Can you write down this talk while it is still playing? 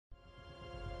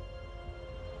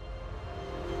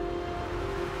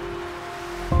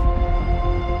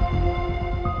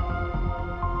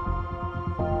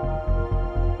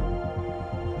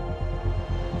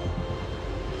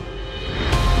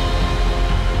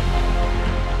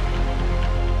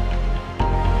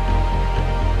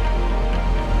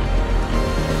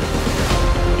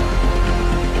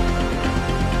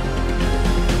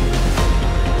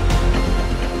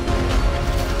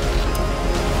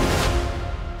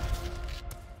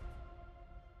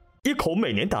一口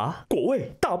美年达，果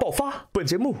味大爆发。本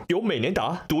节目由美年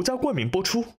达独家冠名播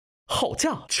出。好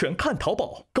价全看淘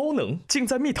宝，高能尽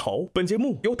在蜜桃。本节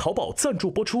目由淘宝赞助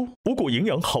播出。五谷营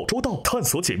养好周到，探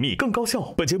索解密更高效。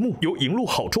本节目由银鹭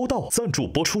好周到赞助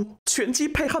播出。全鸡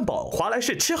配汉堡，华莱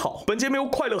士吃好。本节目由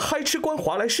快乐嗨吃官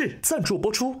华莱士赞助播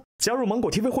出。加入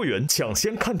MangoTV 会员，抢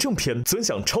先看正片，尊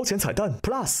享超前彩蛋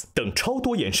Plus 等超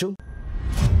多衍生。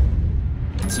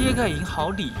揭盖银好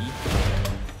礼，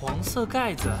黄色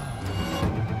盖子，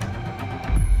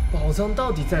宝藏到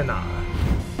底在哪？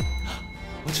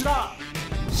我知道了，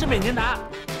是美年达。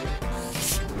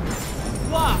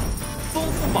哇，丰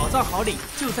富宝藏好礼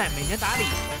就在美年达里。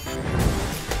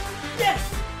Yes！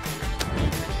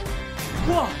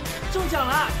 哇，中奖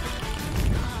了！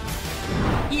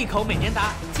一口美年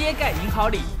达，揭盖银好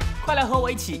礼，快来和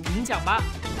我一起赢奖吧！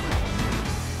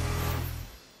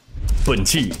本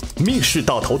季密室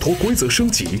大逃脱规则升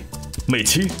级，每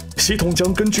期系统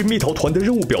将根据蜜桃团的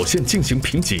任务表现进行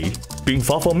评级，并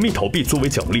发放蜜桃币作为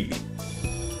奖励。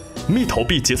蜜桃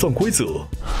币结算规则：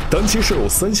单期设有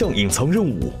3项隐藏任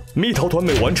务，蜜桃团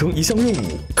每完成1项任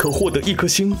务，可获得1颗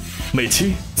星。每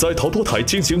期在逃脱台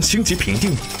进行星级评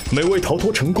定，每位逃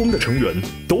脱成功的成员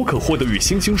都可获得与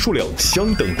星星数量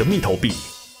相等的蜜桃币。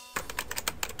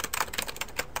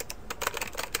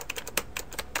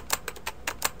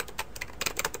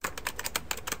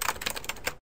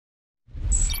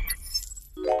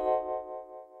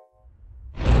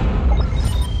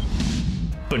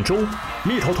本周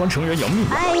蜜桃团成员杨幂、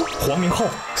黄明昊、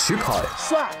徐凯、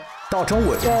大张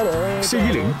伟、谢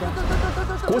依霖、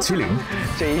郭麒麟，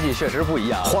这一季确实不一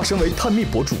样。化身为探秘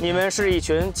博主，你们是一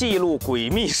群记录诡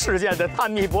秘事件的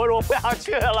探秘博主，不想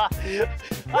去了。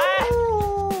哎，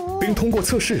并通过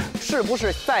测试，是不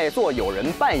是在座有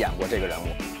人扮演过这个人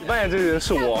物？扮演这个人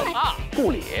是我啊，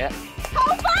顾里。好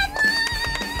烦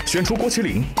啊！选出郭麒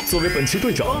麟作为本期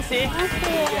队长。恭喜！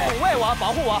为我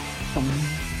保护我。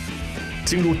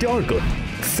进入第2个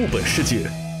副本世界，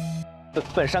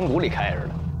奔山谷里开似的。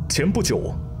前不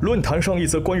久，论坛上一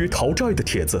则关于逃债的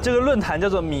帖子，这个论坛叫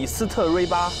做米斯特瑞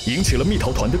巴，引起了蜜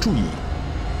桃团的注意。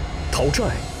逃债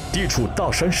地处大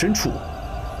山深处，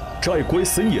债规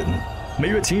森严，每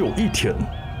月仅有1天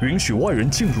允许外人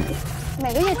进入。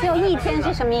每个月只有1天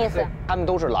是什么意思？他们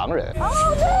都是狼人。哦，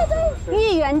对，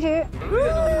月圆之。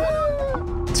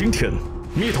今天，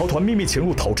蜜桃团秘密潜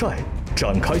入逃债，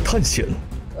展开探险。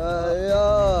哎呀！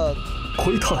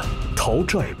窥探逃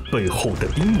债背后的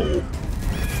阴谋。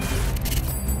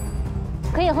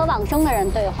可以和往生的人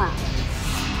对话。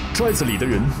寨子里的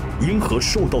人因何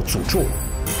受到诅咒？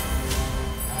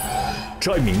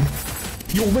寨民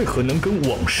又为何能跟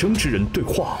往生之人对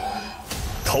话？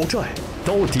逃债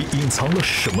到底隐藏了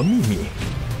什么秘密？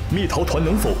蜜桃团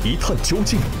能否一探究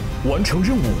竟，完成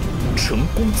任务，成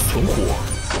功存活？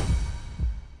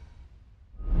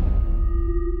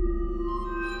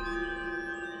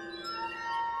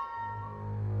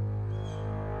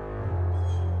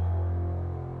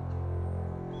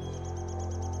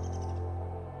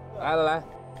来，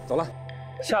走了，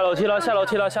下楼梯了，下楼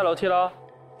梯了，下楼梯了。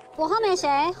我后面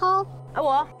谁？后？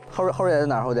我。后姐在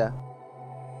哪儿？后姐。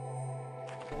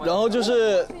然后就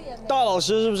是大老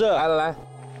师，是不是？来，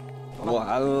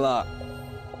完了。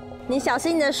你小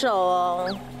心你的手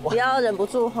哦，不要忍不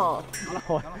住吼。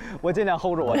我尽量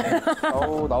hold 住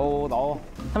我。抖。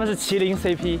他们是麒麟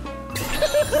CP。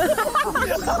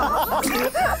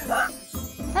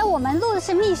哎，我们录的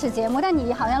是密室节目，但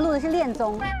你好像录的是恋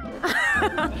综。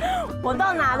我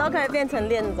到哪都可以变成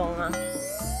恋综啊！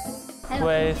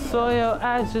为所有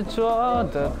爱执着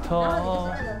的痛。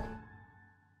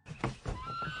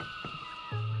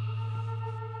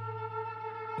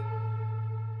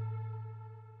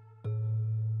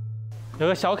有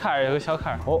个小坎儿，有个小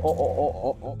坎儿。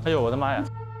哦！哎呦，我的妈呀！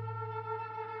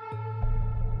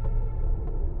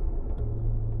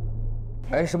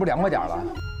哎，是不是凉快点了？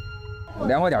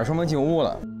凉快点说明进屋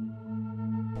了。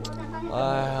哎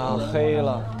呀，黑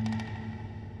了。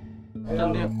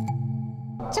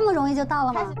这么容易就到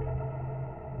了吗？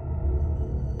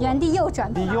原地右转。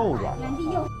原地右转。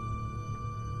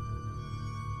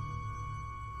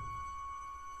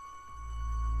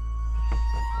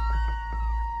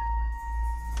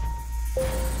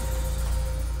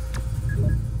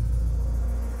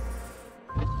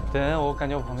等，我感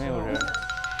觉我旁边有人。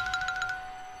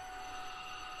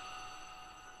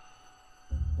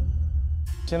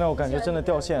现在我感觉真的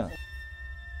掉线了。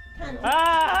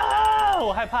啊！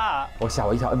我害怕。我吓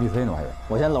我一跳 ，NPC 呢我还以为。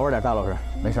我先搂着点，大老师，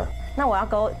没事。那我要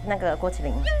勾那个郭麒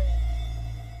麟。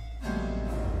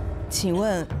请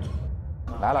问，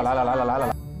来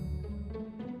了。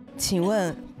请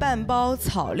问半包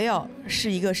草料是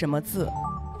一个什么字？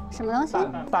什么东西？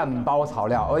半包草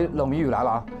料。哎，冷谜语来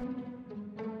了啊！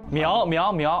苗，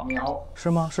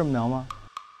是吗？是苗吗？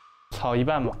草一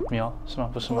半嘛，苗是吗？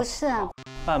不是吗？不是，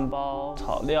半包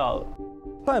草料，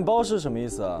半包是什么意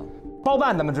思啊？包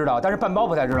办咱们知道，但是半包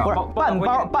不太知道。不是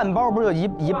半包不是就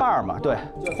一半嘛？对，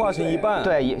画成一半。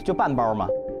对，就半包嘛。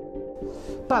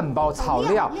半包草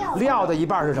料，料的一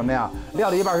半是什么呀？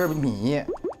料的一半是米。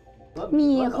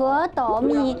米和斗，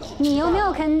米有没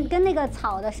有跟那个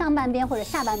草的上半边或者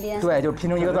下半边？对，就拼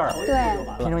成一个字儿。对，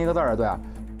拼成一个字儿，对啊，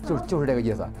就是这个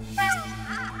意思。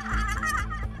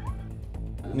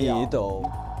米斗。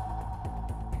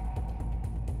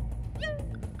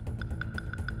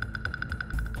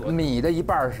米的一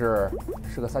半是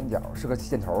个三角，是个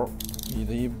线头。米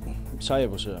的啥也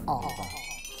不是。哦，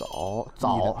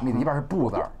枣。米的一半是不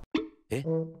字儿。哎，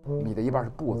米的一半是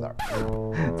不字儿。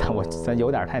咱有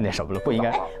点太那什么了，不应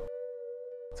该。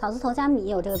草字头加米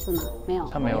有这个字吗？没有。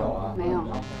它没有。没有。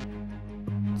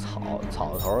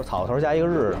草头加一个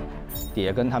日，底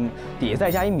下跟他们底下再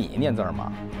加一米念字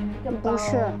吗？不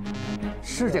是。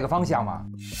是这个方向吗？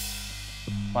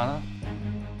完了，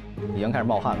已经开始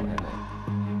冒汗了，现在。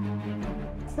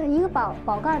是一个宝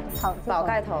盖草，宝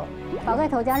盖头，宝盖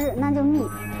头加日，那就蜜。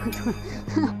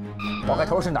宝盖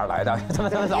头是哪儿来的？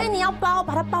因为你要包，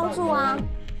把它包住啊。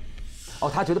哦，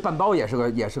他觉得半包也是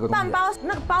个东西。半包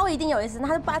那个包一定有意思，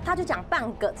他就讲半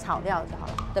个草料就好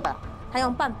了，对吧？他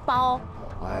用半包。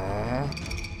哎。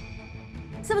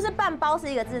是不是半包是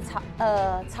一个字，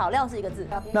草料是一个字？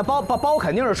那包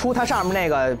肯定是出它上面那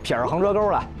个撇儿横折钩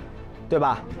了，对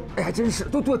吧？哎，还真是，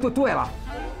对了。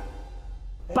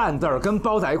半字儿跟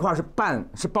包在一块儿是半，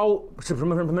是包，是什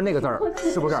么那个字儿，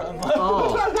是不是？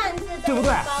哦，对不对？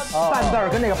半字儿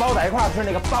跟那个包在一块儿是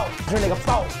那个包，是那个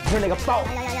包子，是那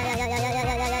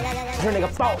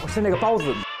个包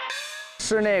子，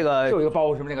是那个就一个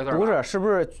包什么那个字儿？不是，是不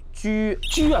是居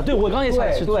啊？对，我刚也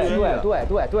猜是对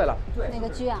了，那个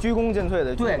居啊？鞠躬尽瘁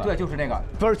的对，就是那个。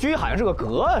不是居，好像是个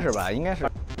格是吧？应该是。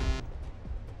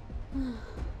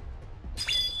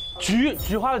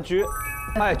菊花的菊。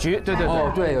哎，菊，对，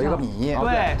对，有一个米，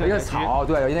对，有一个草，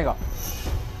对，有一那个。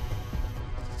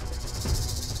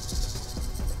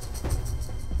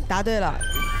答对了，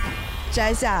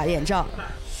摘下眼罩。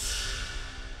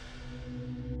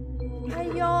哎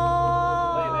呦！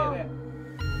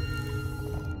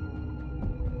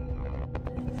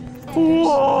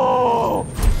哇！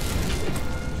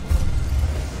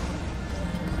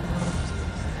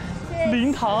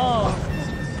灵堂。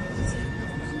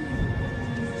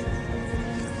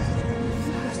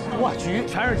哇，菊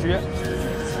全是菊！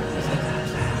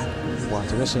哇，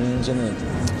这个声音真的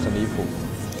很离谱。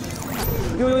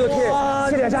有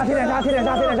贴脸颊！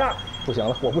不行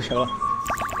了，我不行了。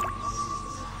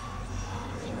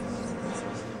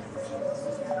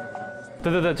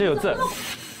对，这有字。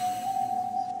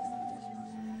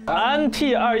安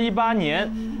替218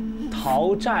年，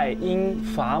陶寨因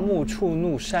伐木触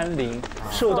怒山林，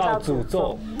受到诅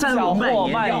咒，小祸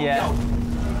蔓延。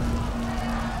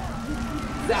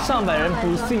上百人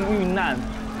不幸遇难，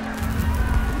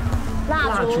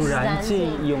蜡烛燃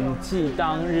尽，永记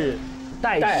当日，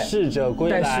待逝者归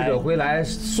来，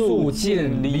诉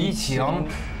尽离情。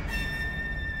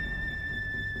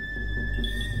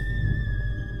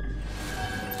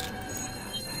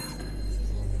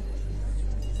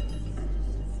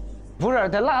不是，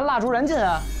得蜡烛燃尽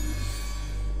啊！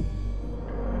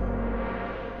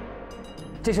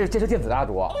这是电子蜡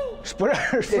烛，不是，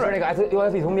这是那个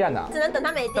USB 充电的，只能等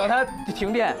它没电，等它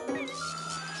停电。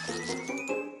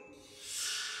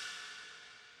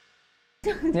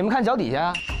你们看脚底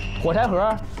下，火柴盒。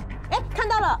哎，看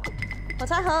到了，火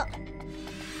柴盒。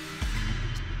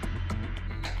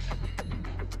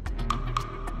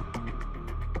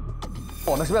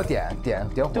我们是不是要点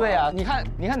火？对呀，你看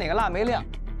哪个蜡没亮？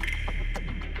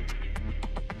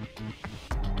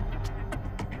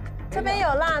这边有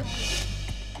蜡。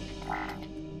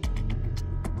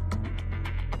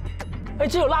哎，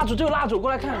这有蜡烛，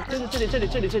过来看，这里。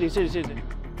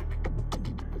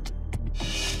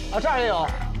啊，这儿也有。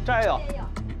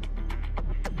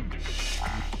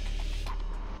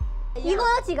一共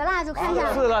有几个蜡烛？看一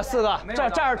下。四个，这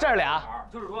儿俩，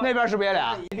那边是不是也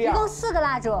俩？一共4个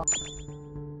蜡烛。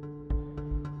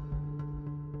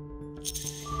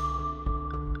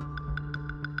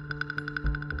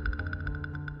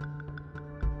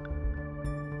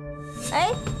哎，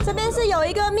这边是有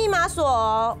一个密码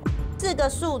锁，4个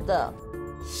数的。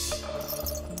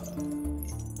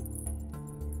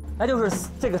那就是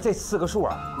这4个数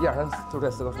啊，1、2、3，就这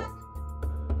4个数。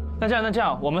那这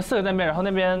样，我们4个在那边，然后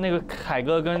那边那个凯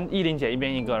哥跟Yi-Lin姐一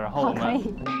边一个，然后我们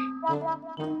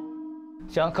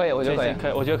行，可以，我觉得可以，可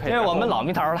以，我觉得可以。因为我们老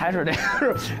蜜桃还是这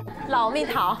个老蜜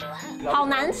桃，好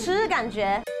难吃感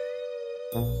觉。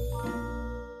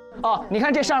哦，你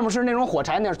看这上面是那种火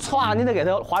柴，那歘，你得给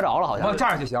它划着了，好像。这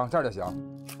样就行，这样就行。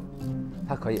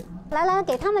它可以。来，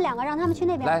给他们2个，让他们去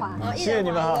那边滑。谢谢你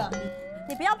们哈。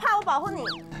你不要怕，我保护你。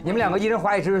你们2个一人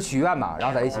划一只许愿嘛，然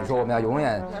后在一起说我们要永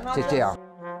远这样，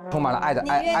充满了爱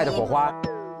的火花。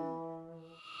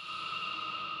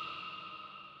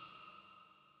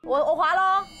我滑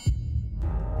喽。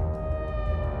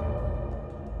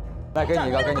来，给你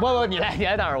一个，给你。不，你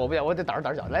来等会儿，我不行，我得胆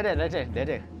小。来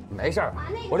这。没事儿，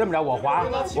我这么着，我滑，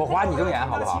你睁眼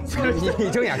好不好？你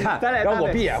睁眼看，然后我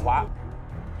闭眼滑。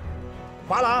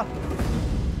滑了啊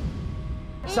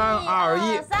！3、2、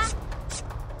1。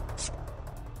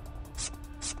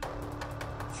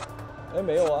哎，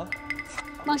没有啊。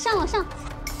往上。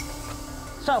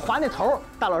上滑那头，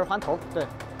大老师滑头，对。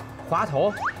滑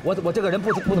头，我这个人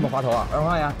不怎么滑头啊，让我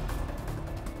看一眼。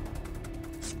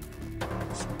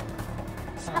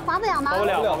还滑不了吗？滑不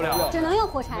了，只能用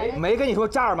火柴。没跟你说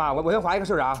这儿吗？我先划一个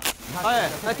试试啊。哎，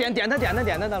点它，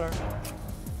大老师。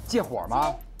借火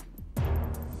吗？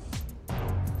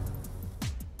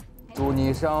祝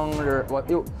你生日！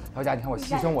小贾，你看我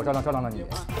牺牲，我照亮了你。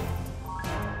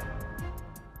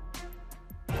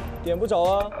点不着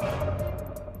啊。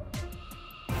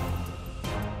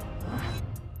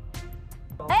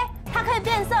哎，它可以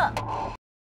变色。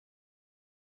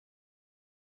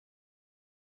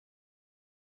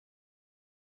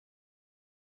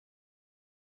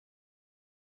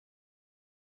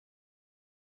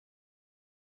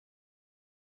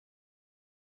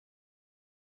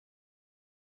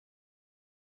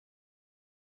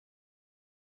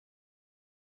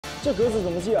这格子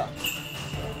怎么记啊？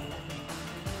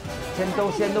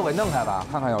先都给弄开吧，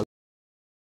看看有。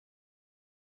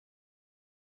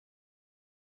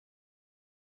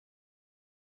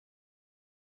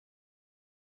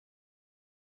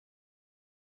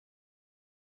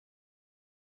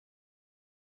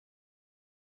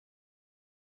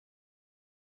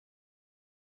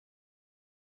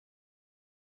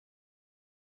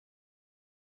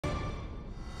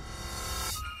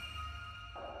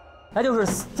那就是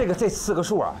这4个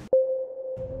数啊。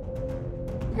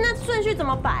那顺序怎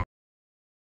么摆？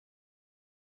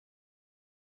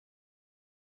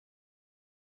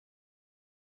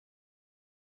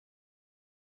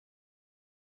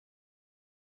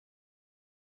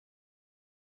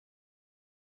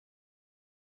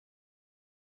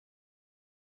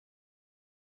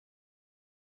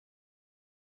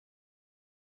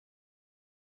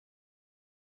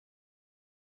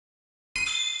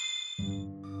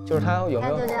就是它有没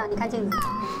有？就这样，你看镜子。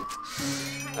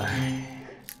哎，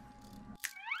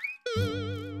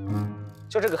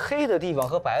就这个黑的地方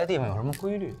和白的地方有什么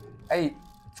规律？哎，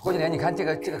郭麒麟，你看这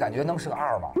个感觉能是个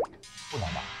2吗？不能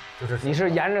吧？就是你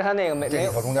是沿着它那个没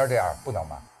和中间这样，不能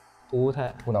吧？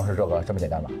不能是这么简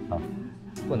单吧？啊，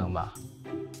不能吧？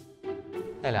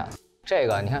那俩，这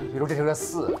个你看，比如这是个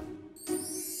4，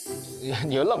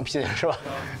你就愣拼是吧？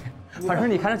反正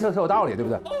你看这有道理，对不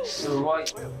对？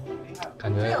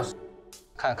感觉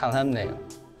看他们那个，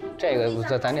这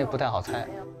个咱这不太好猜。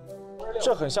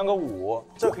这很像个5，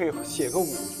这可以写个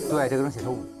5。对，这个能写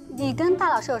成5。你跟大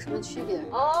老师有什么区别？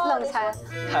愣猜。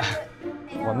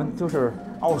我们就是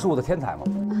奥数的天才嘛。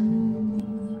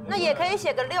那也可以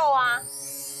写个6啊，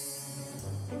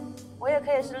我也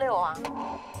可以是6啊。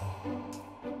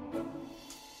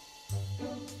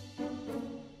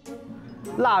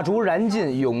蜡烛燃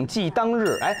尽，永记当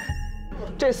日。哎，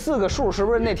这4个数是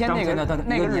不是那天那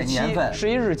个日期年份是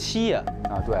一日期呀？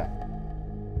啊，对。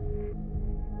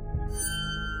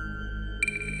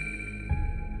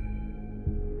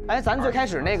哎，咱最开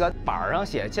始那个板上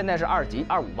写，现在是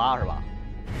258是吧？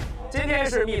今天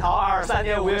是蜜桃23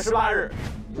年5月18日。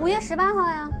5月18号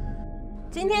呀。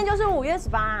今天就是5月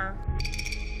18啊。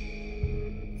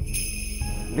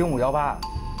0518，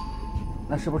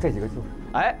那是不是这几个就是？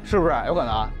哎，是不是有可能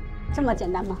啊？这么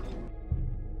简单吗？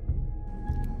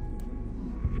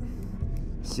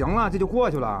行了，这就过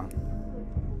去了。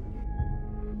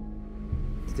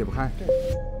解不开。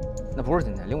那不是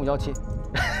今天0517。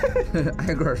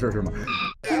挨个试试吗？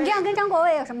你这样跟张国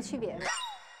伟有什么区别？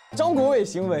张国伟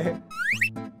行为。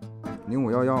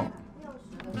0511。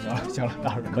行了，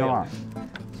大师可以了。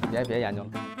别研究了。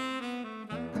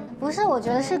不是，我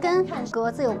觉得是跟格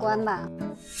子有关吧。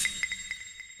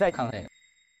再看看这个，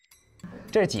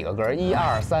这是几个格？1、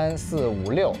2、3、4、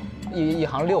5、6，一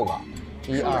行6个。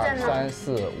1、2、3、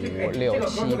4、5、6、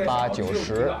7、8、9、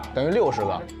10，等于60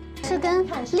个。是跟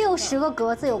60个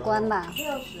格子有关吧？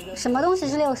什么东西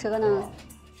是60个呢？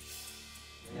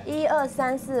 1、2、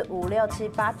3、4、5、6、7、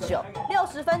8、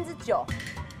9，9.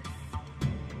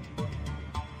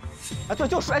啊，对，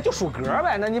就数格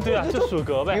呗，那你对啊，就数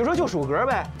格呗。比如说就数格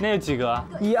呗，那有几格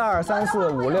？1、2、3、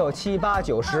4、5、6、7、8、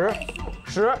9、10，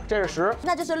这是10，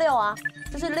那就是6啊，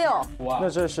这是6。那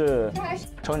这是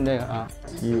瞅你这个啊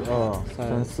，1、2、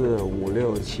3、4、5、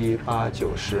6、7、8、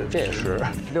9、10，这也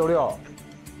10，66。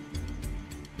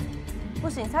不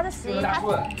行，它是11，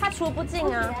它出不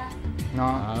进啊。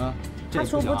啊，它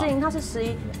出不进，它是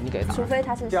11。你给他，除非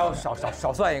它是。要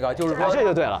少算一个，就是说这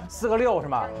就对了，4个6是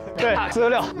吗？对，4个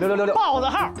6，豹子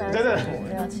号。对对。5、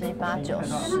6、7、8、9、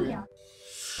10。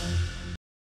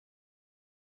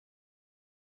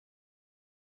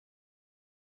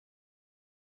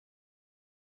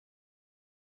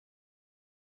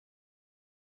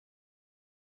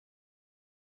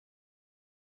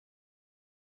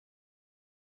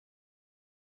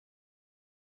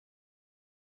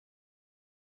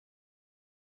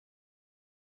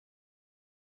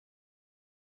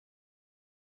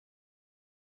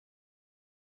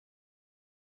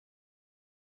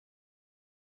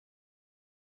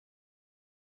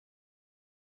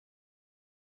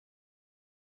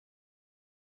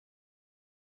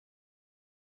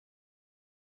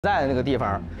在的那个地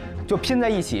方，就拼在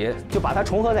一起，就把它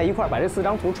重合在一块儿，把这4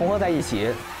张图重合在一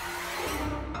起。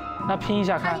那拼一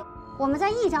下看。我们在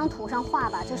一张图上画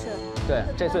吧，就是。对，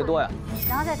这最多呀。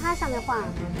然后在它上面画。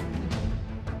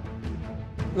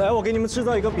来，我给你们制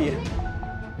造一个笔。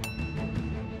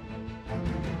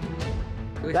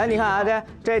来，你看啊，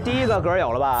这第一个格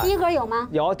有了吧？第一格有吗？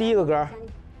有，第一个格。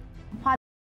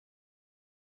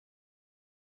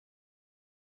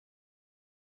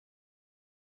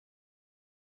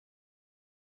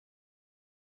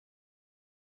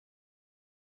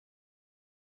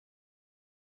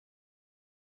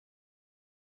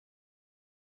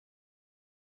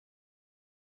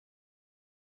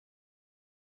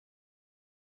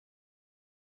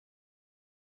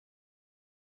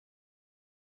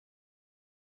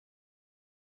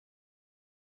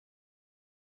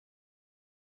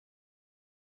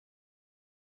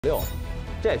6，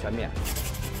这也全面。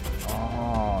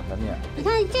哦，全面。你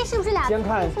看这是不是俩？先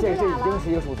看这已经是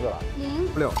一个数字了。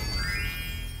0、6，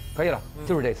可以了，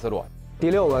就是这思路。第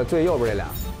6个最右边这俩，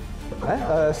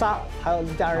哎，仨，还有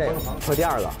加上这个和第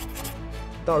2个，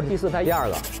倒数第4排第2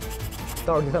个，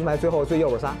倒数第3排最后最右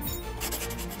边仨。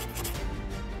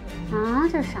啊，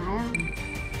这是啥呀？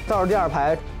倒数第2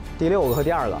排第6个和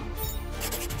第2个。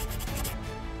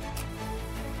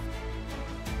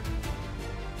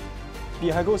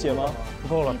笔还够写吗？不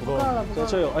够了，不够了。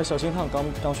这有，哎，小星探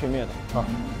刚吹灭的啊。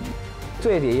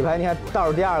最底一排，你看倒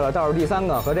数第2个、倒数第3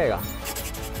个和这个，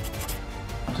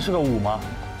这是个5吗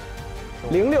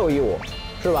？0615，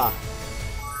是吧？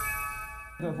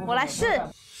我来试。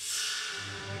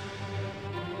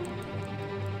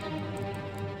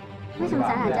为什么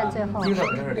咱俩站最后？精神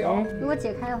真是聊。如果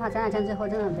解开的话，咱俩站最后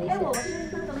真的很危险。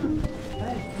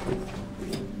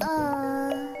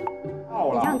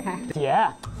你让开。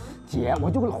姐，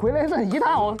我就回来这一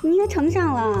趟，你应该乘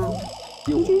上了。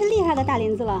你真是厉害的大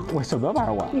林子了。我什么玩意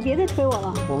儿我？你别再推我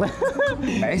了。我们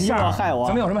没事儿，害我。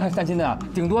咱们有什么担心的？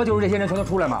顶多就是这些人全都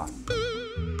出来嘛。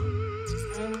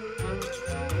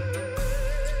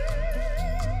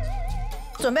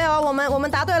准备哦，我们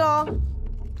答对喽。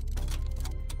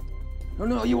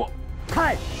0615，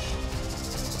开。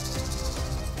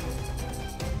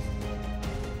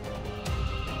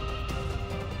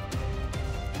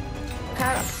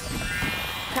开了。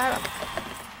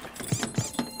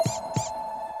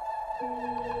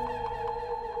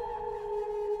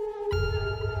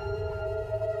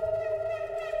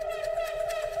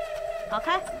好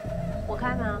开，我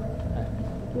开吗？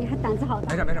你还胆子好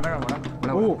大。没事，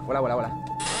我来。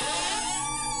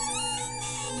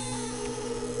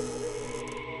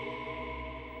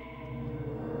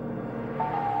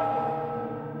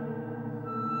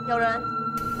有人。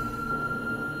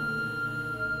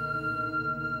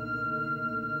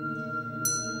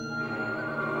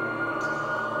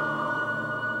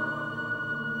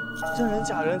真人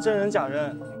假人，真人假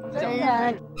人。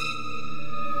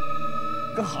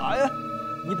干啥呀？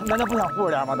你难道不想护着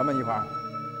点吗？咱们一块儿。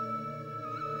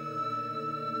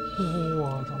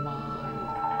我的妈呀！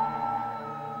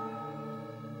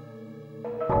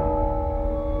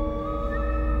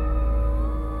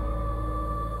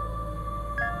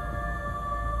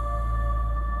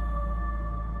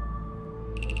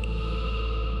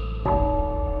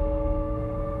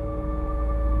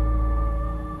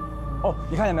哦，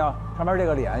你看见没有？上面这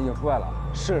个脸已经出来了。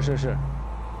是。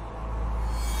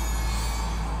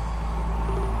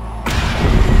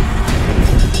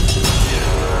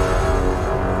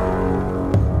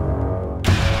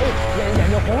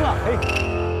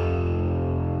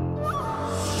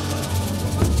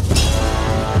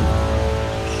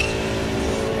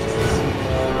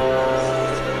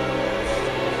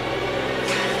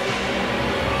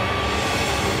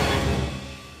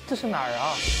是哪儿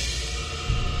啊？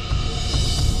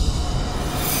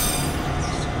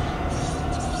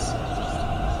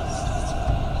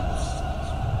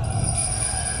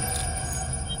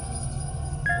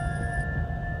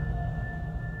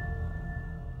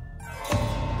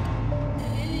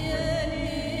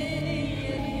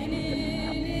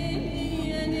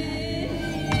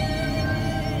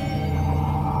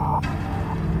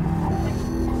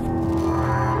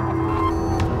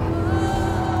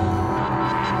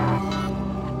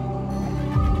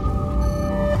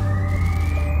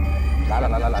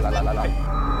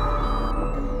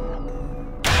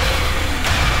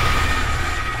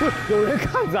有人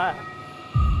看咱。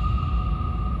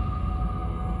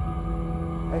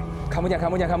哎，看不见，看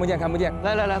不见，看不见，看不见。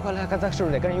来来来，快来，看咱是不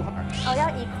是得跟人一块儿？哦，要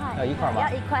一块。要一块吗？要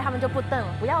一块，他们就不瞪，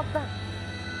不要瞪。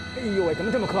哎呦喂，怎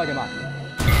么这么客气嘛？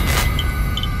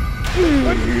哎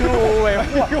呦喂，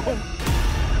我。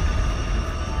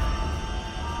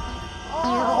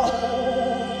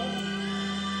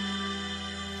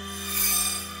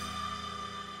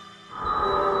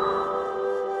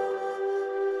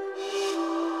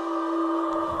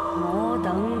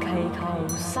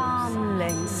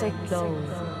息路，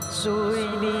水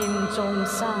煉眾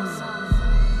生。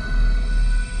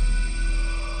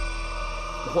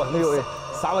嚯，那有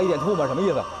撒我一点吐沫，什么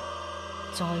意思？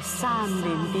在三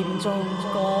連殿中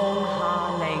降下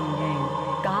凌雲，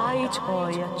解除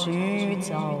詛咒。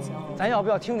咱要不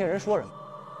要聽聽人說什麼？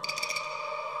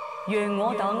讓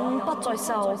我等不再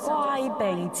受乖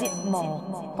病折磨。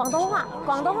廣東話，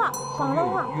廣東話，廣東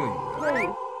話，粵語。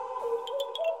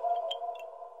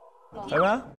係咩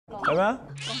啊？係咩啊？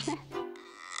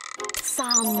三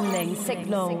靈息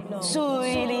路，水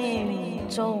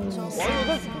煉眾生。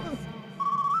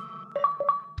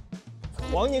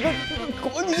往你个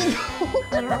滚你个粤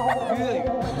语，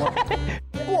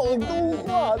广东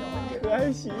话可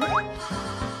还行。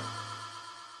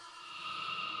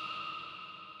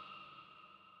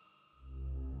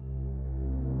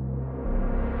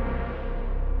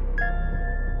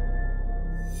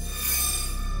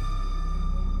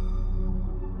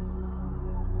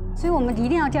所以我们一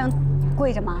定要这样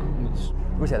跪着吗？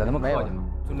不是写的那么客气吗？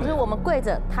不是我们跪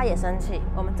着，他也生气；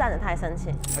我们站着，他也生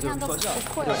气。他就是说教。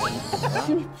不会。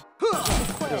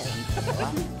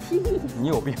你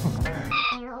有病！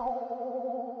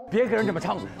别跟人这么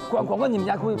唱，管你们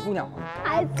家姑娘。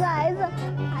孩子。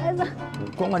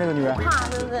管这个女人。怕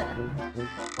是不是？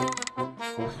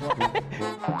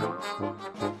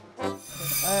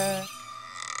哎。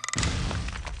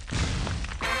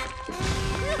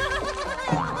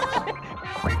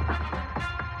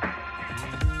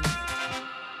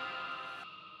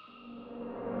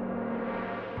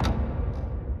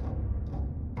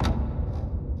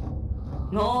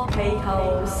我祈求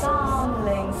三靈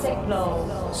息路，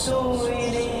水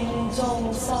煉眾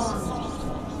生，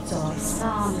在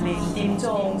三連殿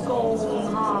中降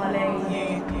下凌雲，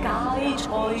解除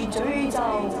詛咒，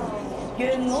讓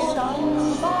我等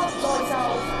不再受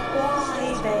乖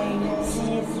病折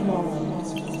磨。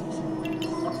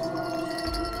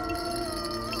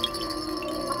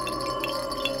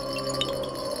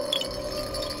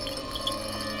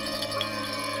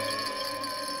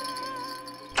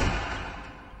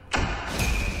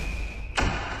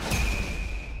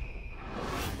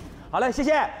好嘞，谢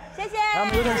谢，谢谢。让我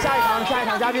们有请下一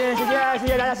场嘉宾，谢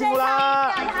谢大家辛苦啦。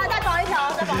还再绑一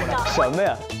条，再绑一条。什么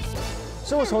呀？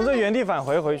是不是从这原地返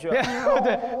回去？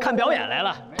对，看表演来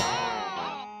了。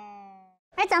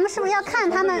哎，咱们是不是要看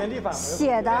他们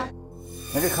写的？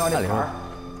那这看看这里边。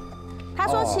他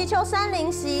说祈求山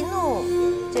灵息怒，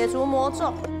解除魔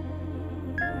咒。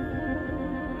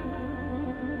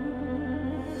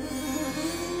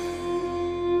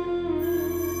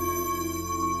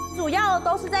主要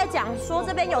都是在讲说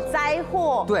这边有灾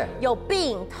祸，对，有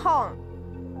病痛。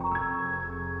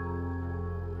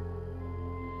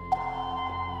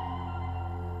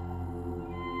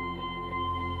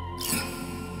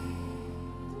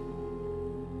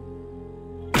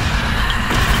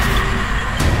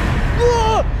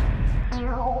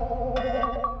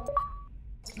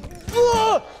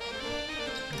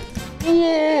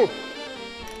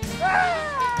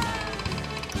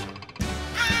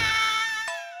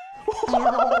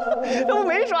这不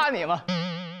没抓你吗？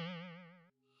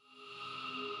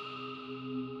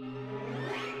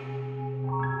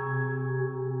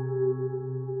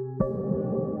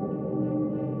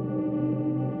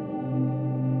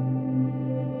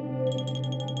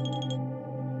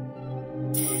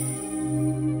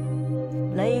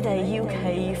你哋要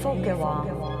祈福嘅話，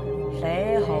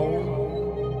寫好，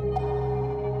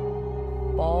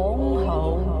綁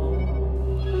好。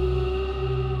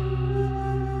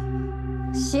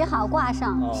写好挂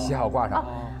上，写好挂上。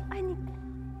哎，你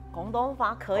廣東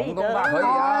話可以的，廣東話可以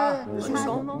啊。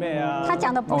咩啊？他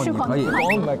講的不是廣東話。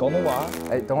講唔係廣東話。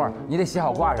哎，等會兒你得寫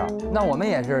好掛上。那我們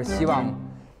也是希望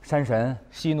山神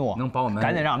息怒能帮我们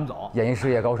赶紧让我们走，演艺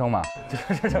事业高升嘛。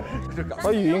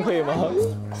我语音可以吗？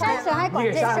山神还管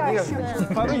这事儿是？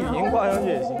发个语音挂上去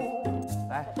也行。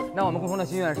来，那我们共同的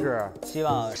心愿是希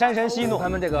望山神息怒，他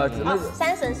们这个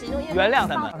山神息怒，原谅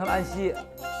他们，让他们安息，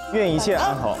愿一切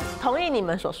安好。同意你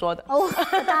们所说的。哦，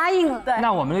答应了。对。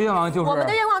那我们的愿望就是，我们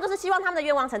的愿望就是希望他们的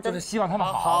愿望成真，就是希望他们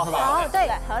好，是吧？好，对，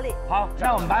合理。好，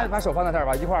那我们把手放在这儿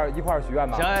吧，一块儿许愿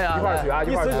吧。行，一块儿许啊，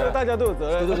一块儿许。意思就是大家都有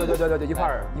责任。对，一块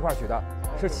儿许的，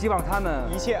是希望他们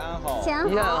一切安好，一切安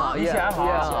好，一切安好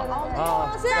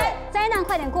啊！是灾难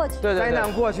快点过去。对，灾难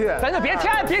过去，咱就别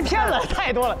添了，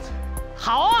太多了。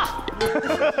好啊，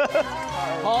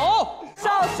好，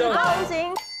少时公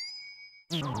斤。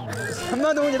什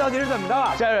么东西到底是怎么的？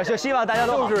这就希望大家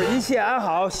都就是一切安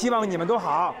好，希望你们都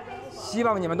好，希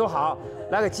望你们都好。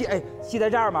来个记，哎，记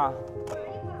在这儿吗？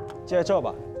记在这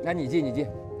吧。来，你记，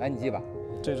来你记吧。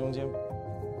最中间。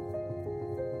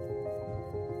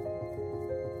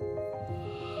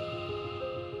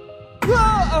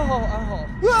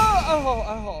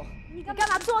安好。你干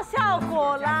嘛做效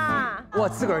果啦？我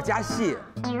自个儿加戏。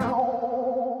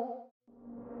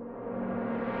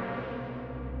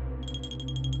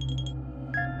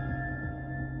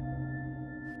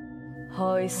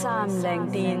去三陵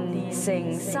殿，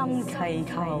誠心祈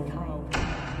求。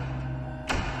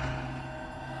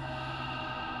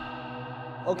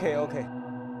OK。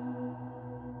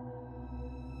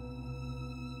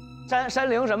山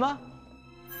陵什么？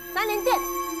山陵殿。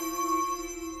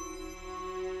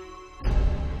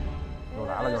又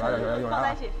来了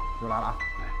啊！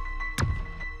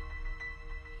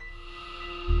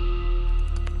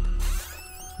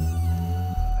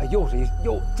哎，又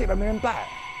这边没人拜。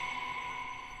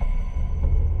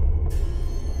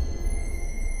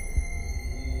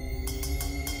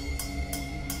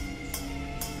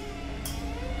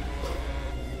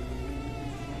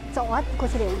走啊，郭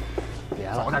麒麟！别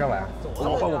了，大张伟，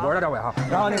我是大张伟哈。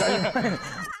然后那个，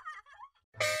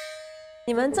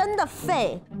你们真的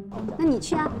废。那你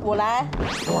去啊，我来。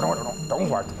等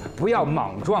会儿，不要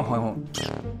莽撞，朋友们。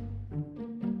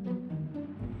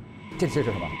这是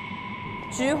什么？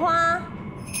菊花。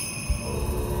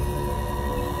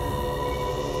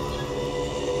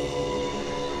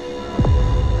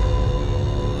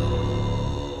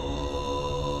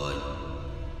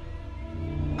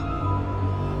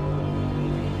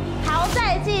讨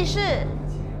债记事。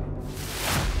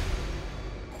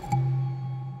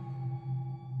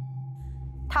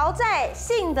陶寨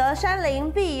幸得山林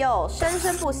庇佑，生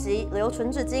生不息，留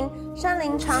存至今。山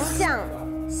林常降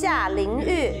下灵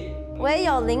玉，唯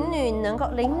有灵女能够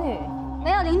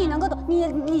没有灵女能够懂，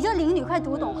你就灵女快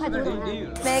读懂。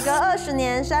每隔20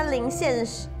年，山林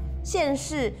县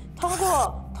市通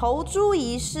过投珠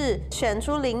仪式选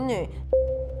出灵女，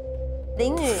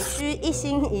灵女需一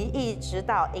心一意指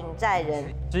导引债人，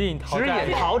指引讨债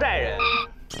人。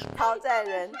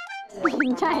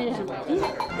引债人，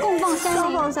供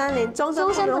奉山林，终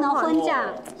身不能婚嫁。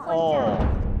哦，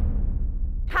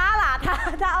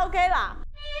他 OK 啦，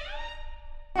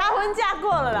他婚嫁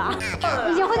过了啦，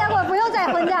已经婚嫁过了，不用再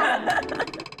婚嫁。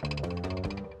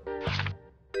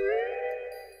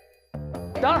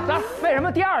等，为什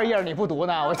么第2页你不读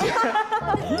呢？我记得。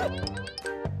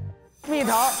蜜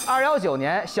桃219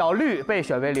年，小绿被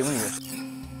选为灵女。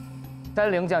山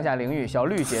灵降下灵玉，小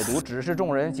绿解毒，指示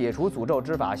众人解除诅咒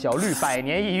之法。小绿百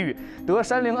年抑郁，得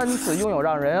山灵恩赐，拥有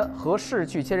让人和逝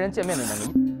去亲人见面的能力。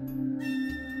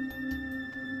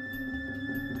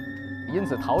因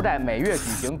此，陶寨每月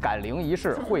举行赶灵仪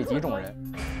式，汇集众人。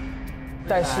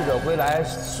待逝者归来，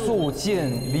肃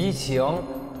尽离情。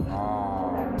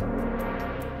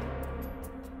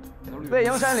为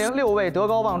迎山灵，6位德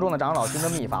高望重的长老循着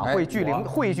秘法汇聚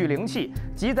灵气，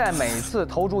即在每次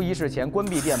投珠仪式前关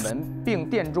闭殿门，并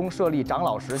殿中设立长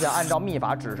老石像，按照秘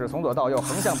法指示从左到右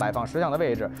横向摆放石像的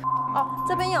位置。哦，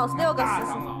这边有6个石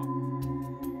像。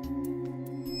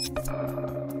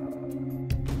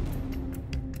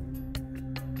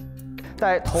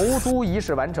待投珠仪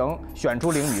式完成，选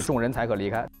出灵女，众人才可离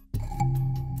开。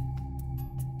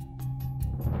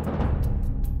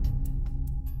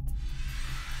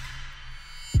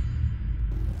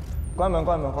关门。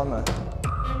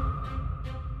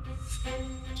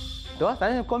得，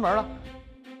咱就关门了。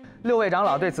6位长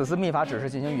老对此次秘法指示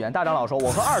进行预言。大长老说：“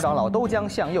我和2长老都将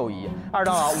向右移。2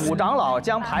长老、5长老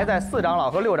将排在4长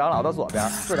老和6长老的左边。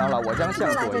4长老，我将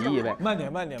向左移一位。”慢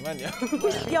点。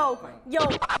右。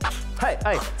嘿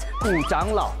，5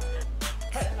长老。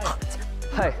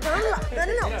嘿，长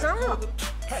老。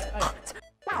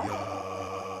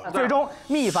最终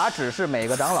秘法指示每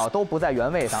个长老都不在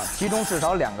原位上，其中至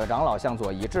少2个长老向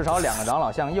左移，至少2个长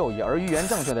老向右移，而预言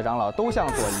正确的长老都向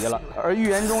左移了，而预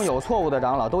言中有错误的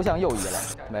长老都向右移了，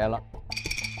没了。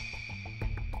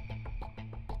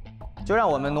就让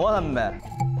我们挪他们呗。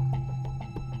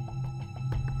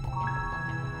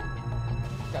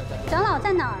长老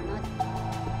在哪儿呢？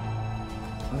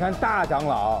你看大长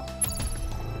老。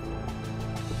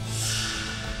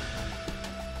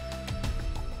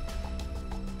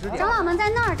 长老们在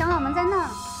那儿，长老们在那儿，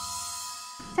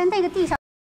在那个地上。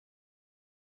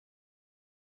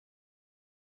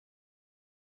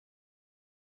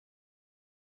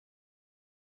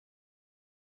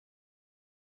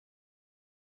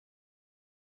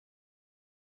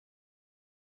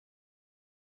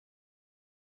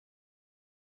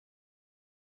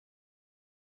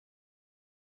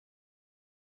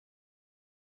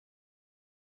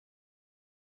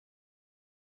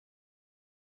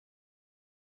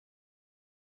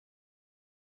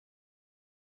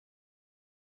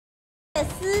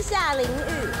私下淋浴。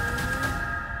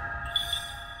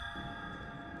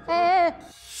哎，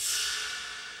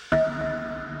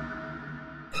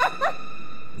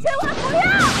千万不要！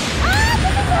啊，这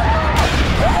是什么？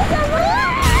这是什么啦？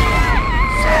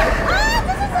啊，这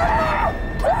是什么？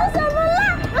这是什么啦？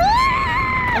啊！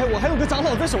哎，我还有个长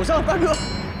老在手上，大哥。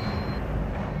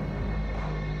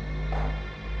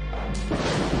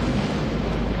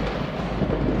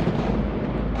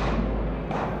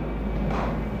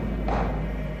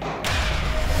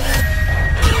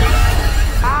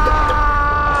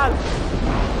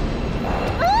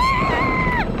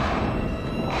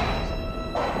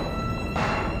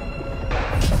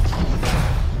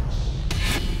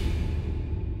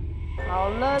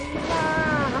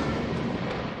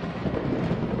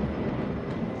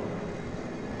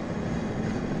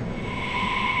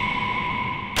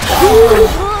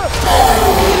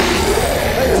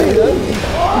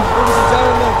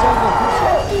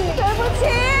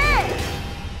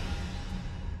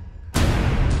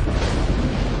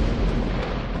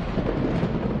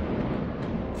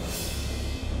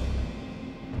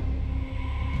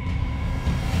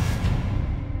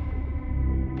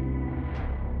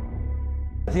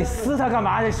 你撕它干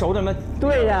嘛？这手怎么？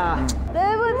对呀。对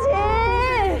不起。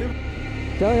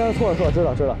行，错了，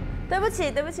知道。对不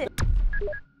起。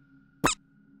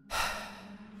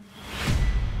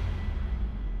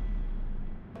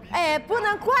哎，不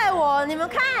能怪我，你们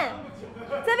看，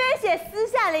这边写私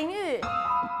下淋浴，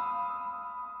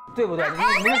对不对？你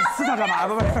撕它干嘛？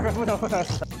不能。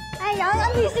哎，然后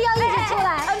NPC 要一直出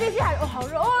来 ，NPC 还好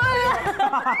热，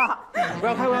不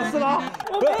要开我要撕了啊！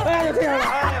哎呀，就这样了，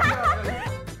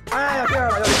哎呀，这样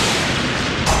了，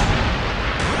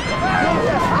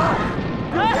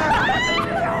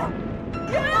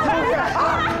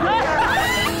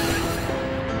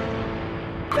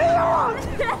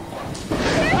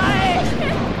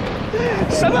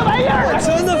什么玩意儿？我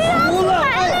真的服了！哎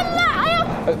呀！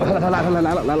他来了！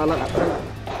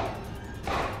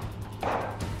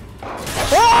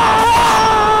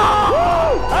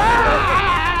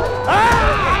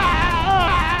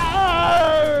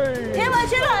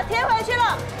贴回去了。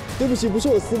对不起，不是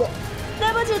我撕的。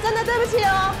对不起，真的对不起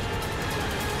哦。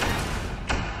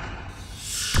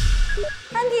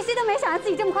NPC 都没想到自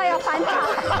己这么快要返场，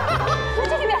我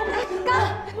这里面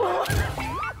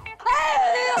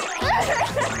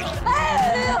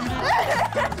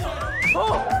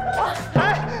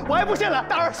我还不信了，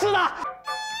大儿吃的。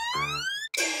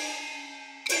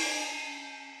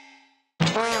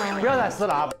不要再撕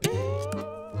了啊！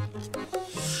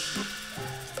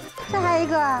这还有一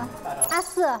个阿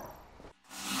四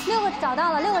，6个找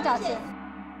到了，6个找齐。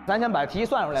咱先把题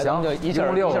算出来，咱们就一气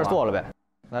儿做了呗。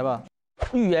来吧，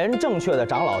预言正确的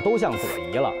长老都向左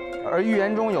移了，而预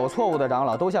言中有错误的长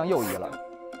老都向右移了。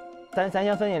咱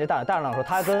先分析这大长老说，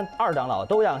他跟2长老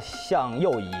都要向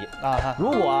右移啊。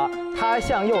如果他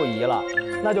向右移了，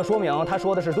那就说明他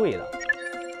说的是对的。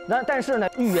但是呢，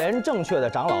预言正确的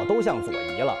长老都向左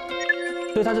移了，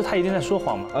所以他一定在说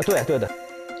谎嘛？对的。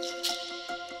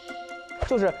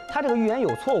就是他这个预言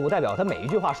有错误，代表他每一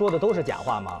句话说的都是假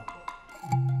话吗？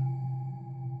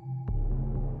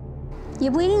也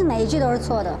不一定每一句都是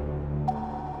错的。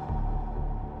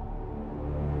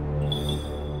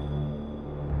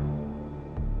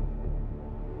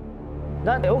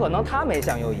那有可能他没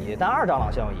向右移，但2长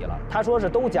老向右移了。他说是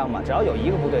都将嘛，只要有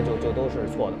一个不对，就都是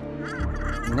错的。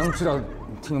你能知道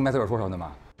听明白自个儿说什么的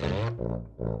吗？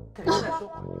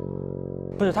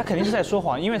不是，他肯定是在说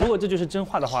谎，因为如果这就是真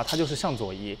话的话，他就是向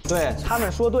左移。对他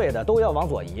们说对的都要往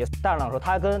左移。大长老说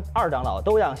他跟2长老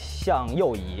都要向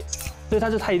右移，所以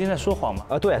他一定在说谎嘛？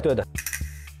对对对。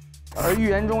而预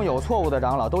言中有错误的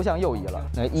长老都向右移了，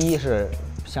那一是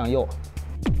向右。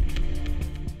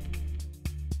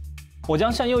我将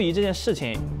向右移这件事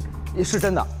情是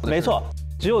真的，没错。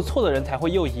只有错的人才会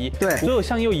右移，对，所有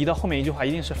向右移的后面一句话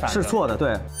一定是反的，是错的，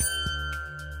对。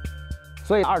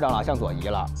所以二长老向左移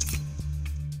了。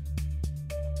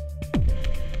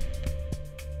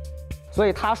所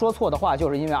以他说错的话，就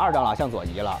是因为二长老向左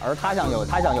移了，而他向右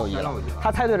移了。他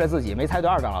猜对了自己，没猜对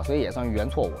二长老，所以也算预言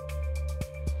错误。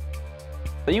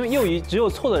因为右移只有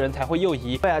错的人才会右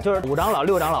移。对啊，就是5长老、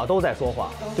6长老都在说谎。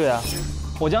对啊，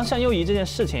我将向右移这件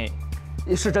事情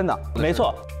是真的，没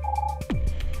错。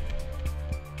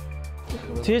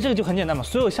其实这个就很简单嘛，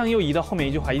所有向右移的后面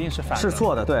一句话一定是反的，是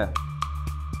错的，对。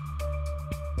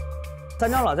3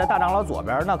长老在大长老左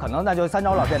边，那就3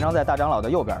长老变成在大长老的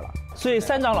右边了。所以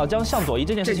3长老将向左移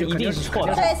这件事情一定是错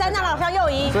的。所以3长老向右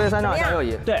移。所以3长老向右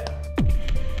移。对。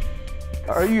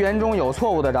而预言中有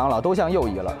错误的长老都向右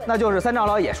移了，那就是3长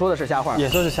老也说的是瞎话，也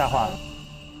说是瞎话。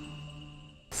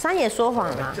3也说谎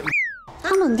了。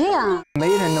他们这样，没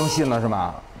人能信了是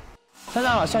吗？3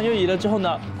长老向右移了之后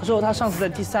呢，他说他上次在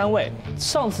第3位，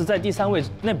上次在第3位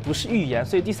那不是预言，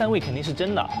所以第3位肯定是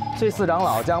真的。所以4长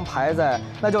老将排在，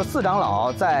那就4长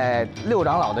老在6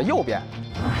长老的右边。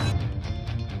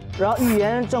然后预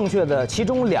言正确的其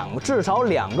中至少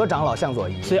2个长老向左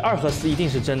移，所以2和4一定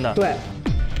是真的。对。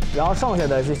然后剩下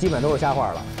的基本都是瞎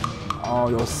话了。哦，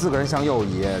有4个人向右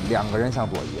移，2个人向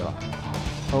左移了。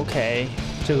OK，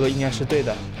 这个应该是对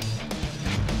的。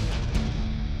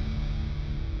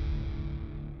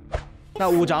那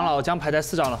5长老将排在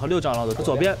4长老和6长老的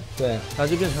左边，对，然后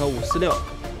就变成了5、4、6。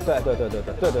对。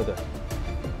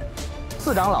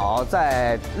4长老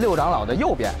在6长老的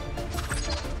右边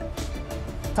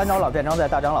，3长老变成在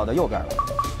大长老的右边了。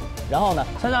然后呢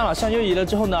，3长老向右移了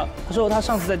之后呢，他说他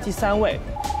上次在第3位，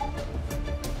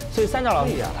所以3长老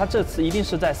他这次一定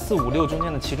是在4、5、6中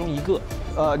间的其中一个。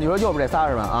你说右边这仨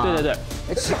是吧？啊，对。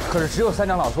可是只有3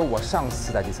长老说我上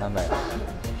次在第3位。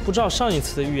不知道上一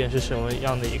次的预言是什么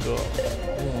样的一个，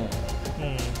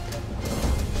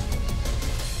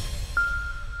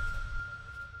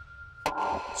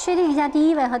确定一下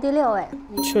第1位和第6位。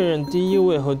确认第1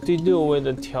位和第6位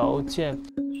的条件。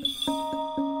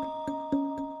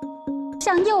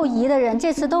向右移的人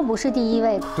这次都不是第1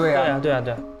位。对啊。有这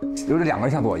2个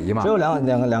人向左移嘛？只有两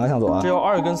个向左。只有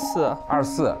2跟4。2、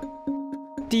4。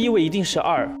第1位一定是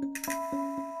2。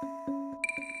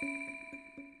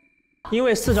因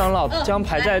为4长老将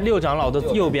排在6长老的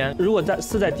右边，如果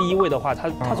4在第1位的话，他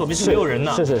左边是没有人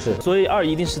的。是。所以2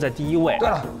一定是在第1位。对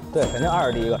了，对，肯定2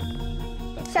是第一个。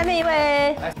下面一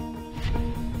位。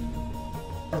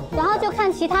然后就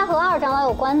看其他和2长老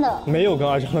有关的。没有跟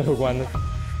2长老有关的。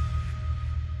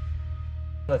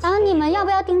然后你们要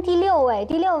不要定第6位？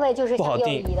第6位就是向右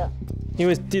移的。因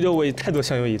为第6位太多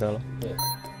向右移的了。对。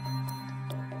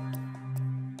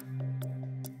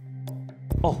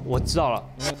哦，我知道了。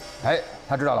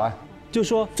他知道了啊。就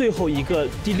说最后一个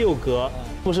第6格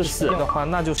不是4的话，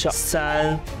那就是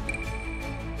3。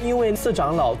因为4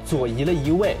长老左移了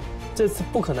1位，这次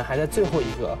不可能还在最后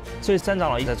一个，所以3长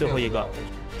老在最后一个。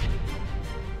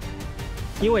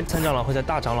因为3长老会在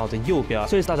大长老的右边，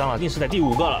所以大长老一定是在第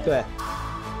5个了。对。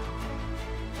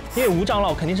因为5长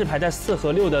老肯定是排在4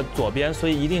和6的左边，所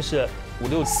以一定是5、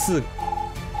6、4。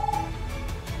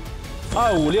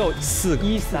2、5、6、4、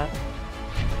1、3。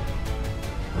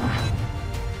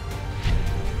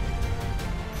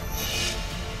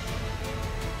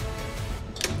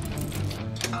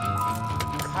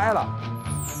开了。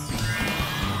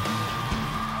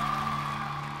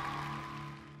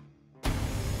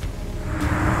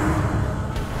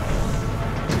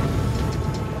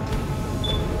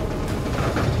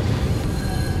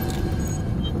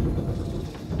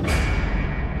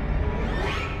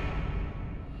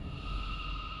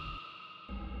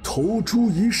投珠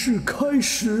仪式开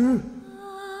始。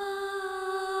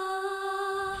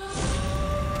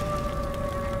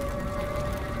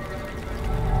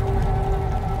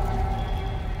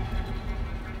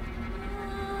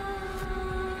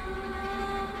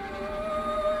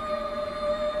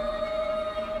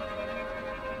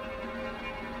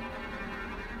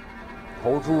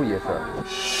投珠也是。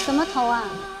怎么投啊？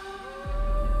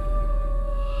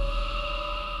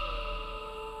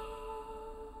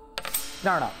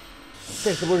那儿呢？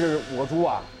这是不是5个猪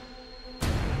啊？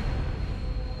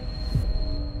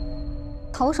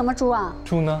投什么猪啊？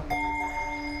猪呢？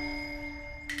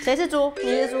谁是猪？你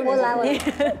是猪，我来，你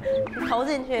投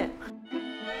进去。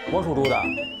我属猪的。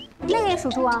那个也属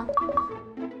猪啊。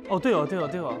哦，对哦。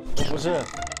不是。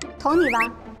投你吧。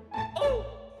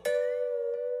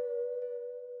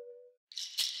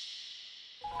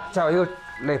这有一个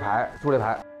肋排，猪肋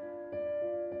排。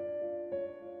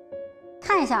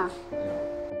看一下。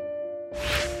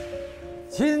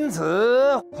钦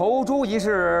此投猪仪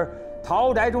式，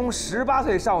陶宅中18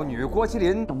岁少女郭麒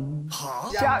麟。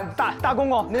好，大公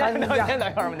公，您等一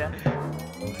会儿吧您。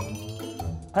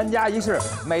参加仪式，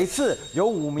每次有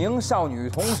5名少女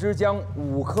同时将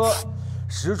5颗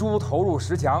石珠投入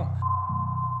石墙，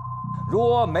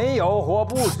若没有或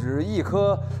不止1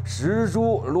颗石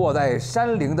珠落在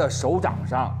山灵的手掌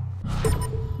上，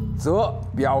则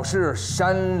表示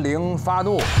山灵发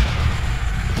怒。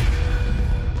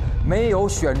没有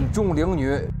选中灵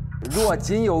女，若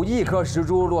仅有1颗石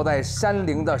珠落在山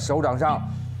灵的手掌上，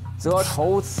则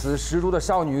投此石珠的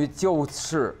少女就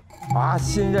是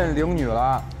新任灵女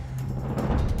了。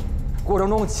过程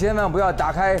中千万不要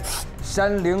打开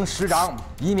山灵石掌，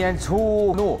以免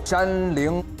触怒山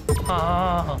灵。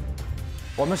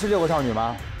我们是6个少女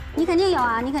吗？你肯定有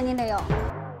啊，你肯定得有。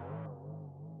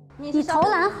你投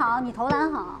篮好，你投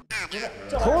篮好。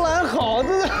投篮好，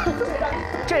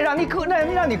这让你搁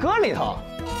里头。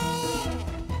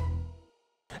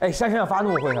哎，珊珊要发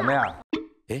怒会什么呀？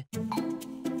哎，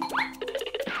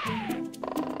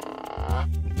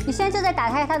你现在就在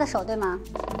打开他的手，对吗？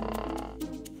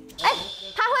哎，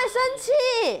他会生气。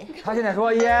他现在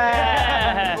说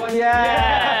耶，说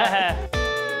耶。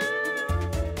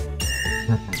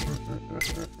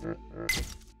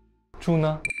猪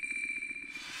呢？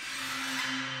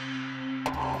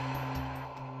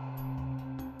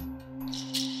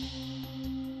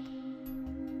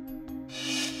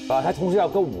他同时要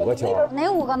搁5个球。哪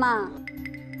5个嘛？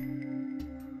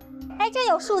哎，这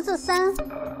有数字3。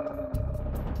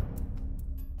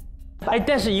哎，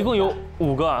但是一共有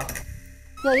5个。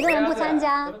有1个人不参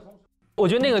加。我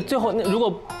觉得那个最后如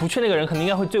果不去那个人，肯定应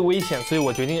该会最危险，所以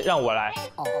我决定让我来。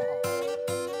哦。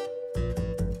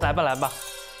来吧，来吧。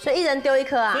所以1人丢1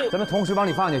颗啊？咱们同时往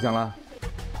里放就行了。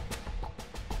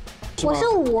我是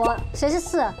5，谁是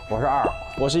4？我是2，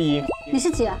我是1。你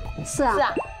是几？4啊。4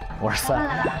啊。我是3。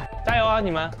加油啊，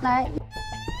你们！来，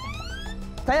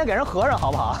咱先给人合上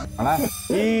好不好？来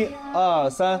，1、2、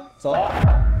3，走。呀！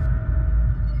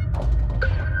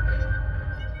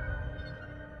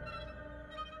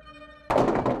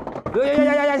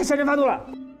珊珊发怒了，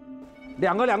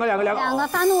两个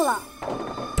发怒了。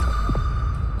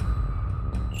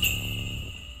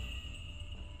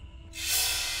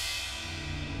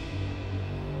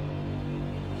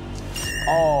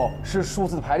哦，是数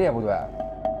字排列不对。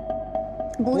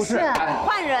不是，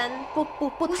换人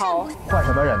不投。换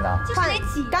什么人呢？换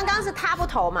刚刚是他不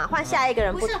投嘛，换下一个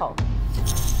人不投。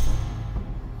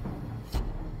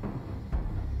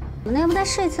那要不再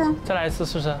试一次？再来一次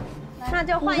试试。那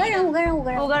就换5个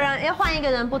人，要换一个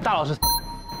人不投。大老师。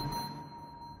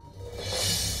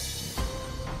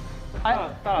哎，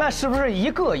那是不是一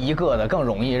个一个的更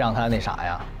容易让他那啥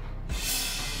呀？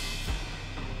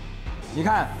你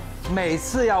看，每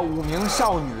次要5名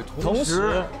少女同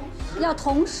时。要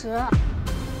同时。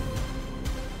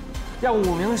要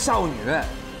5名少女，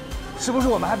是不是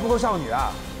我们还不够少女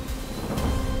啊？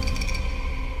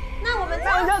那我们就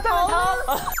投。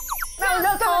那我就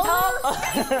投。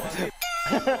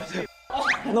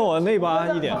那我内八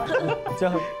一点，这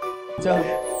样。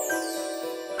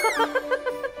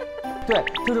对，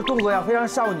就是动作要非常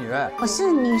少女。我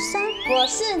是女生。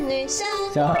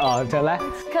行啊，再来。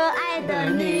可爱的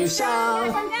女生，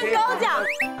勾脚，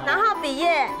然后比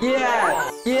耶。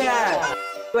耶！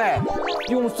对，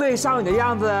用最少女的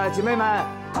样子，姐妹们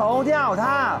投掉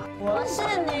她。我是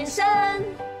女生。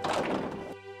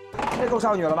这够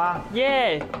少女了吧？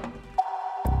耶！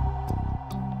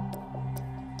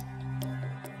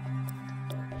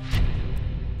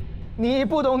你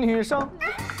不懂女生。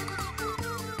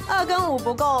2跟5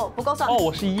不够少女。哦，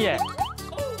我是1。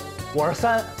我是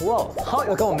3。哇，好，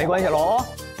跟我没关系了哦。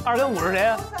2跟5是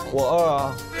谁？我2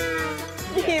啊。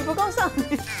你不够少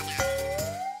女。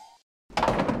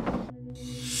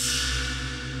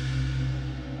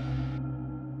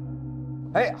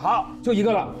哎，好，就1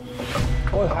个了。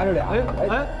我还是2。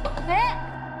哎。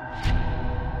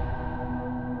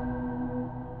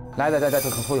来，再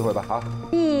抽一回吧。好。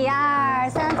1、2、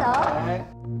3，走。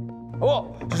哦，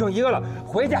只剩1个了，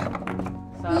回去。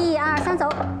1、2、3，走。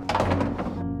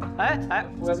哎，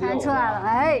弹出来了，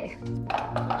哎。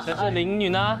谁是灵女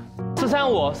呢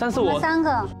？435、345。3个。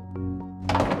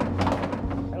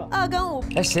 2跟5。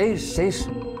哎，谁是？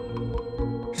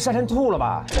珊珊吐了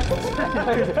吧？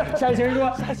珊珊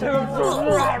说：“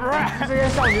这些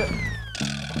少女，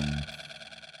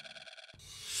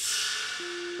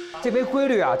这没规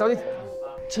律啊，到底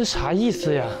这啥意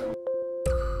思呀？”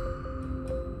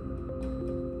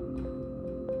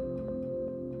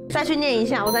再去念一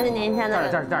下，我再去念一下那个。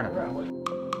这样的。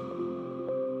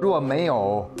若没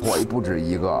有火不止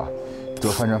一个，就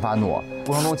翻身发怒。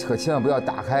过程中可千万不要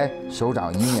打开手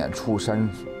掌，以免触山。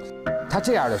他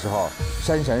这样的时候，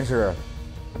山神是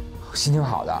心情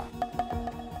好的。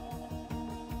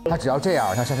他只要这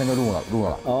样，他山神就怒了。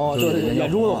哦，就是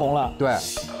眼珠子红了。对。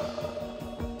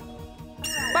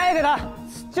掰给他，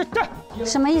这。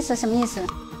什么意思？什么意思？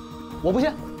我不信。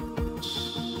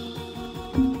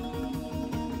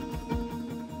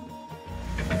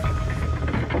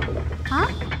啊？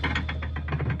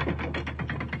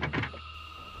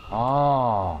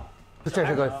哦，这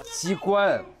是个机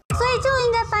关，所以就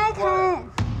应该掰开。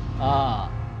啊，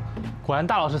果然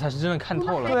大老师才是真的看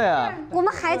透了。对啊，我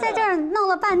们还在这儿闹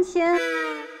了半天。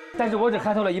但是我只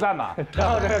看透了一半吧。然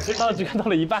后只看透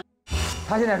了一半。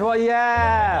他现在说耶，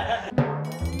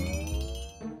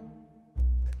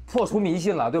破除迷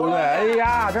信了，对不对？哎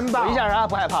呀，真棒！一下他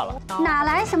不害怕了。哪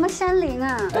来什么山灵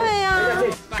啊？对呀，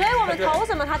所以我们投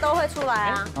什么它都会出来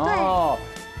啊。哦。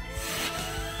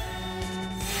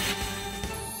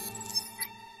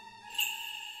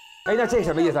哎，那这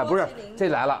什么意思？不是，这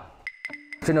来了，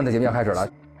真正的节目要开始了。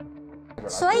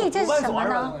所以这是什么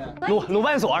呢？鲁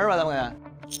班锁是吧？咱们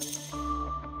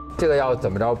这个要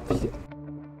怎么着？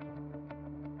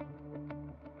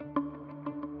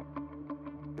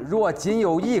若仅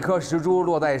有一颗石珠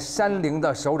落在山灵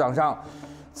的手掌上，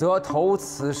则投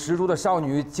此石珠的少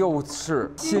女就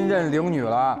是新任灵女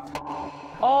了。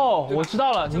哦，我知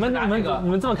道了，你们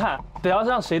这么看，得要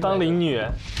让谁当灵女？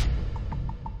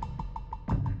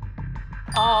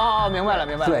哦，明白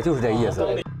了。对，就是这意思。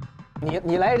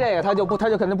你来这个，他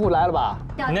就肯定不来了吧？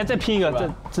你再拼一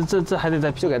个，这还得再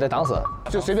拼，就给他挡死，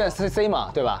就随便 C 嘛，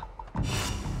对吧？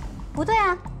不对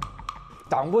啊，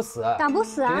挡不死啊！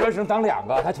你这只能挡2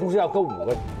个，他同时要搁5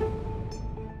个。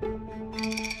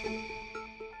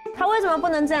他为什么不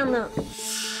能这样呢？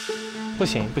不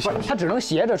行，他只能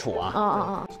斜着杵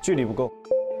啊。距离不够。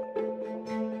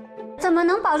怎么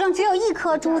能保证只有一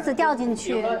颗珠子掉进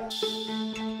去？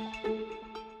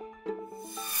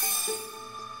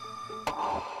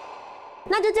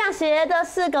那就这样斜的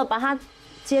4个，把它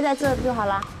接在这就好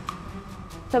了，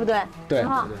对不对？对。然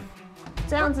后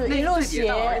这样子一路斜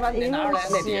到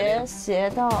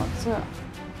这。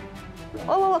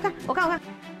我看，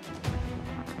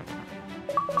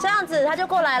这样子它就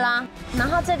过来了。然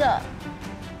后这个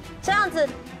这样子，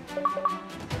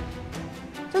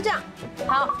就这样。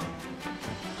好，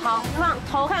放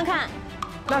头看看。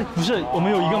那不是我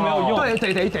们有一个没有用，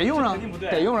对，得用上，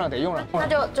得用上。那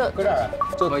就搁这儿，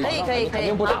就可以，肯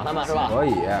定不挡他们是吧？可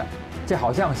以，这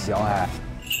好像行哎。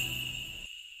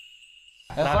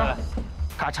来，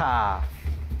咔嚓，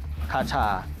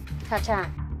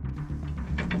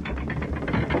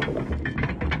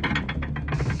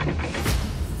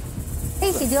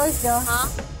一起丢。好，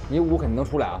你5肯定能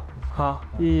出来啊。好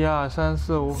，1、2、3、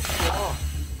4、5。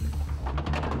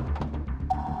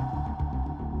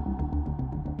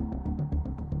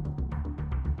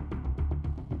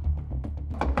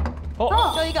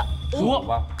哦，就一个5。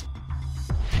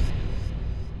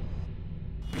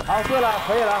好，对了，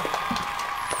可以了。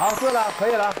好，对了，可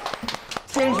以了。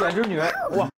天选之女，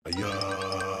哇！哎呀，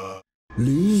灵女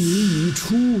已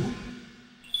出，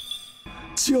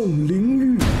降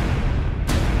灵玉。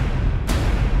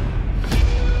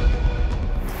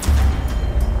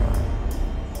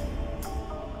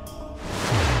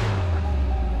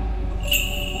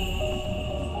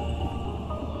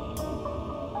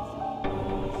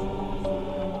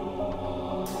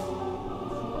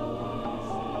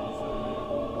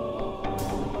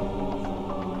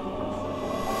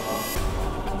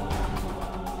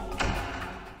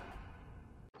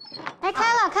哎，开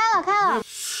了！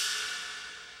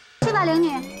去吧，灵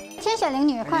女，天选灵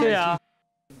女，快！对呀，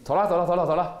走了。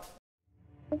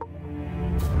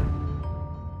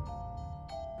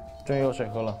终于有水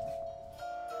喝了。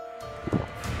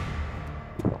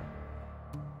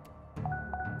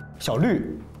小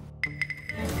绿，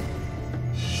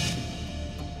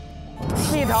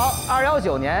蜜桃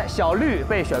219年，小绿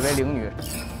被选为灵女。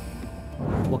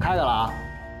我开的了啊。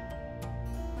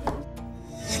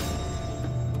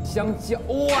香蕉，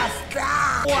哇塞！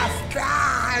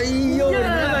哎呦，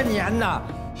那么黏呐！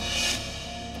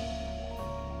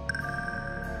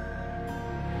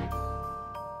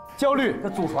焦虑，这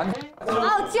祖传。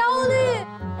哦，焦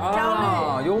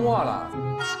虑，幽默了。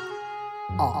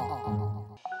哦。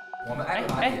我们哎，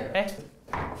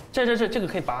这个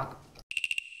可以拔。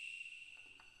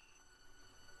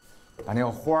把那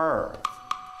个花儿。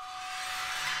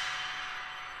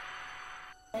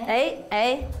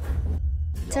哎，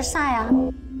这啥呀？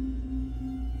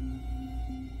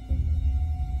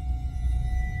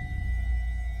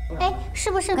哎，是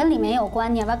不是跟里面有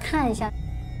关？你要不要看一下？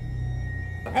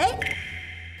哎，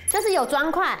这是有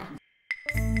砖块，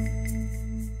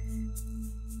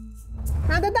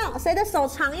拿得到，谁的手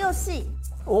长又细？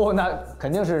哦，那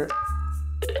肯定是。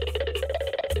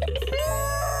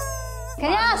肯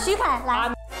定要徐凯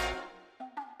来。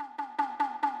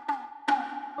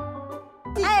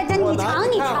哎，这你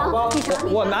尝，你尝，你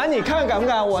尝。我拿你看，敢不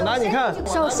敢？我拿你看。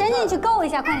手伸进去够一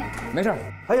下，快点。没事。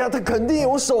哎呀，他肯定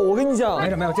有手，我跟你讲。没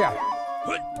事没有，这样。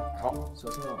好，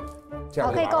这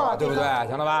样就完了，对不对？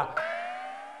行了吧？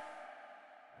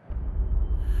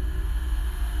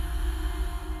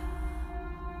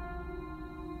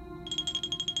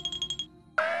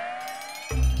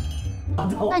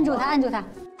按住他，按住他。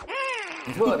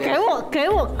给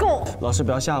我够。老师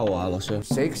不要吓我啊，老师。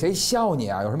谁笑你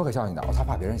啊？有什么可笑你的？他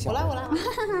怕别人笑。我来。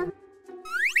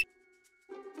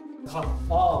好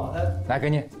哦，来给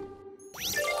你。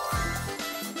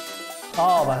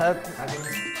哦，把它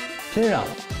拼上。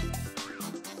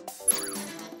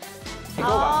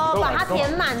哦，把它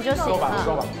填满就行了。够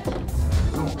吧。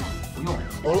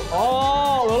不用。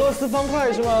哦，俄罗斯方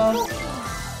块是吗？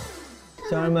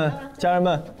家人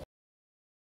们。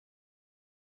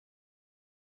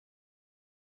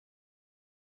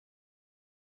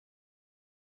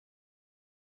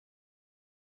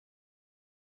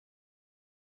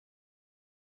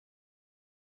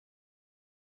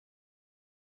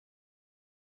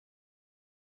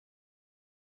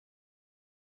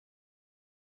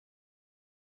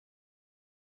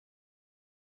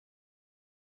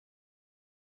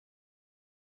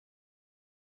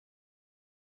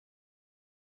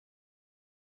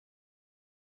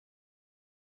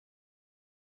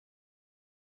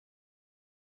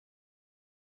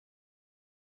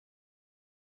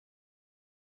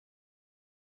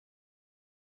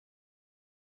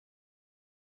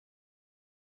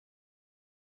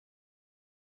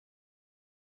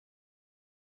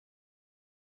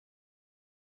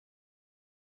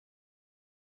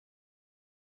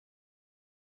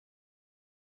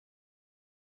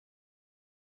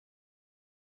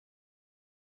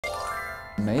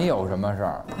没有什么事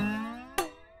儿，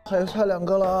还差2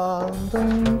个了，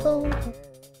噔。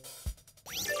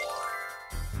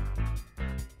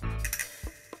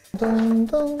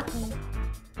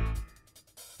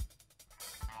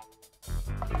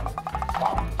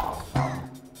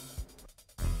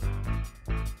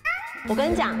我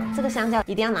跟你讲，这个香蕉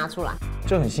一定要拿出来，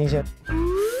就很新鲜。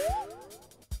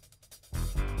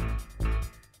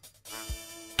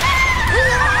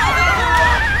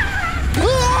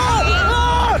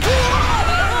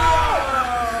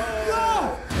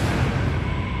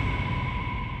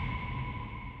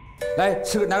来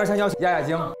拿根香蕉压压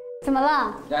惊。怎么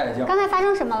了？压压惊。刚才发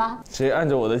生什么了？谁按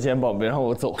着我的肩膀，别让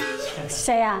我走？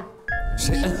谁呀？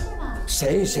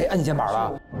谁按你肩膀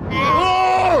了？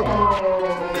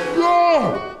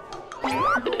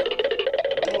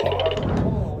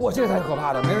哇，这个才可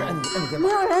怕的，没人按你肩膀。没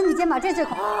有人按你肩膀，这最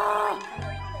可怕。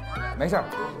没事，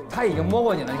他已经摸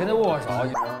过你了，你跟他握握手。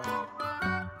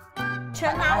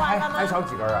全拿完了吗？还少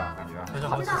几根啊？感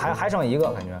觉还剩一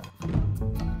个，感觉。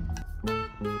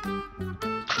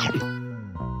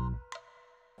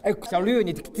哎，小绿，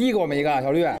你递给我们一个，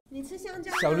小绿。你吃香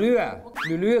蕉。小绿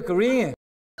，green，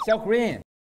小 green。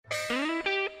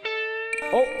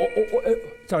哎，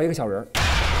这儿一个小人。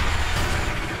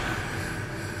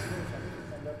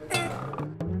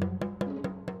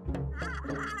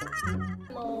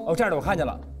哦，这样的我看见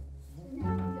了，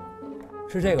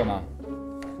是这个吗？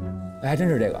哎，还真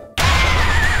是这个。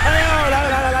哎呦，来，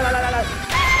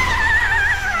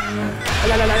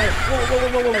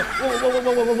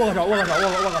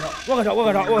握个手，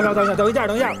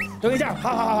等一下，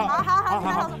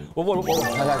好，我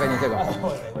来给你这个，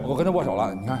我跟他握手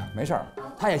了，你看没事儿，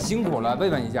他也辛苦了，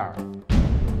问一下，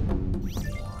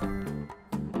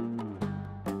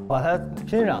把它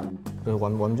拼上。对，我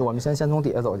们先从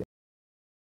底下走去。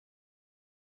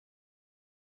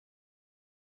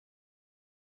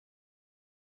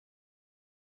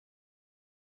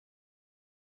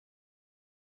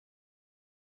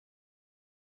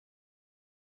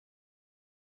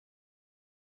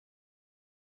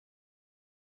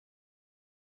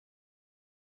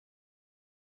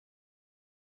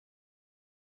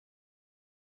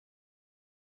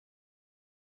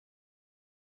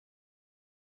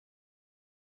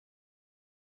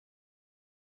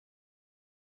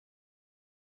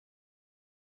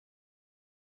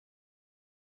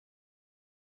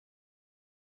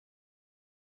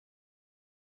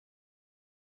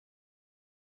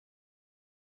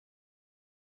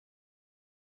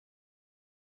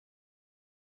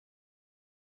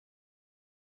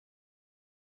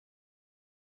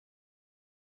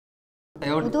哎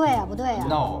呦，不对呀，不对呀。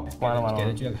 no， 完了完了，给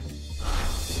他撅开。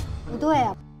不对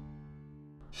呀。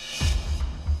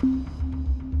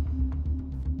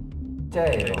这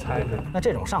个那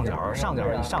这种上角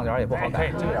也不好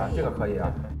改。这个这个可以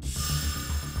啊。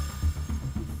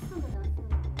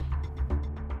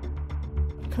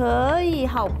可以，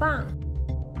好棒！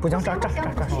不行，这儿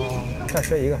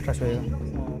缺一个，这儿缺一个。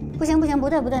不行不行，不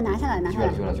对不对，拿下来拿下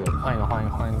来。去了，换一个换一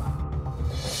个换一个。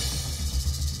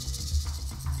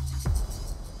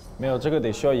没有这个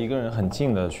得需要一个人很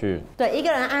近的去。对，一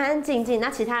个人安安静静，那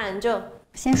其他人就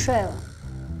先睡了。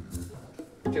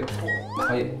这个错，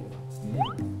可以。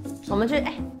我们去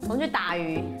打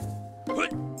鱼。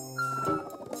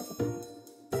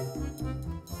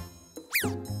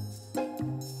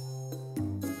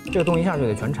这个洞一下就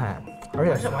得全拆，而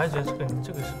且我还觉得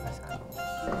这个是蛮吓人的。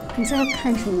你在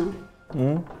看什么？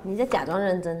嗯，你在假装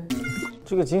认真。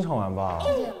这个经常玩吧？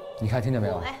你看听见没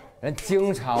有？人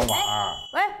经常玩。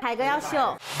喂，海哥要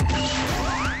秀。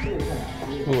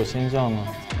如果先这样呢？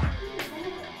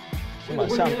先把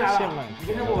线慢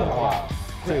的话，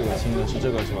最恶心的是这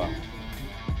个是吧？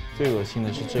最恶心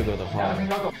的是这个的话，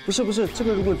不是，这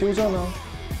个如果丢这呢？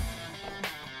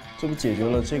这不解决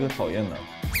了这个讨厌的。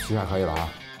徐海可以了啊。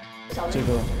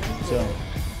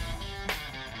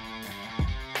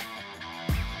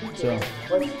这样，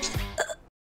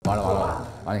完了！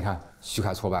你看，徐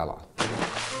凯挫败了。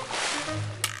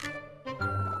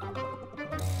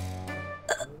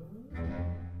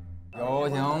有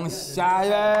请下一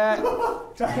位。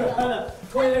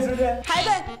拖延时间。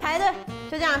排队，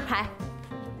就这样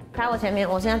排我前面，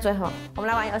我现在最后。我们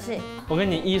来玩游戏。我跟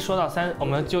你1说到3，我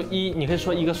们就1，你可以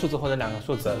说1个数字或者2个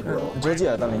数字。你折几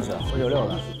啊，大林子？我96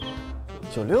的。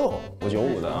96，我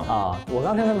95的啊。我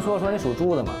刚听他们说你属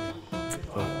猪的嘛，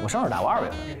我生日打我2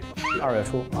月份，2月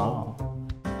初啊。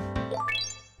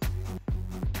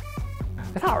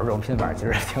他老是这种拼法，其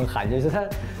实挺罕见，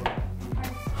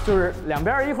就是两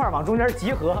边一块往中间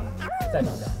集合，再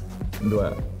涨价。对，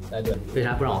哎对，为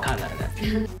啥不让我看呢？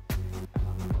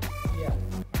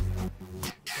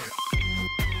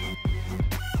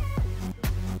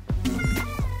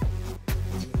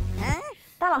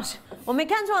大老师，我没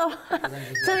看错的话，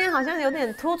这边好像有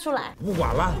点凸出来。不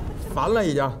管了，烦了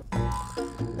已经。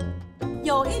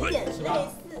有一点类似，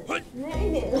有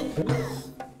一点。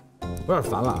有点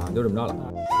烦了啊，就这么着了。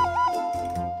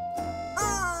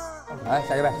来，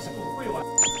下一位。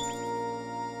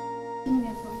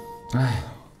哎。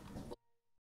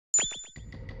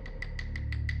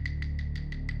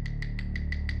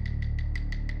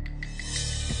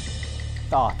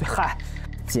哦，对，嗨，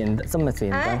这么简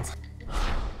单。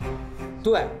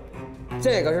对，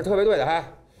这个是特别对的，还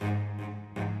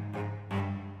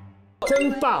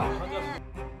真棒。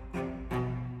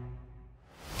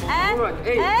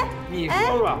你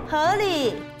说说，合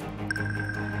理。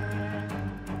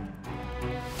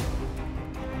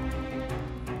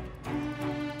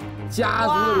家族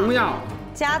的荣耀，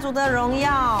家族的荣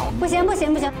耀。不行，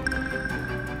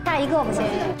下一个不行，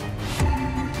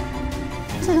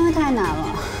这东西太难了。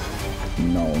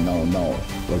No，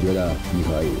 我觉得你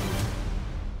可以。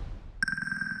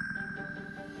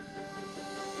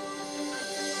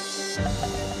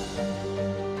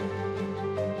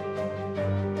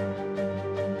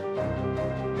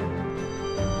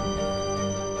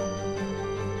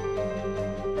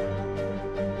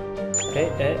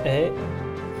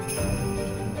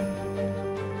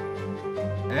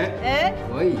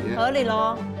可以，合理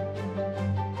喽。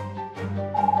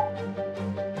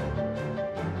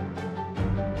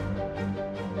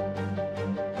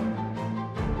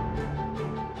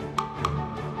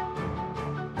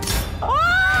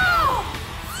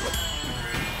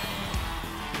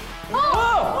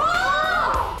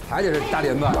还得是大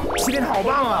连子，麒麟好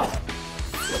棒啊！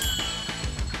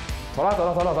走了。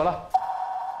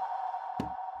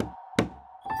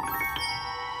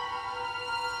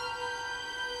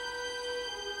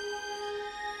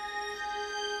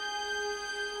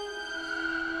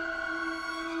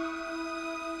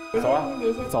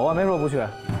走啊，没说不去，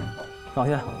放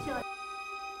心。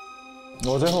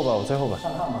我最后吧。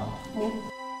上炕吗？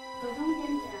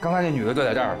刚才那女的就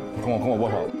在这儿跟我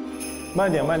握手。慢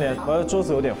点，我桌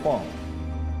子有点晃。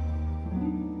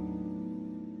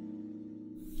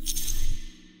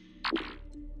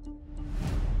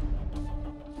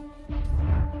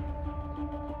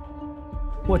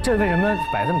我这为什么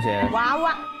摆这么些？娃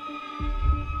娃。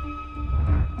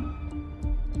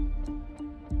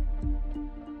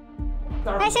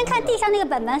哎，先看地上那个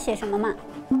本本写什么嘛？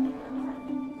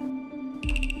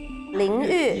淋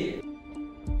浴。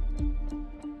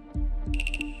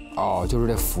哦，就是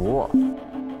这符。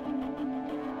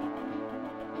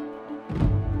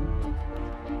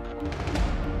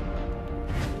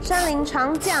林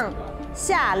长将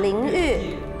下灵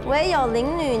域，唯有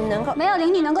灵女能够，没有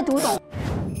灵女能够读懂。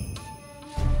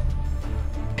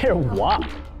这是我，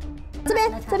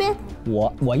这边，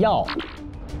我要。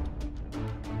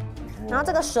然后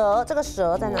这个蛇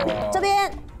在哪里？这边。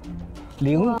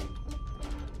灵，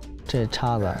这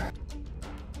叉子。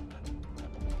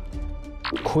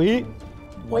葵，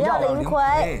我要灵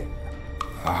葵。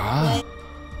啊！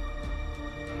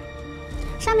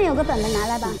上面有个本本，拿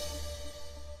来吧。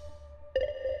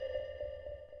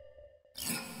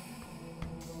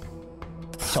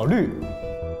小绿，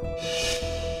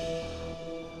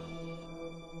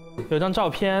有张照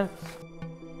片。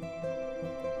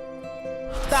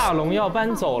大龙要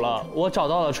搬走了，我找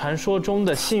到了传说中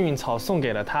的幸运草，送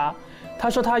给了他。他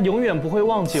说他永远不会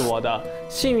忘记我的。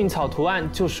幸运草图案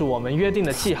就是我们约定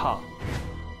的记号。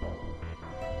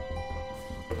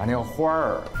把那个花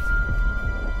儿。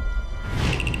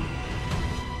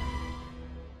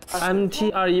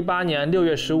MT218年6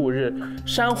月15日，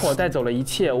山火带走了一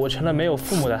切，我成了没有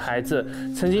父母的孩子。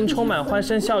曾经充满欢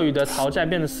声笑语的陶寨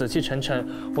变得死气沉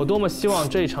沉。我多么希望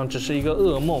这一场只是一个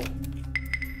噩梦。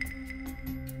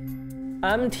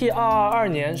MT222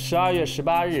年12月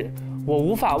18日，我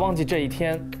无法忘记这一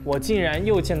天，我竟然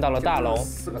又见到了大龙。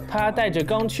他带着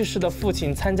刚去世的父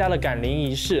亲参加了赶灵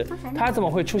仪式，他怎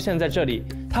么会出现在这里？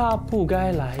他不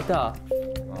该来的。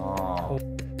哦。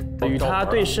与他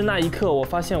对视那一刻，我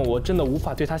发现我真的无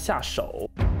法对他下手。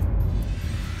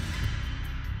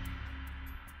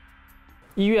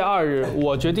1月2日，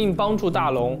我决定帮助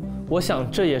大龙，我想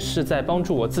这也是在帮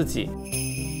助我自己。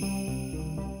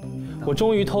我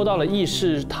终于偷到了议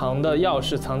事堂的钥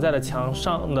匙，藏在了墙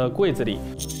上的柜子里。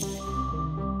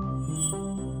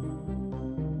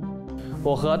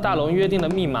我和大龙约定的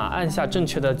密码，按下正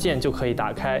确的键就可以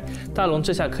打开。大龙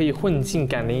这下可以混进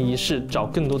赶灵仪式，找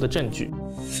更多的证据。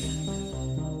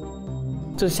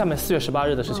这是下面4月18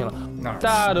日的事情了。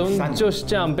大龙就是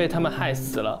这样被他们害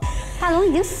死了。大龙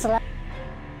已经死了。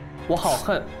我好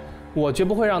恨，我绝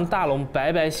不会让大龙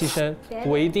白白牺牲，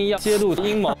我一定要揭露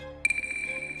阴谋。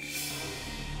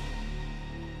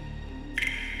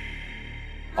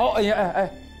哦，哎呀，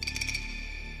哎。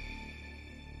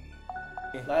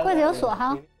柜子有锁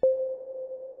哈。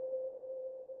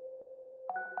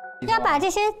要把这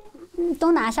些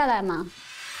都拿下来吗？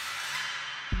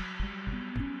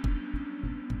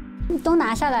都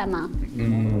拿下来吗？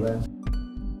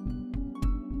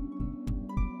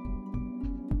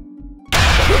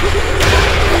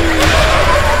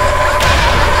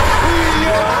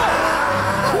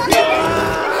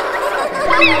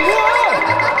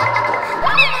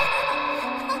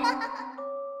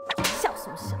笑什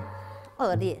么笑？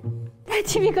恶劣，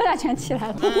鸡皮疙瘩全起来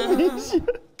了，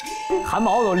汗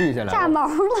毛都立起来了，炸毛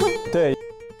了。对，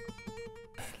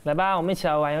来吧，我们一起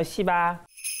来玩游戏吧。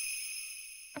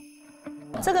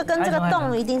这个跟这个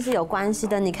洞一定是有关系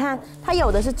的。你看，它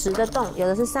有的是直的洞，有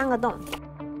的是3个洞。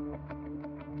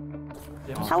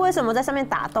它为什么在上面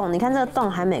打洞？你看这个洞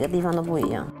还每个地方都不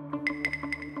一样。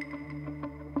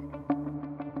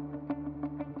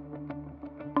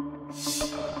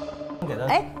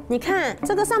哎，你看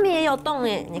这个上面也有洞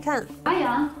哎，你看。哎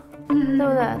呀，对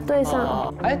不对？对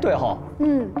上。哎，对哈。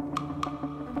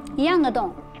一样的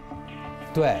洞。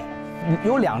对。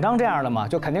有2张这样的嘛，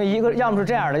就肯定一个要么是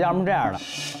这样的，要么是这样的，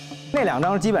那2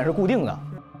张基本是固定的。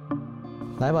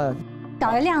来吧，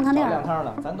找一亮堂亮堂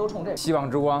的，咱都冲这希望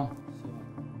之光。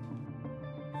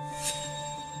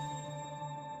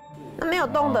那没有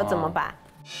洞的怎么办？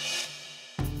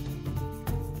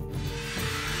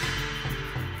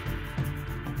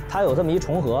它有这么一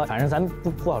重合，反正咱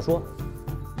不好说。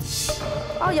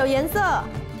哦，有颜色。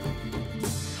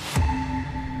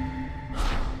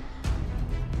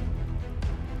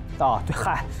哦，对，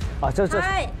嗨，啊，这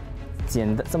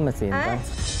简单这么简单，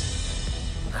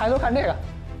还都看这个，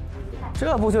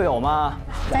这不就有吗？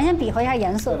咱先比划一下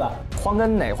颜色，对吧？黄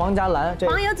跟哪？黄加蓝，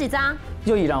黄有几张？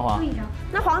就1张黄。就1张。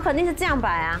那黄肯定是这样摆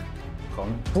啊。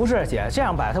不是姐，这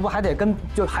样摆它不还得跟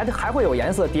就还会有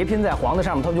颜色叠拼在黄的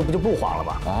上面，它就不黄了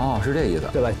吗？哦，是这意思，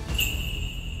对吧？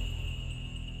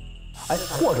哎，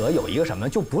或者有一个什么，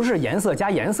就不是颜色加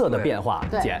颜色的变化，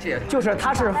姐，就是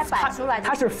它是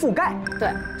覆盖，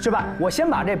对，是吧？我先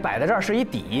把这摆在这儿是一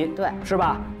底，对，是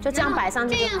吧？就这样摆上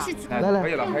去。这样是来，可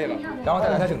以了，然后再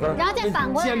给它整个，然后再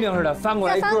反过来，煎饼似的翻过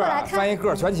来一个，翻一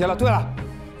个，全齐了。对了，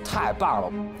太棒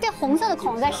了！这红色的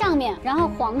孔在上面，然后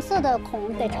黄色的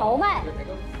孔得朝外。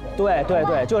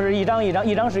对，就是一张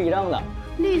是一张的。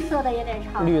绿色的也得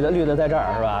朝。绿的在这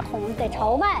儿是吧？孔得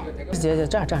朝外。姐，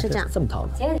这样这么掏。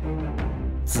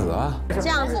紫啊，这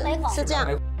样子是这样，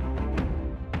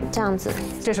这样子。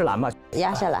这是蓝吧？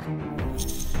压下来。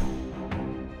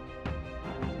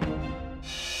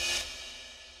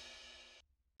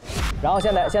然后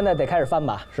现在得开始翻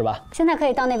吧，是吧？现在可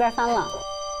以到那边翻了。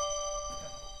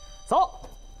走。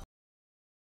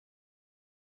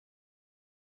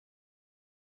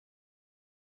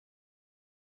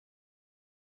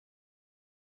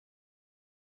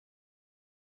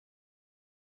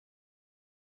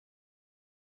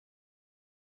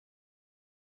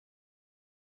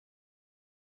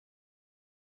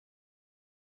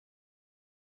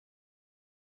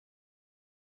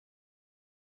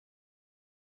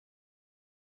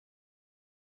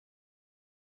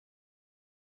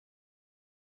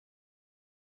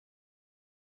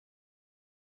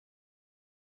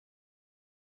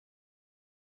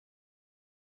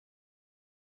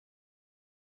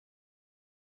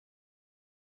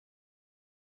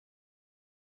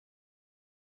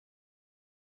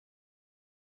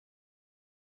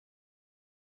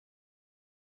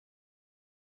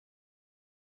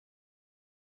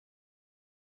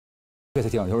对，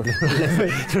挺就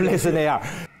是类似那样。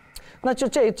那就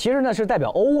这其实呢是代表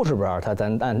O 是不是？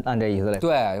咱按这意思来。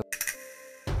对。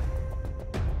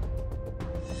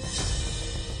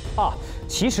啊，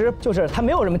其实就是它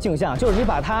没有什么镜像，就是你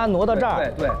把它挪到这儿，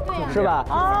对，是吧？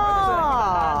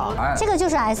哦，这个就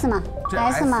是 S 嘛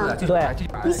 ，S 嘛，对。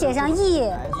你写上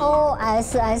EOSSOE，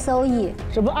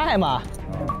 这不 I 吗？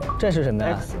这是什么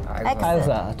呀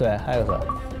 ？X， 对 X，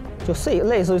 就 C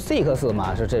类似于 6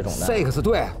嘛，是这种的。6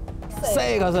对。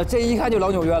6这一看就老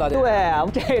纽约了。对啊，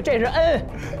这是 N，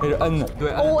 这是 N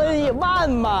对 ，ONE 万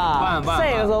嘛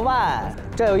，6万，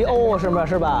这有一 O 是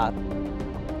吧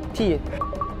 ？T，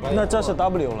 那这是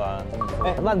W 了。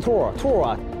哎，1 2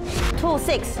啊 ，2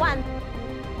 6 1。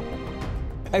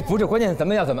哎，不是，关键咱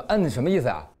们要怎么摁？什么意思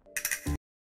啊？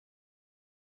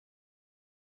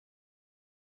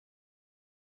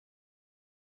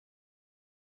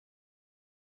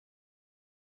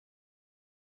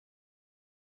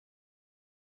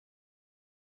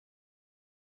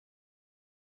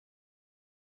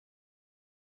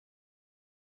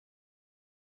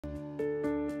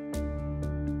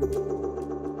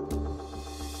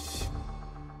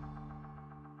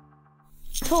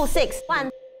 2 6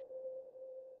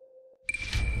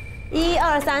 1。1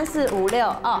 2 3 4 5 6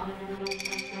哦。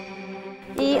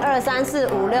1 2 3 4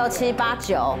 5 6 7 8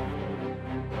 9。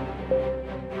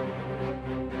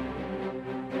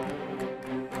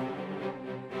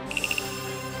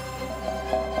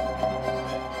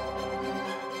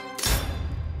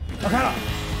 打开了。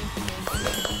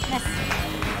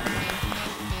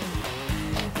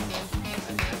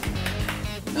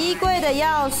衣柜的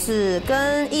钥匙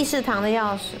跟议事堂的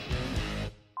钥匙。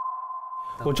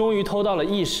我终于偷到了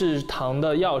议事堂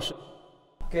的钥匙。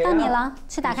到你了，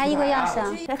去打开衣柜钥匙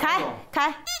啊！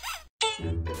开。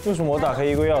为什么我打开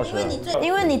衣柜钥匙？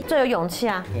因为你最有勇气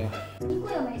啊。对。衣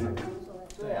柜又没什么无所谓。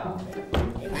对啊。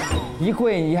一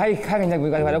跪，你还开开你再给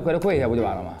他跪一下不就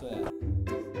完了吗？对。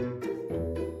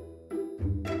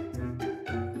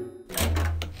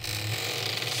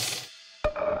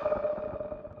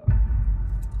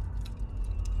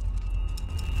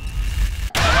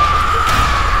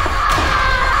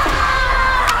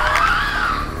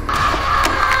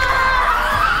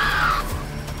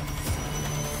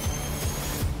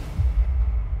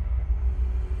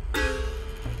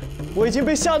 我已经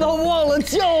被吓到忘了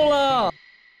叫了。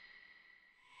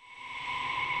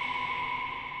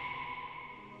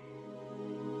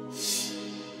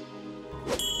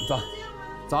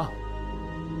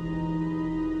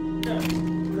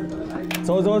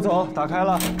走，打开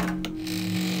了。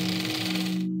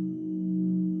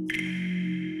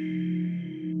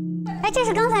哎，这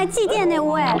是刚才祭奠那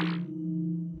屋哎。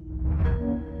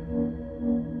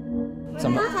 怎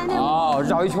么？哦，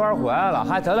绕一圈回来了，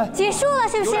还得了，结束了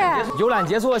是不是？游览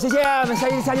结束，谢谢，我们下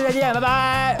期再见，拜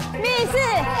拜。密室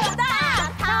大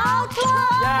逃脱！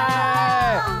耶！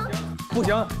不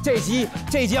行，这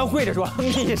集要跪着说，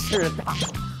密室大。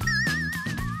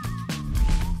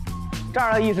这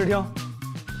儿的议事厅。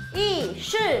议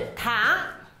事堂。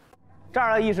这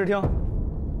儿的议事厅。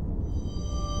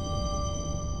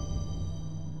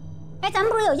哎，咱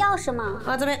们不是有钥匙吗？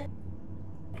啊，这边。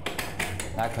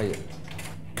来，可以。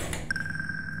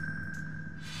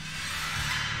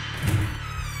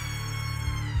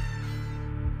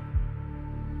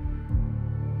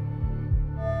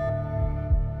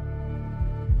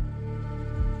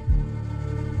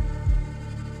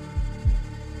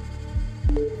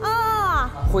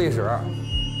 会议室。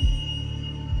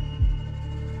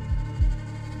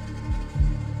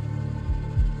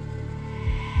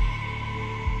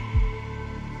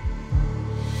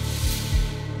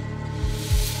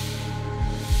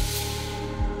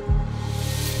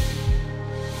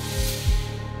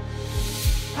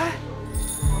哎，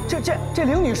这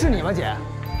灵女是你吗，姐？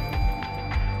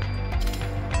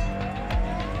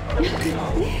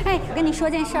哎，我跟你说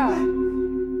件事儿，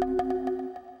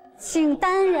请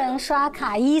单人刷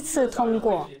卡依次通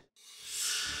过。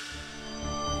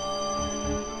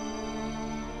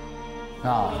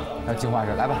啊，那进化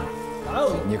是来吧，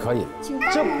你可以。请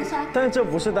单人刷。但是这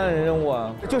不是单人任务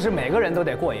啊，就是每个人都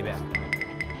得过一遍。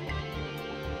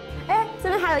哎，这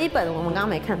边还有一本我们刚刚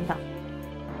没看到。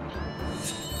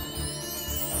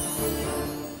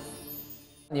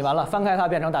你完了，翻开它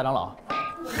变成大长老，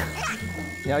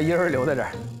你要一人留在这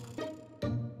儿。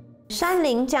山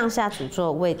林降下诅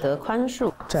咒，未得宽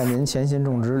恕。战民潜心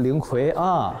种植灵葵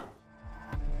啊！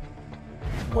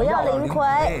我要灵葵。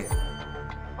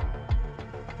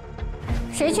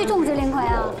谁去种植灵葵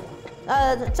啊？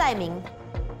寨民。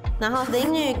然后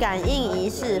灵女感应仪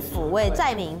式抚慰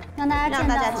寨民，让大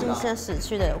家敬献死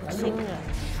去的亲人。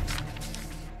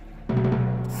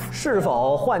是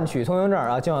否换取通行证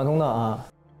啊？净化通道啊？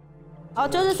哦，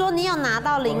就是说你有拿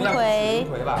到灵葵，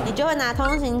你就会拿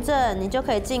通行证，你就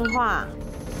可以净化。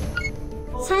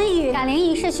参与感灵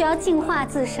仪式需要净化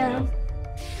自身。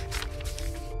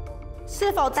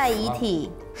是否带遗体？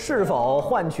是否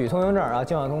换取通行证啊？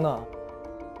净化通道。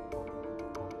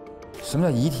什么叫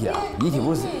遗体啊？遗体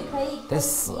不是得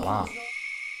死吗？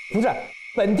不是，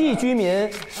本地居民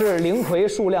是灵葵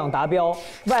数量达标，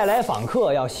外来访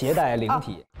客要携带灵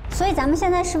体。所以咱们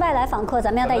现在是外来访客，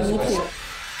咱们要带遗体。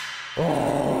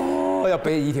哦，要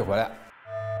背遗体回来。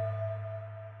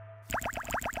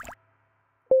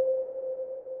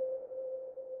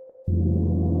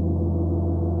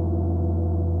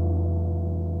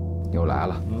又来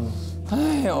了，哎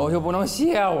呦，就不能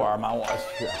歇会儿吗？我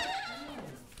去。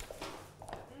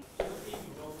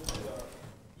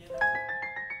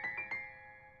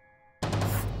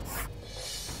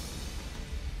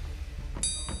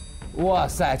哇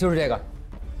塞，就是这个，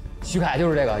徐凯就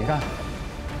是这个，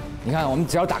你看，我们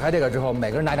只要打开这个之后，每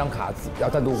个人拿张卡，要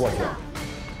单独过去，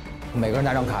每个人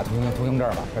拿张卡通行证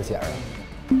吧，这写着。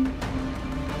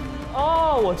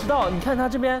哦，我知道，你看他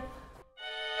这边，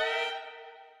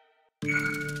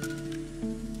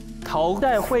陶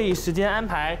代会议时间安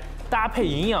排搭配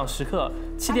营养时刻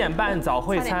，7点半早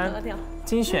会餐，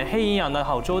精选黑营养的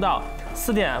好周到。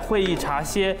4点会议茶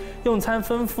歇，用餐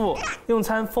丰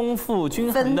富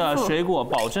均衡的水果，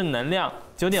保证能量。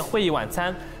9点会议晚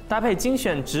餐，搭配精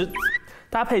选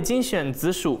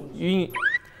紫薯营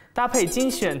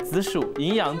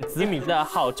养紫米的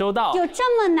好周到。有这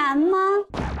么难吗？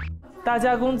大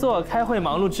家工作开会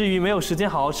忙碌之余没有时间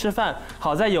好好吃饭，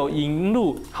好在有银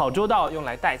鹭好周到用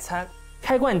来代餐。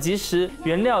开罐即食，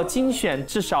原料精选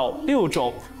至少6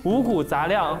种，五谷杂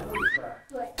粮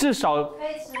至少。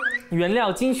原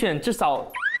料精选至少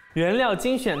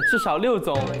6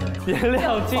种，原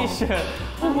料精选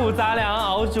五谷杂粮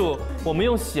熬煮。我们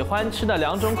用喜欢吃的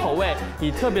2种口味，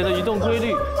以特别的移动规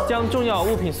律将重要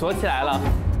物品锁起来了。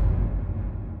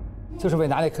就是为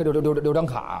拿那六张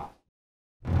卡。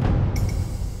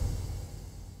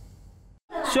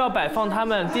需要摆放它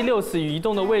们第6次移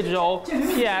动的位置哦。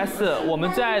P.S. 我们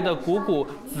最爱的鼓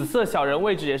紫色小人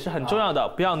位置也是很重要的，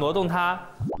不要挪动它。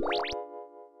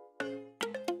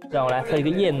让我来喝一个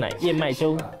燕麦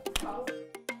粥。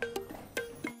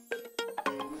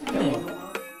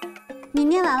你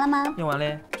念完了吗？念完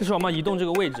嘞，就是我们要移动这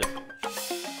个位置。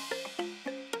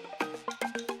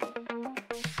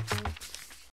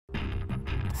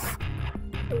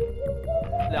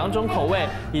2种口味，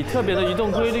以特别的移动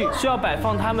规律，需要摆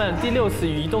放它们第6次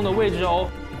移动的位置哦。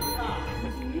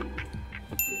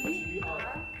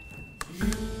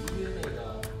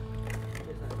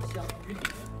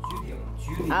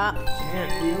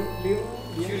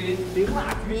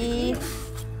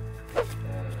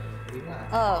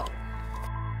好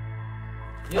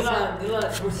，1、2、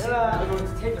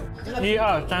1、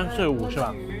2、3、4、5是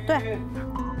吧？对，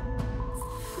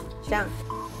这样。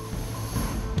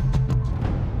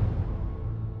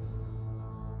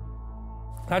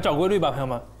来找规律吧，朋友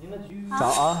们。找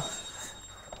啊。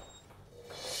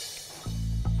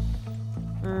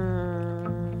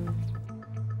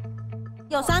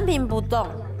有3瓶不动，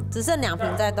只剩2瓶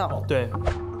在动。对。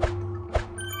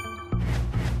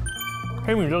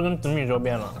黑米粥跟紫米粥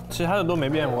变了，其他的都没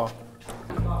变过。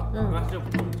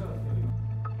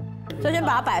所以先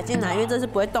把它摆进来，因为这是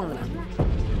不会动的。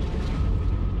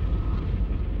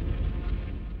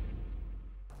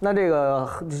那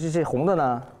这红的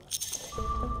呢？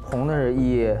红的是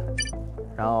1，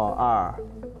然后2，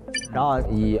然后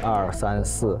1、2、3、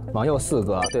4，往右4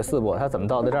格，对，4步，它怎么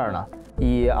到的这儿呢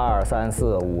？1、2、3、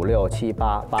4、5、6、7、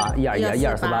8，1、2、1、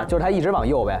2、4、8，就是它一直往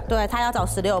右呗。对，它要找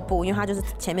16步，因为它就是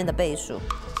前面的倍数。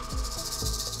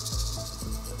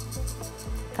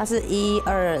它是1、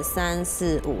2、3、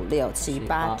4、5、6、7、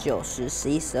8、9、10、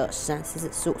11、12、13、14、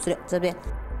15、16这边，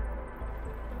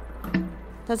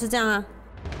它是这样啊。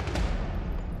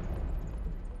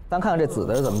咱看看这紫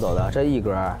的是怎么走的，这一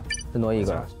格，这挪一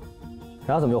格，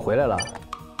然后怎么又回来了？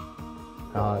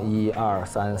然后1、2、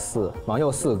3、4，往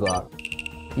右4格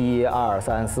，1、2、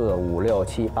3、4、5、6、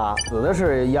7、8，紫的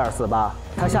是1、2、4、8，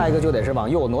它下一个就得是往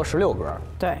右挪16格。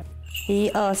对。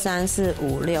1、2、3、4、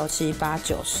5、6、7、8、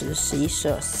9、10、11、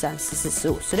12、13、14、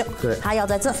15、16。对，它要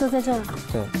在这，是在这。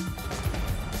对。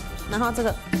然后这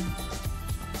个，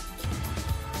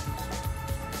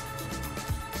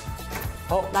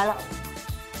好，来了，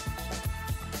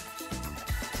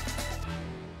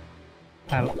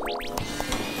来了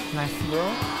 ，nice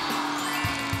girl。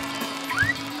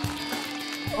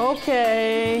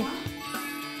OK。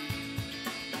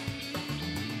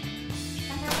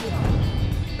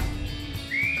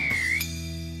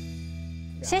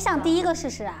谁想第一个试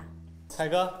试啊？凯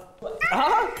哥，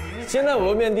啊，现在我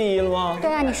又变第一了吗？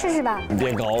对啊，你试试吧。你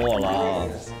别搞我了。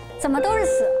怎么都是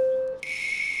死？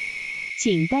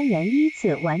请单人依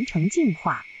次完成进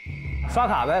化。刷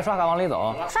卡呗，刷卡往里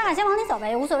走。刷卡先往里走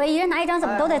呗，无所谓，一人拿一张，怎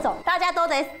么都得走，大家都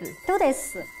得死，都得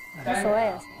死，无所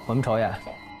谓。我们瞅一眼。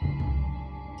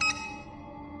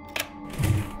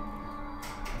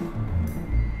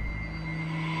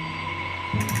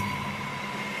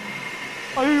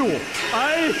哎呦，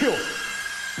哎呦！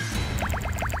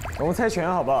我们猜拳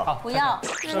好不好？好，不要，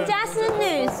人家是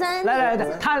女生。来，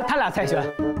他俩猜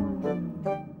拳。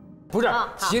不是，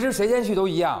其实谁先去都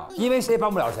一样，因为谁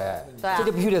帮不了谁。对，这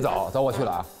就必须得走，走，我去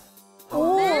了啊。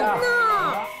哦，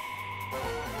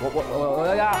我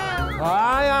要压。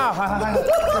哎呀，还，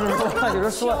就是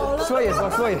说一说。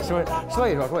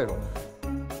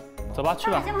走吧，去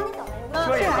吧。先往里走。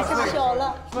说一久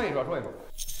了。说一说。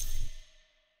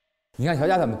你看小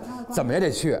佳怎么也得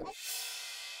去。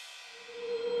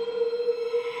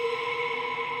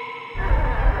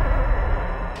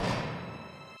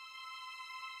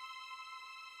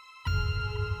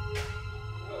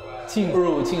进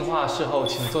入进化室后，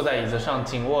请坐在椅子上，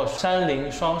紧握山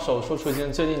林双手，说出一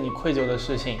件最令你愧疚的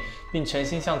事情，并诚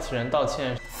心向此人道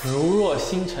歉。如若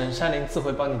星辰，山林自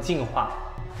会帮你净化。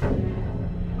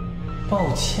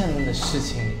抱歉的事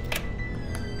情。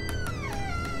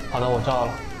好的，我照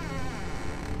了。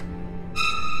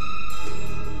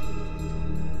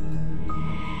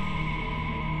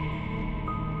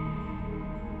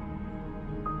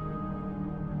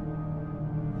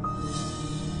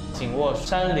紧握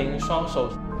山林双手。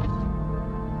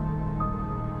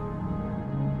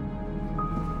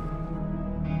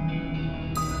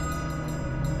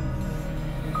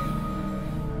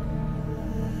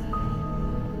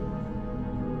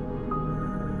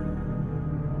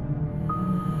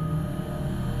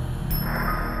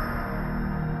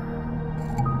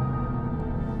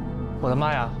我的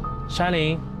妈呀，山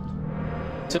林！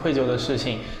最愧疚的事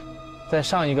情，在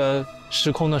上一个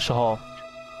时空的时候。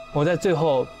我在最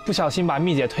后不小心把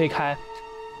蜜姐推开，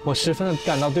我十分的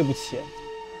感到对不起，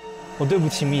我对不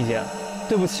起蜜姐，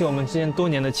对不起我们之间多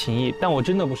年的情谊，但我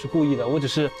真的不是故意的，我只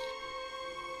是，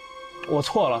我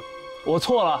错了，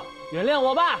原谅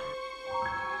我吧。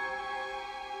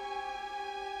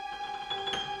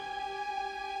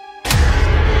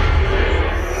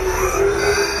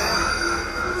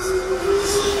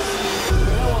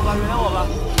原谅我吧，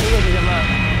哥哥姐姐们，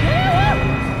原谅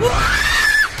我！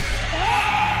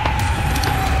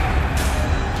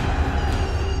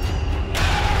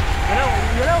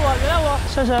原谅我，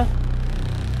珊珊。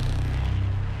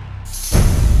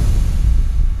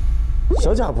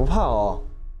小贾不怕哦。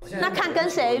那看跟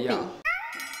谁比？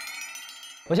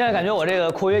我现在感觉我这个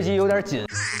括约肌有点紧。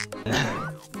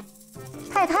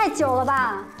他也太久了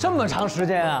吧？这么长时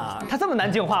间啊？他这么难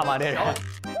净化吗？这人？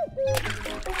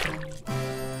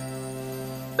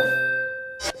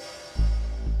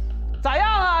咋样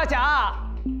啊，贾？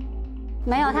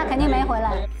没有，他肯定没回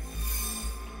来。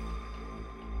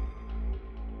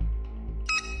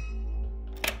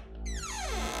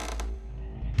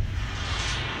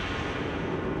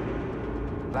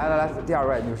来，第二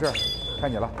位女士，该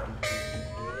你了。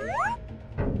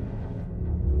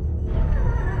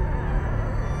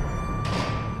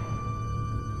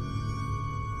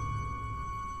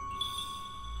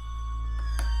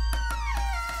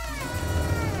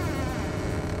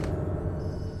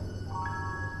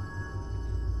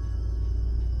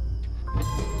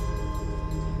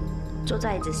坐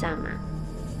在椅子上嘛，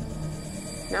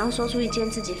然后说出一件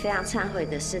自己非常忏悔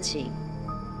的事情。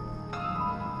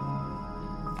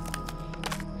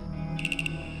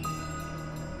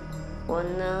我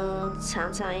呢，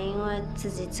常常因为自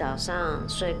己早上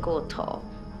睡过头，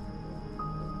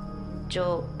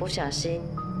就不小心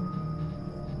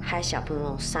害小朋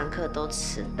友上课都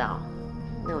迟到，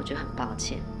那我就很抱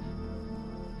歉，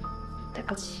对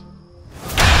不起。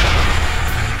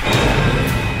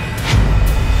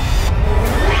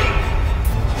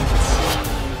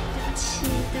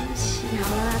对不起，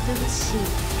好了啦，对不起。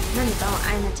那你帮我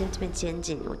按一下这边肩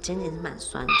颈，我肩颈是蛮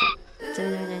酸的，这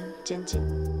边肩颈。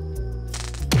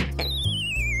哎，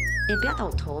不要抖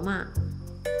头嘛。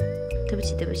对不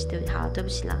起，好，对不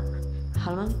起啦，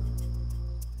好了吗？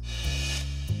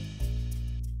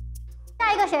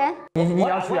下一个谁？你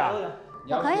要去啊？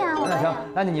我可以啊，我可以。那行，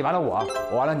那你完了我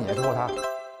完了你，最后他。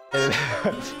对。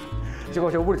结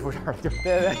果这屋里出事了，就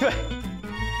对。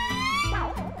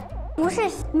不是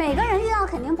每个人遇到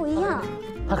肯定不一样。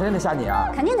他肯定得吓你啊！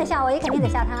肯定得吓我，也肯定得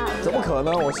吓他。怎么可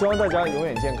能？我希望大家永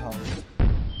远健康。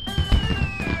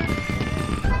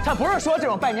他不是说这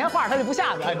种拜年话他就不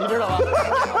吓你，你知道吗？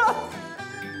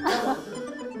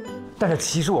但是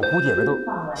其实我估计也没都，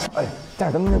哎，但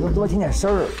是咱们那个多听点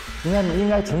声儿，应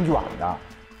该挺远的。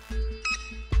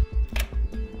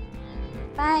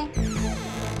拜。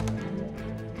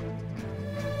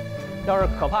要是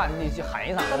可怕，你去喊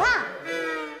一嗓子。可怕，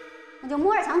那就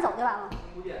摸着墙走就完了。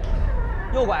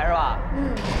右拐是吧？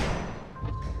嗯。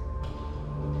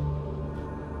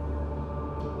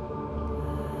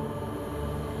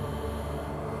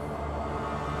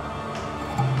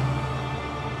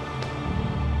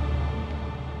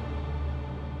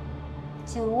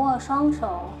紧握双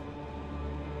手，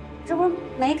这不是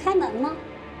没开门吗？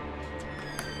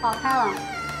哦，开了。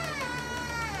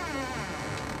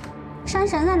山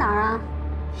神在哪儿啊？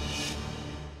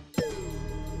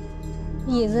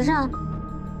椅子上。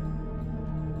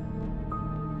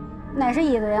哪是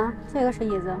椅子呀？这个是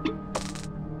椅子。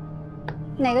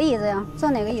哪个椅子呀？坐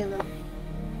哪个椅子？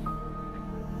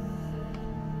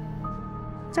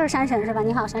这是山神是吧？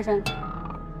你好，山神。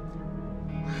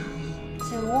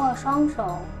紧握双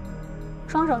手，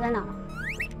双手在哪？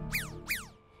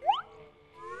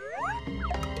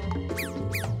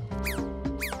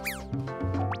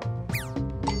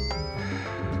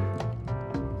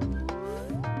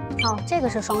哦，这个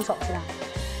是双手是吧？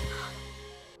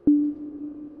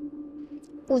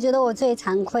我觉得我最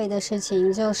惭愧的事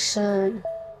情就是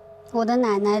我的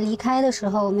奶奶离开的时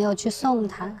候，我没有去送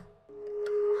她。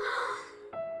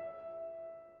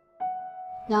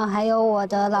然后还有我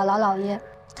的姥姥姥爷，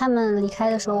他们离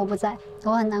开的时候我不在，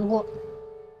我很难过。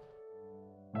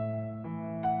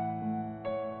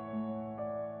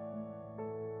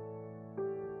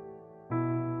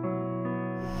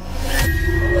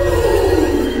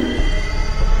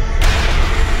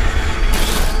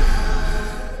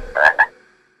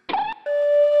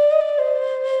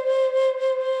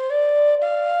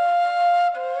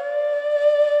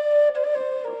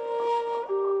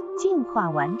净化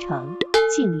完成。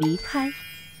请离开。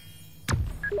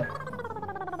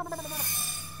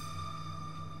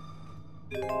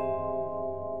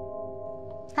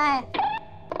嗨，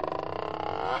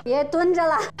别蹲着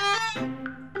了，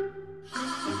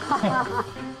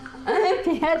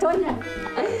别蹲着。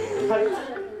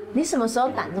你什么时候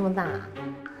胆这么大？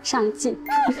上镜。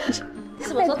你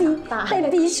什么时候胆大？被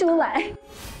逼出来。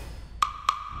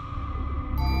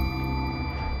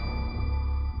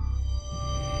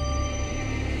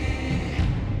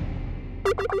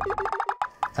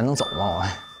咱能走吗？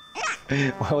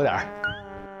我有点儿，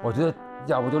我觉得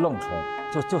要不就愣冲，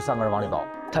就3个人往里走。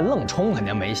他愣冲肯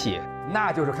定没戏，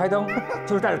那就是开灯，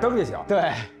就是带着灯就行。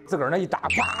对，自个儿那一打，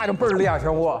啪就倍儿亮，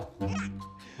全屋。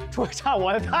说唱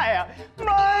我的太阳，妈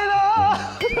的，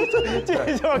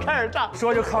这就开始唱，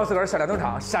说就靠自个儿闪亮登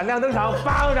场，闪亮登场，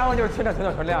梆，然后就是全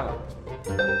亮了。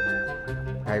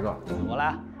来一个，我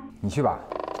来，你去吧，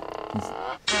你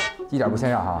一点不谦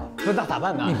让哈。那咋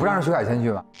办呢？你不让徐海先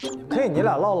去吗？可以，你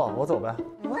俩唠唠，我走呗。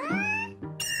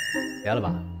别了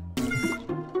吧。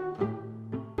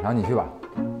然后你去吧，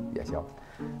也行。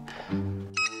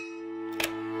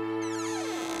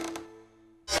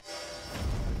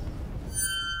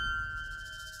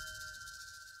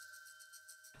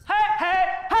嘿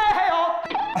呦！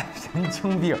神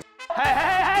经病！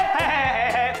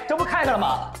嘿，这不开开了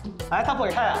吗？哎，他不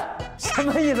给开啊？什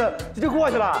么意思？这就过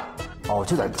去了？哦，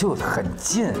就很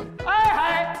近。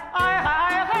哎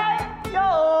呦！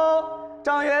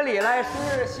正月里来是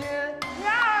新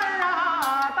年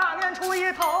啊，大年初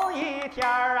一头一天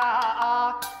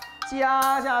啊，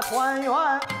家团圆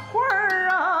会儿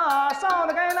啊，少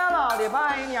的给那老的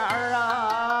拜年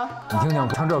啊。你听听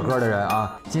唱这歌的人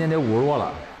啊，今年得50多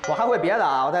了。我还会别的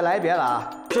啊，我再来别的啊。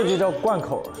这就叫贯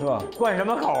口是吧？贯什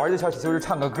么口啊？就是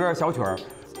唱个歌小曲儿，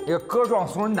那个歌壮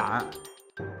怂人胆。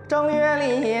正月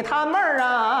里摊门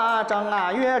啊，正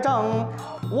啊月正，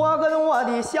我跟我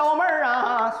的小妹儿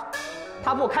啊，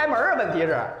他不开门啊，问题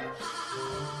是，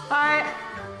哎，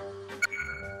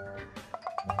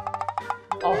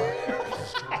哦，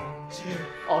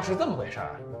哦，是这么回事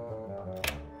儿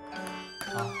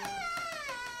啊，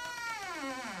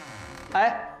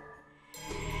哎，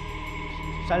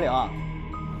山岭，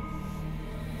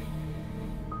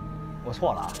我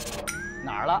错了啊，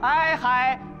哪儿了？哎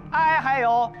嗨，哎嗨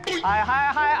哟，哎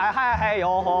嗨嗨哎嗨嗨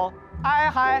哟。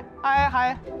哎嗨哎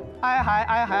嗨哎嗨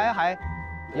哎嗨嗨，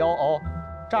哟哦，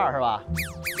这儿是吧？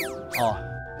哦，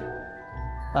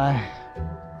哎，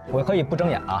我可以不睁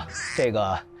眼啊。这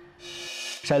个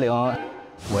山灵，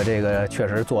我这个确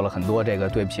实做了很多这个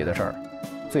对不起的事儿。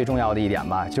最重要的一点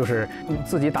吧，就是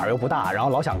自己胆儿又不大，然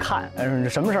后老想看，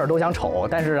什么事儿都想瞅，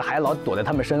但是还老躲在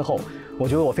他们身后。我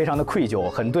觉得我非常的愧疚，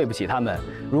很对不起他们。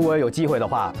如果有机会的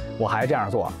话，我还这样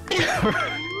做，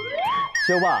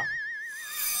行吧？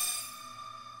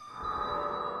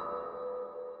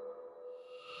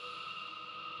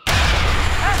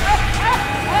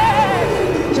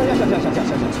行，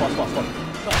错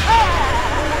了，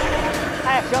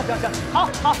哎，行，好，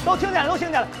都听见了，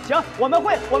行，我们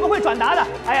会转达的。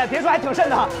哎呀，别说还挺瘆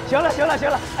得慌。行了，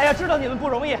哎呀，知道你们不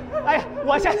容易，哎呀，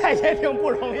我现在也挺不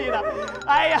容易的。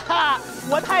哎呀，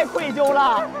我太愧疚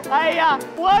了。哎呀，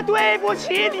我对不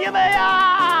起你们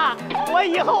呀，我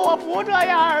以后我不这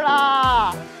样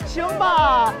了，行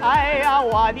吧？哎呀，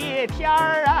我的天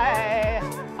儿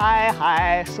哎，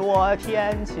还说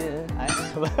天亲，哎，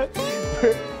不是，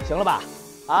行了吧？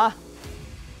啊，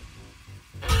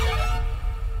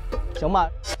行吧？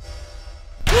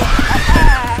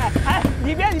哎，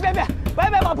你别，吧，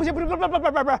不行，不是，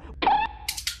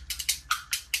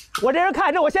我这人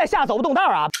看着我现在吓走不动道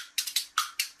啊！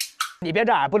你别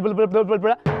这样，不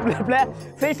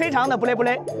嘞，非常的不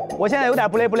嘞，我现在有点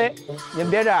不嘞，你们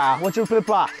别这样啊！我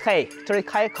不，嘿，这是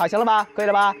好行了吧？可以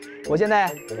了吧？我现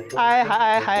在，哎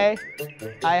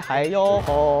嗨哟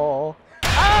吼，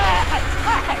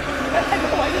哎，你们再跟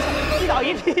我一倒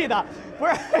一屁的，不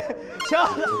是，行，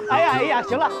哎呀，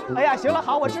行了，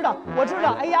好，我知道，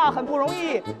哎呀，很不容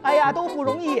易，哎呀，都不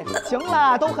容易，行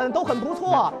了，都很不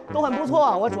错，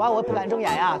我主要我不敢睁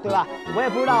眼呀，对吧？我也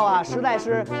不知道啊，实在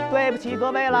是对不起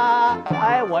各位啦，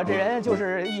哎，我这人就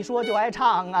是一说就爱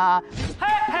唱啊，嘿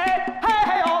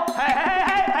哟，嘿，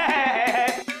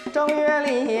正月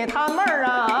里探门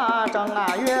啊，正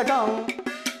啊月正，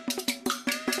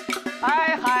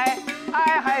哎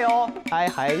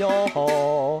嗨哟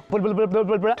吼，不是，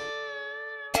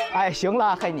哎，行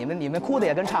了，嘿，你们哭的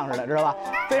也跟唱似的，知道吧？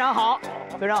非常好，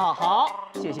好，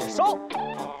谢谢，收。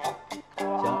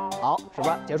行，好，是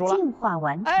吧？结束了。净化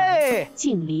完成，哎，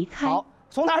请离开。好，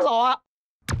从哪儿走啊？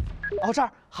哦，这儿，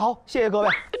好，谢谢各位。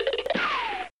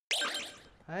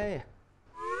哎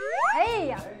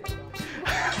呀，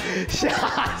吓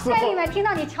死我！在里面听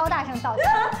到你超大声道歉。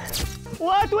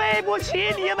我对不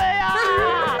起你们呀！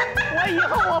我以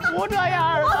后我不这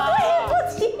样了。我对不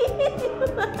起你们，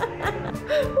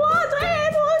我对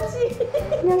不起。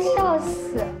要笑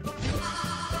死！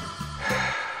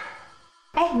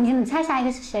哎，你们猜下一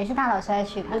个是谁？是大老师还是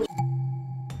徐凯？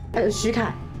徐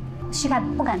凯。徐凯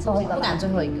不敢最后一个。不敢最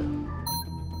后一个。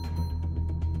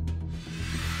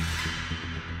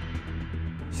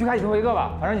徐凯，你最后一个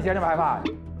吧，反正你既然这么害怕。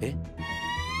哎，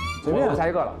随便我下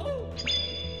一个了。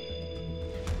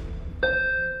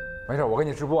没事，我给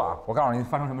你直播啊，我告诉你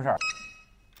发生什么事儿。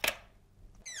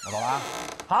我走了啊。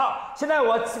好，现在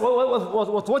我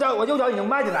左脚我右脚已经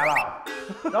迈进来了，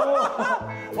然后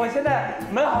我现在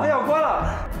门好像要关了。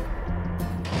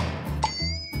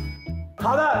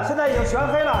好的，现在已经全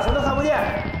黑了，什么都看不见。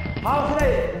好，现在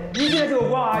一进来就有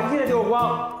光啊，一进来就有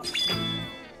光。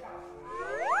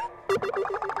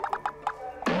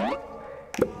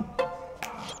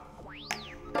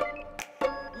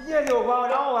一进来就有光，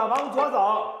然后我要往左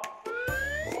走。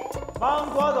往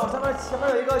左走，前面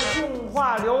有一个净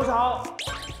化流程。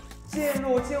进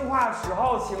入净化室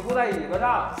后，请坐在椅子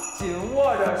上，紧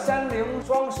握着山灵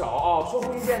双手，说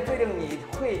出一件最令你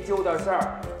愧疚的事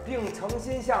儿，并诚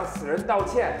心向此人道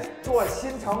歉。若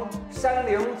心诚，山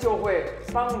灵就会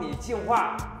帮你净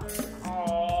化。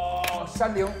哦，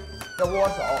山灵要握我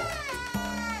手。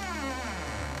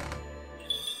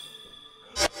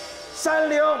山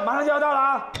灵马上就要到了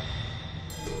啊！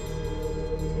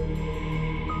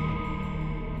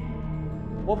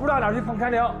我不知道哪儿去碰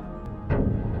山灵，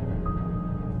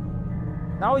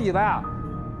哪有椅子呀？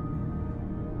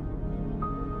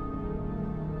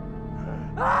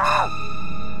啊！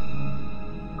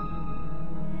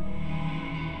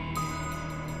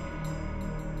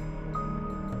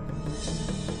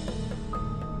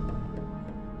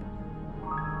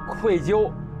愧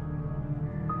疚。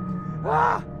啊！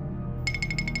啊！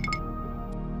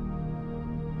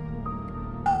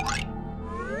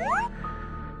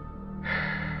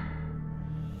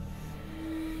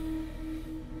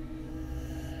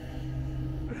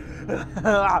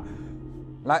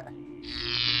来，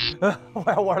我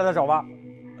要握着他的手吧。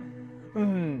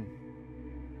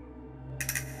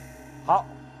好，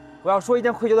我要说一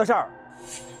件愧疚的事儿。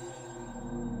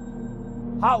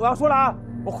好，我要说了啊，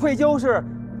我愧疚是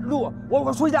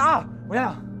我说一下啊，我想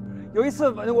想，有一次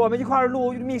我们一块儿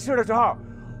录密室的时候，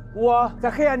我在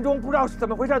黑暗中不知道是怎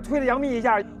么回事推了杨幂一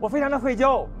下，我非常的愧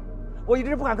疚，我一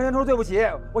直不敢跟她说对不起，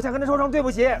我想跟她说声对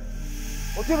不起，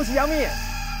我对不起杨幂。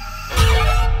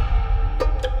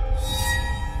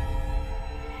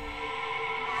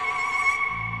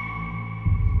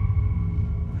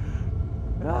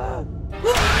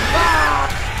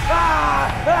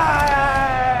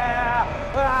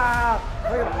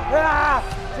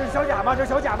这是小贾吗？这是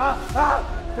小贾吗？啊！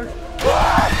这是。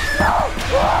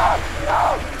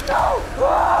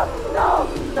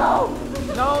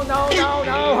No!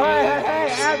 Hey,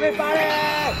 everybody!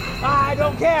 I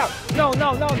don't care! No!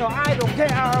 I don't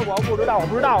care! 我不知道，我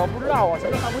什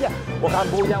么都看不见，我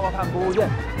看不见。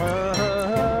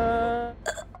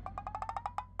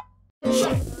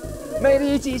美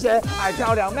丽极限，爱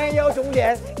漂亮没有终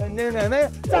点。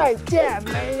再见，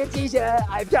美丽极限，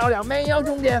爱漂亮没有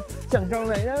终点。享受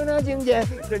美人的境界，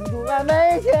珍珠爱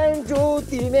每天住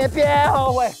地面，别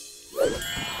后悔。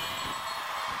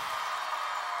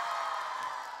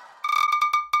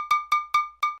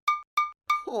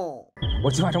我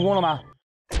进化成功了吗？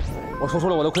我说出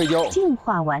了我的愧疚。进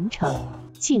化完成，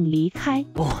请离开。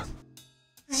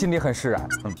心里很释然。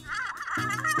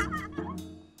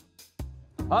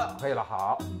啊，可以了，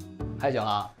好，还行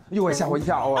啊。哟，吓我一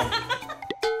跳啊！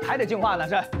还得净化呢，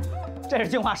这是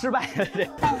净化失败了，这。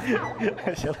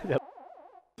行了。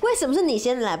为什么是你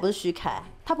先来，不是徐凯？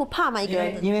他不怕吗？一个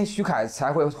人？因为徐凯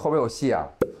才会后边有戏啊，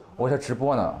我在直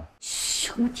播呢。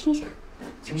嘘，我们听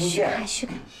一下。徐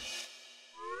凯。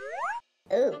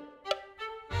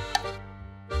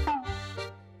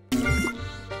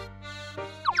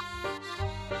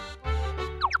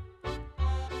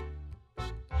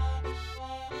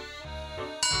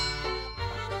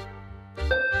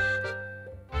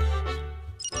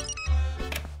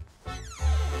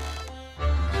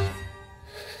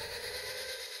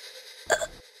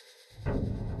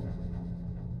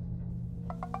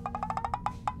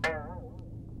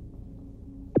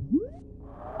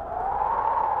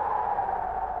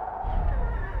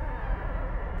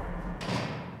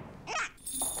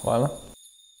完了。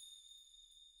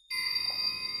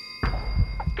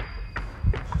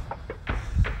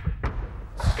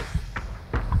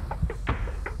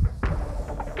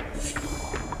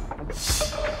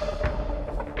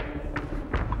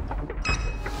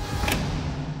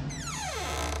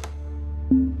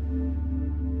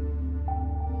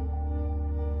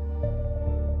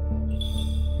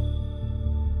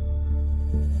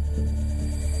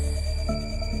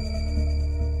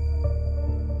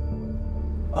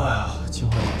哎呀，进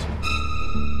化进去。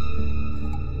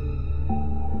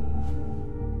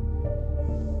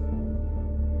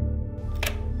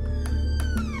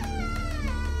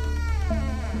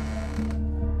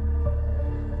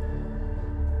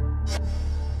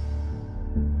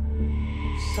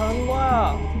什么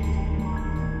呀？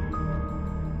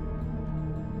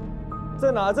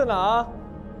在哪？在哪？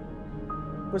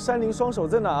不，山林双手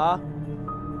在哪？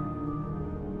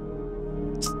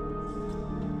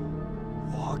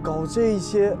哇，搞这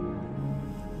些！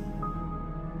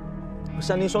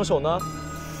山林双手呢？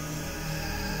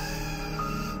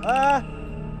哎，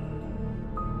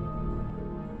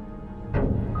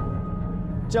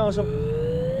这样是，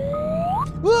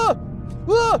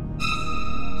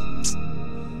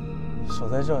手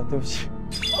在这儿，对不起。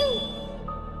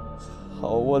好，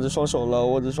握着双手了，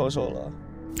握着双手了。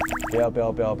不要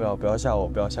吓我，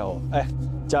不要吓我！哎，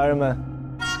家人们，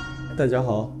大家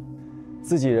好，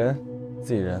自己人，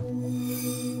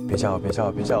别吓我，别吓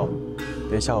我，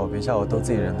都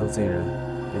自己人，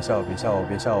别笑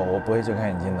我，我不会睁开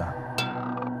眼睛的，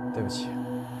对不起。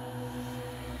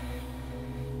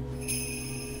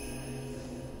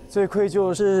最愧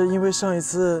疚是因为上一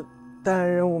次单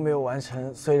人任务没有完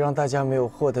成，所以让大家没有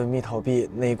获得蜜桃币，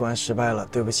那一关失败了，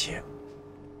对不起。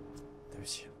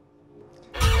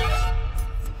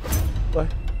喂，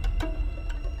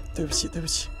对不起，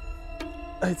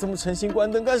哎，这么诚心关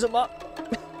灯干什么？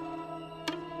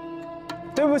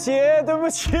对不起。别！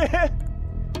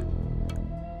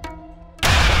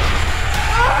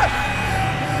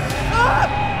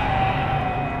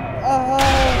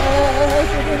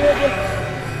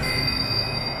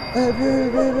哎，别！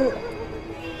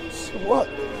我，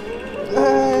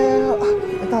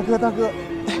大哥，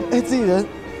自己人，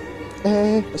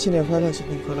新年快乐，新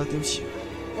年快乐，对不起，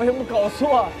我有没有搞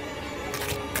错？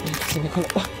新年快乐，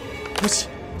对不起，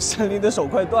山林的手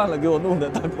快断了，给我弄的，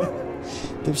大哥，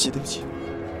对不起。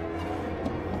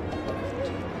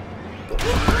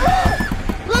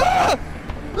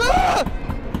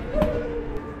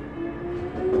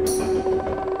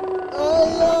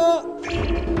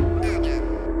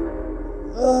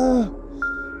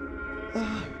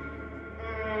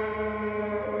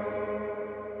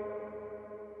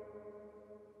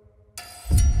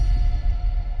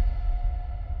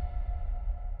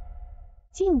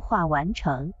净化完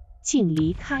成，请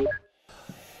离开。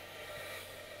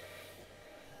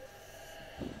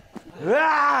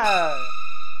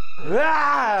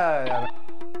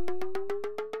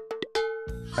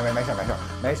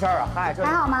没事啊，嗨，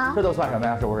还好吗？这都算什么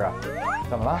呀？是不是？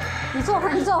怎么了？你坐会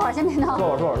儿，先别闹。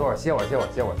坐会儿，歇会儿。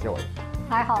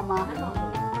还好吗？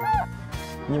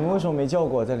你们为什么没叫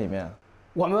过我在里面？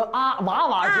我们哇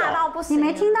叫，你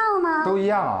没听到吗？都一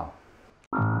样啊。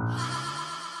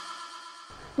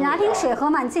你拿瓶水喝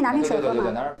嘛，你自己拿瓶水喝嘛。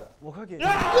我快给。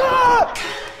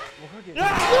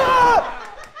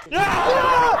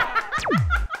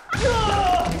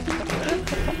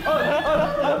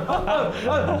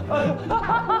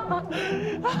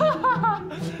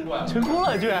成功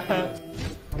了，居然！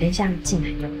等一下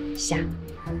进来下。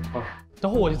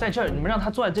等会我就在这儿，你们让他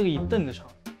坐在这个椅凳子上。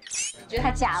觉得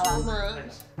他假了吗？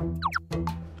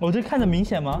我这看着明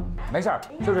显吗？没事儿，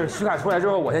就是徐凯出来之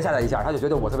后，我先下载一下，他就觉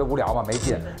得我特别无聊嘛，没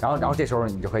劲。然后这时候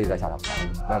你就可以再下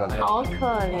他。来。好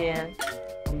可怜。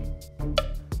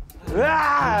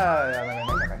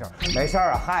没事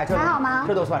儿啊，嗨，还好吗？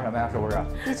这都算什么呀？是不是？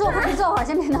你坐会儿，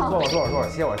先别闹。坐会儿，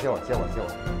歇会儿。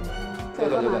对，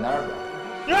拿着。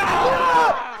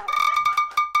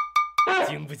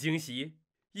惊不惊喜，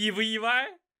意不意外？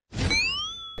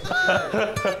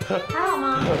还好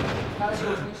吗？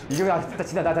已经要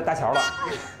起点大桥了。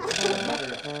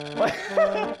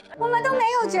我们都没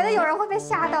有觉得有人会被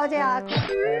吓到这样。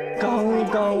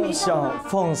刚想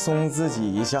放松自己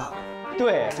一下。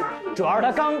对，主要是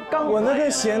他刚，我那根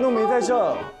弦都没在这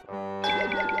儿。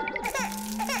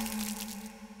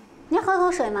你要喝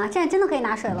口水吗？现在真的可以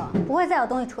拿水了，不会再有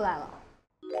东西出来了。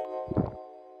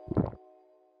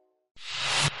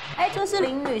这是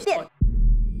林女线。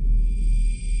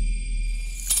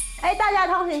大家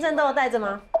通行证都有带着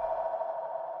吗？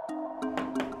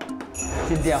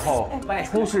进店后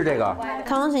出示这个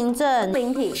通行证，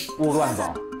灵体勿乱走，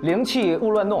灵气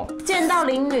勿乱动。见到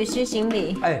灵女需行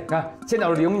礼。看见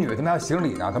到灵女，他们要行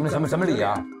礼呢，他们什么礼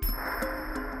啊？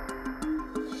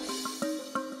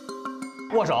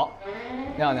握手，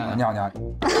尿，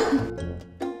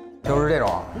都是这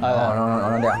种，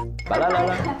能这样，来。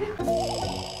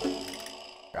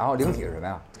然后灵体是什么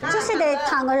呀？就是得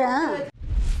躺个人。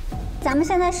咱们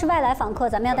现在是外来访客，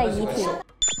咱们要带遗体。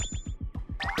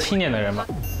青年的人吧。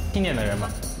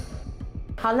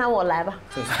好，那我来吧。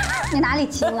你哪里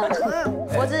轻了？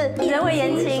我是人为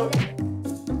言轻。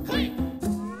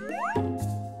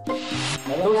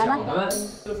来吧。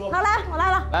好，来，我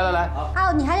来了。来。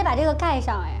哦，你还得把这个盖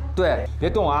上哎。对，别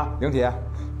动啊，灵体。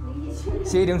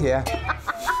谢一灵体，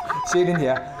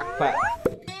快。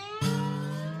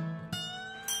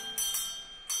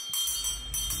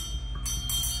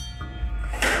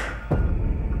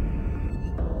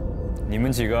你们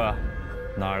几个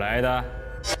哪儿来的？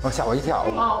吓我一跳！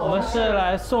我们是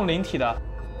来送灵体的。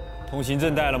通行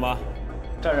证带了吗？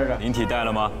这。灵体带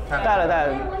了吗？带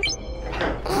了。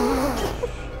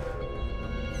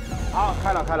好，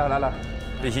开了，来。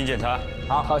例行检查。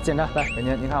好，检查来。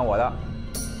您看我的。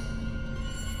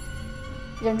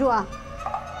忍住啊！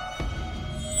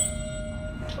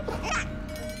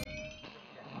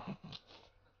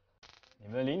你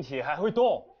们灵体还会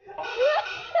动？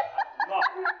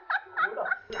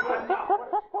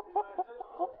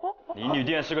灵女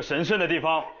殿是个神圣的地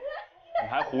方，你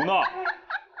还胡闹？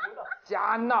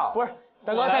瞎闹！不是，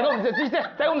大哥，再给我们这机，别！导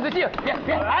演，再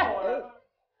给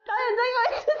我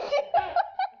一次机会！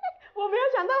我没有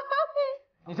想到他会。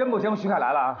你真不行，徐凯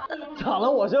来了啊！咋了？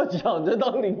我是要抢着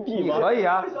当灵体吗？你可以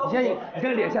啊！你现在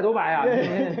脸下多白啊！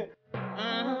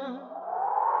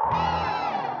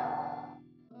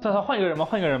再换一个人吧。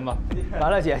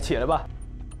完了，姐起来吧。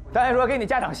导演说给你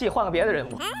加场戏，换个别的人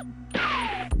物。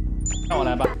让我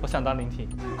来吧，我想当灵体。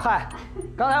嗨，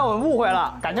刚才我们误会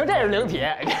了，感情这是灵体。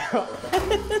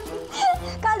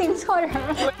刚领错人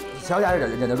了。小贾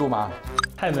忍得住吗？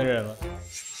太能忍了。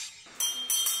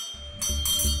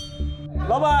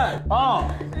老板啊！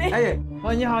你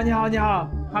好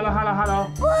，Hello。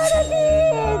我的弟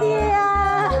弟啊！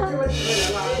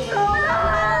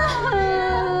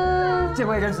这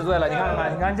回真死对了，你看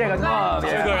看，你看这个特别。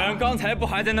这个人刚才不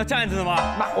还在那站着吗？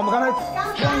那我们刚才咣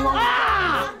咣一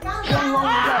下给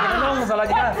他弄死了，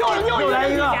你看，又来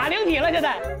一个俩灵体了，现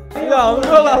在2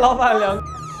个了，老板2个。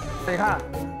你看。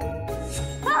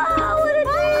啊，我的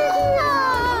天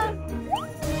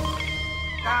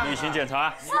啊！例行检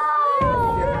查。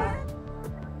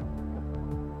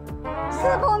司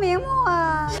空名目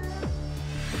啊！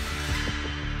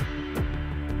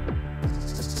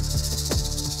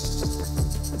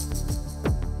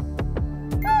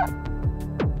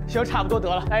行，差不多得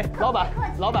了。哎，老板，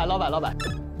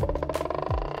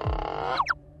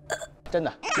真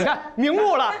的，你看瞑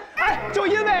目了。哎，就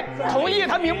因为同意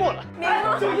他瞑目了，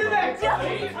就因为。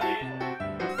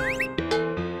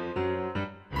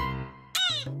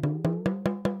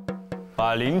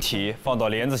把灵体放到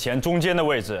帘子前中间的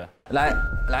位置。来，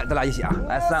咱俩一起啊！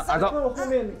来，3、2，走。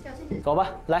走吧，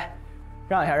来，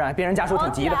让一下，别人家属挺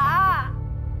急的。啊！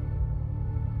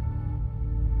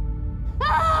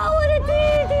我的弟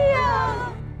弟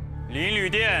啊！灵旅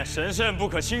殿神圣不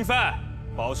可侵犯，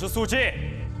保持肃静。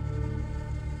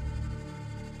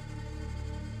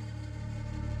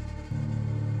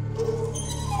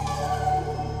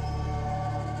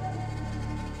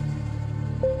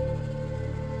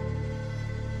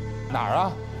哪儿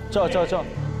啊？这。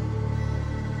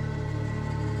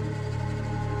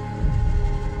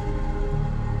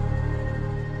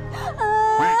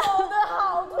跑得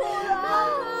好突然啊！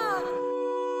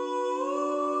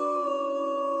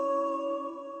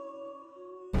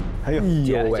哎呦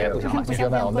喂！不行了，同学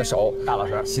们，我们的手，大老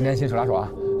师，新年新手拉手啊！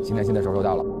新年新的手又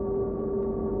到了。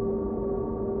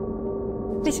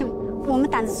为什么我们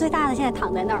胆子最大的现在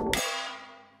躺在那儿？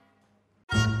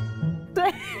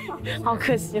对，好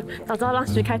可惜，早知道让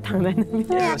徐凯躺在那里。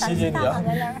对呀，胆子最大躺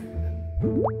在那儿。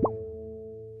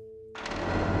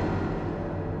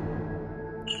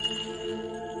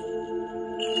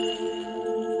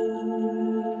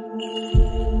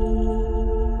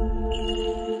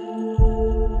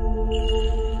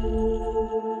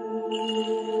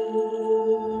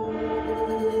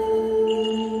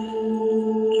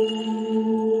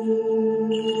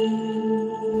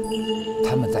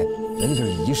他们在，人家就是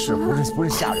仪式，不是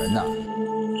吓人呐。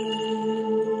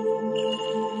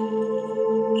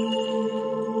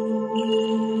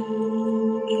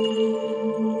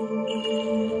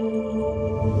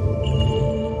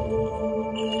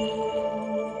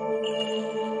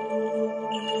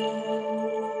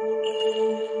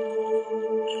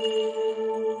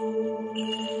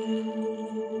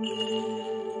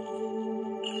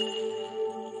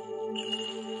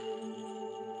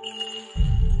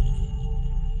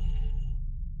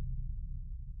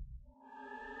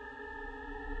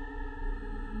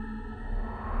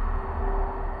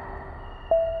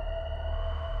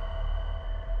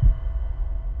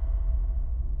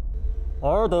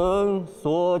尔等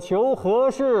所求何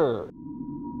事？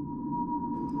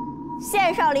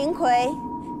献上灵魁，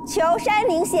求山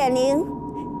灵显灵，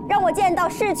让我见到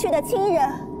逝去的亲人。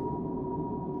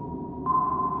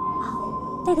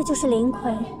那个就是灵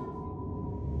魁。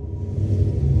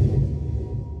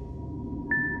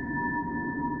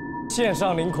献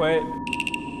上灵魁，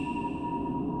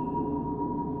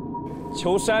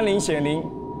求山灵显灵，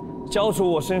交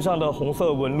出我身上的红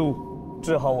色纹路，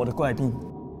治好我的怪病。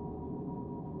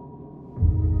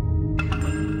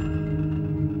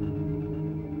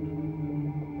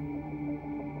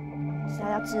他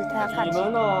要治，他要看。你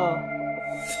们呢？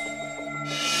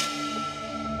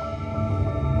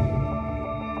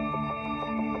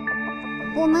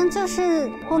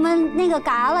我们那个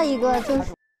嘎了一个，就是。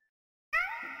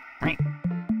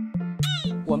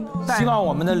我们希望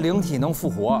我们的灵体能复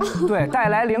活，对，带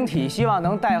来灵体，希望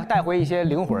能带回一些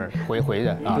灵魂回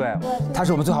的啊。对，他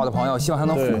是我们最好的朋友，希望他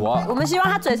能复活。我们希望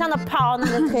他嘴上的泡那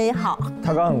个可以好。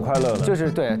他刚刚很快乐了，就是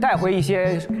对，带回一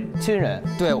些亲人。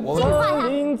对，我们。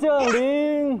山灵降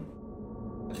临，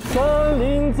山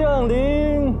灵降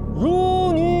临，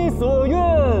如你所愿，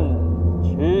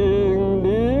请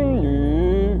灵女。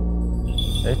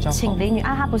哎，请灵女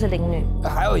啊，她不是灵女。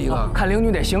还有一个，看灵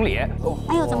女得行礼。哎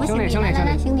呦，怎么行礼？行礼，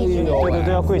来行礼。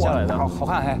对，要跪下来的。好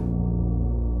看还。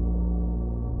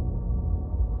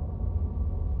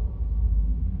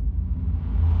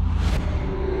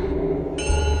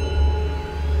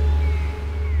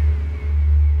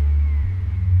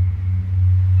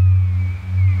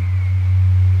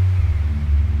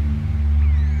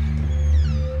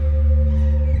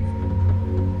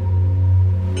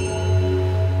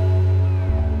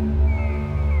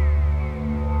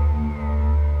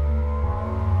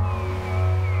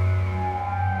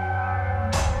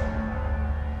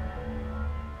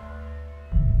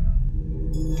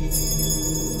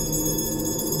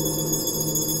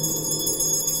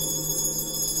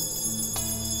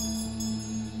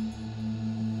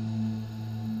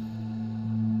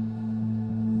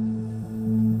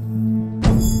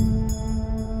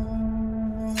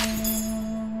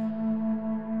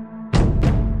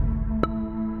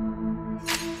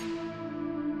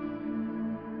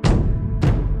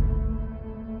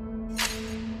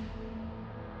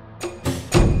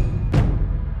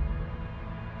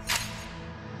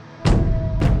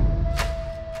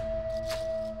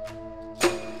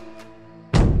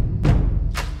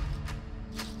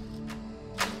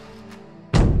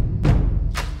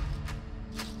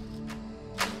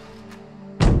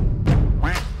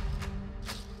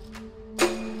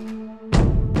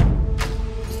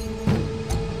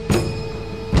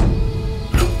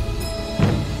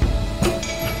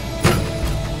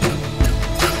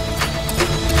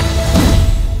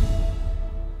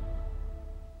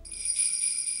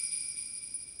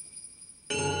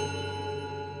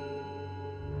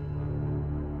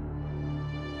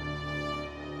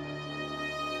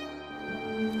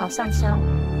好，上香。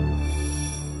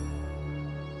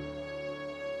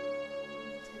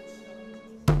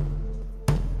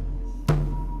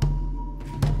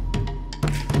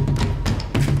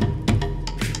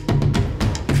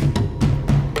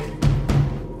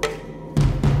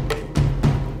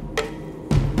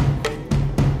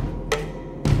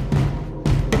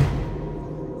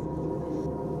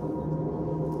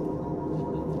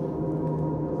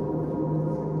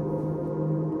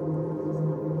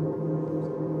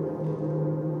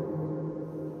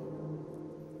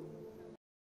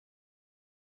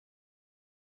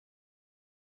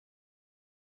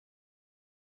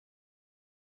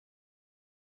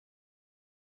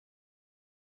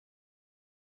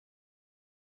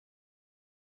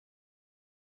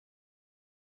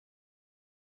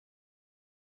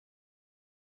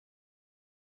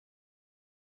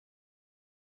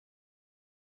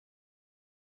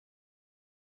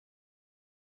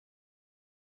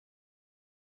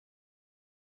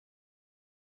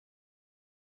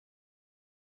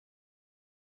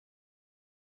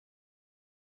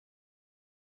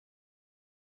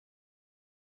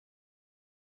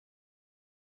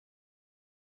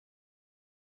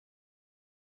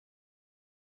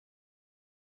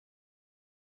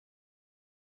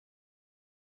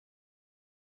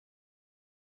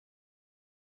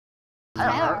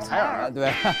采耳，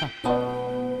对。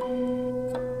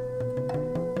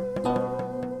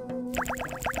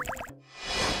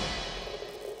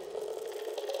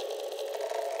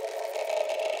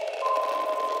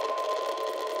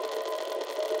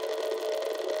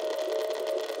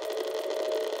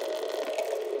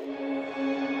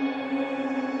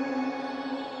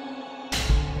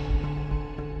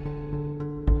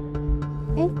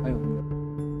哎呦！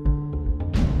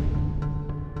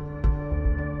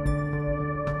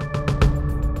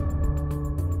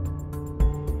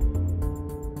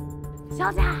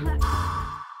小姐，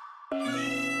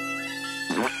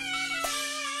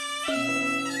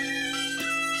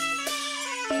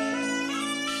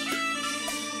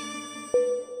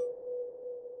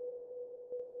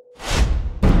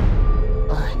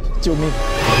哎，救命！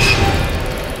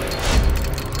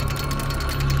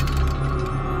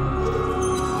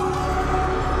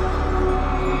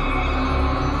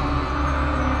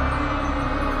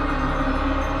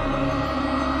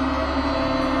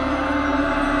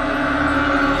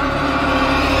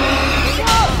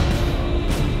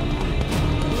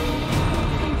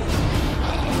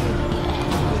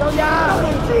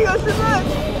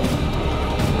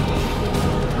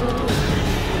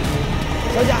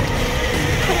小贾，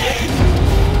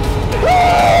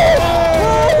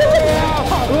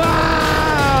哇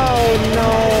哦 no！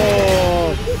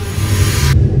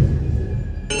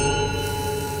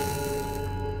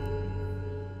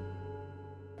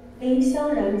 铃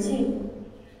香燃尽，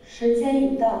时间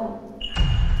已到。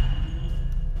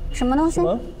什么东西？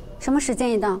什么时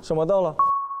间已到？什么到了？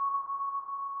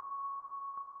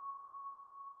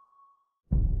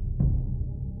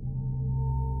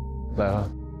来了。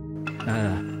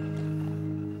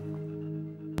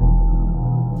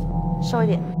收一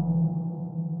点。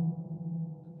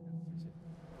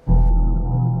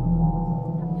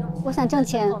我想挣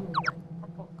钱。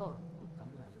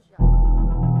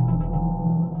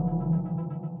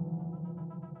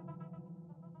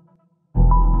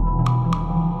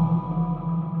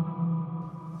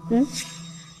嗯。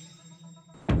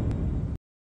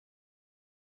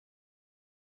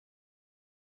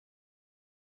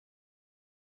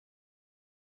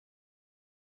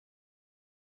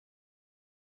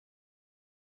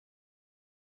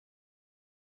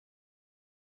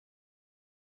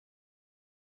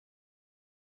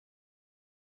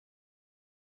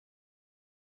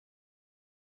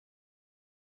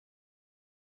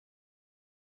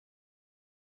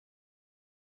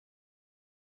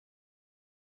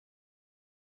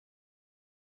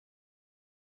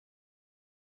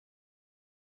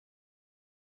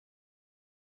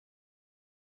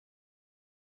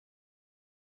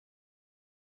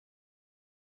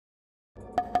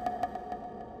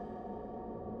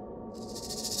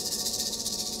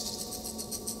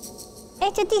哎，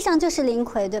这地上就是灵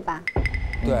魁对吧？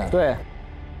对对，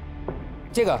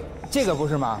这个不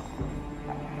是吗？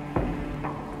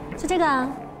就这个啊？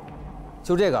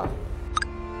就这个。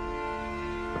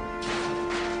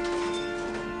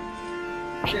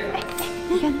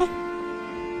那个呢？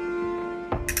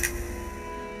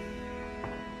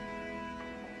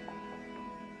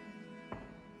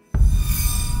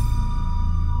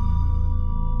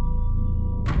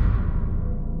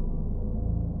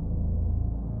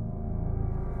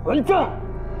混账！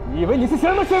你以为你是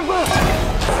什么身份？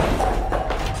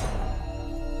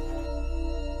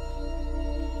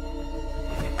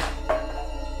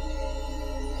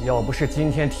要不是今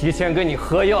天提前跟你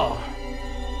喝药，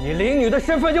你林女的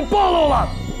身份就暴露了，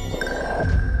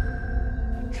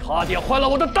差点坏了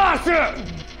我的大事。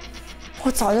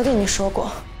我早就跟你说过，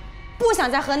不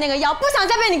想再喝那个药，不想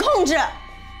再被你控制。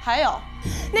还有，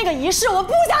那个仪式我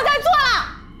不想再做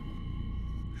了。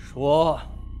说，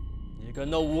你跟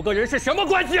那5个人是什么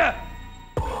关系？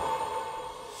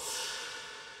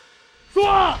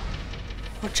说，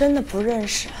我真的不认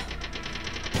识。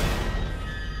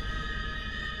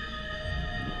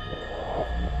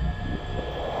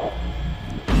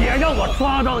别让我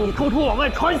抓到你偷偷往外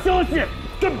传消息，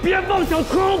更别妄想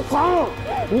逃跑！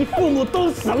你父母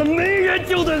都死了，没人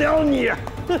救得了你。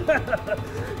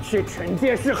去惩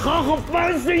戒室好好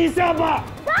反省一下吧。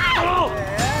走。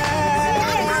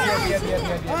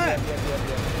别！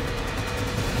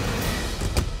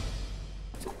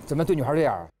怎么对女孩这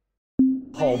样？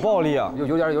好暴力啊！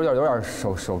有点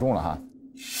手重了哈。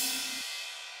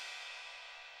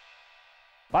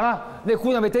完了，那姑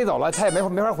娘被逮走了，她也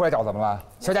没法回来找咱们了。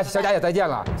小贾也再见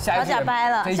了，小贾掰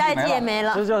了，下一集也没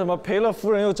了。这叫什么？赔了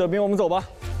夫人又折兵，我们走吧。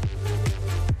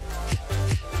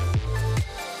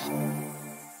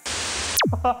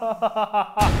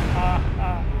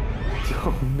救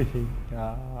命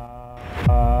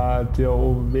啊！救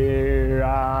命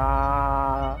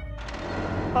啊！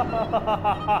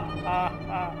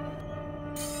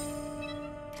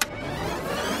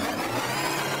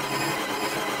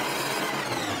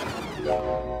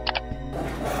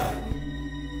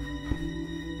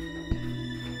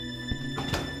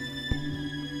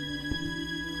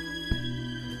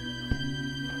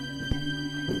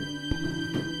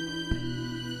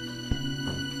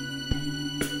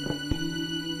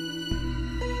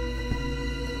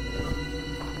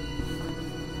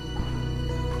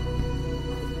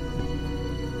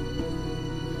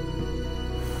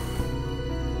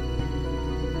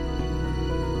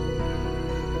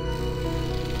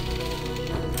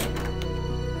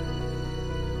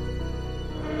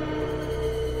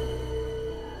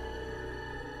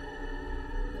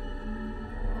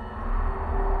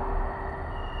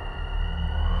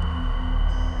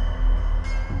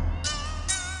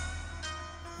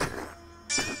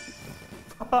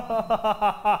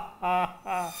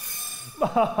爸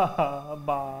爸，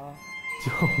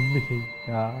救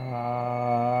命啊！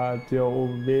救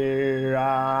命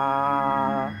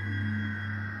啊！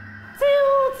救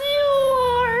我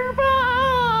儿吧，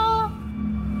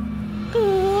哥！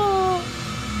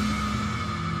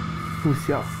不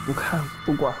想，不看，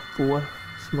不管，不问，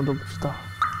什么都不知道。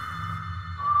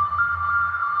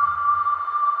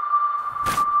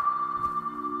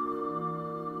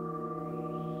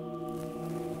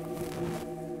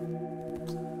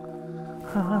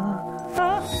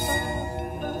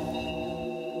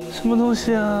什么东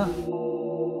西啊？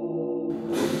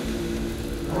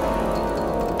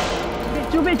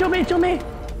救命！救命！救命！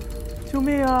救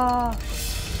命啊！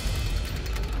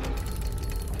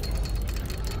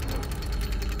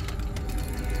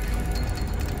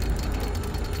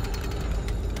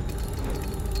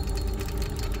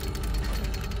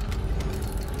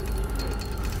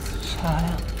啥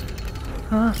呀？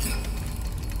啊？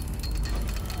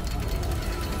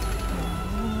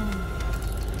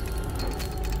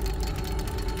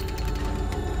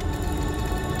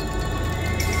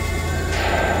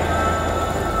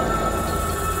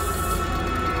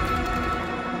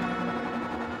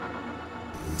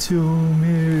救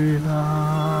命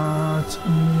啊！救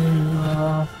命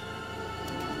啊！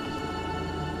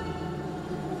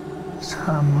什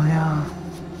么呀？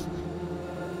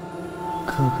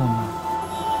哥哥吗？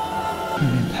里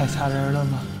面太吓人了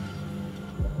吗？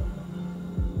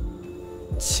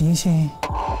醒醒！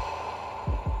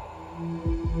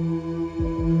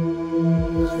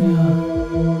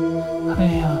哎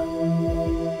呀！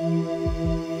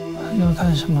还要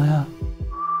干什么呀？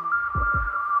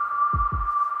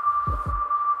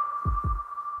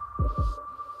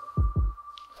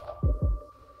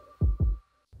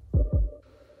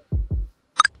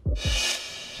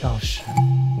钥匙，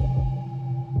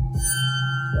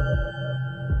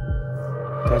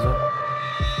带走。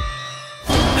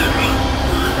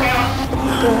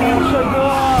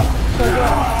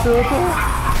帅哥！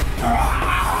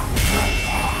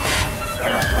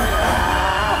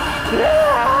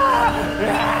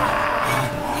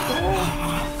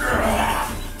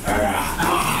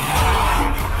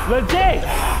冷静！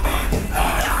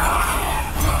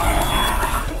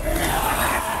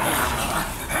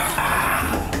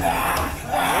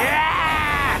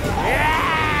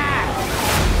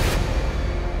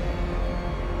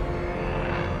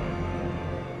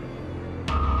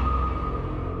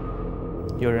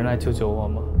有人来救救我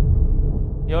吗？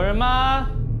有人吗？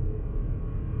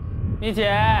蜜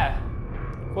姐、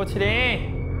郭麒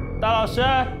麟、大老师、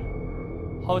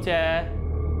侯姐、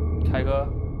凯哥，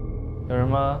有人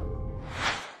吗？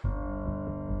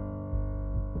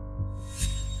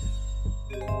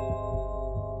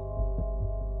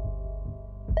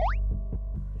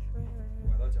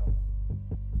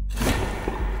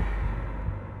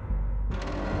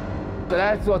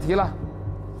来做题了，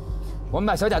我们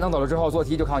把小贾弄走了之后，做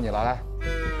题就靠你了。来，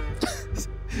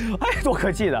哎，多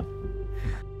可气的！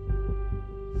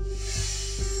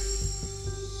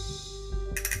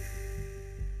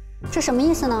这什么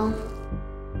意思呢？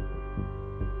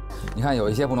你看有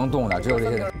一些不能动的，只有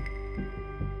这些。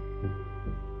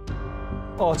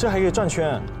哦，这还可以转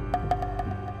圈。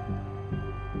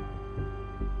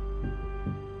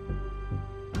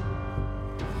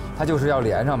它就是要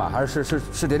连上嘛，还是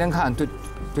连看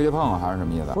对碰还是什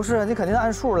么意思？不是，你肯定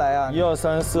按数来呀。1、2、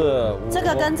3、4、5。这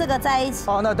个跟这个在一起。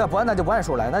哦，那就不按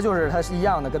数来，那就是它是一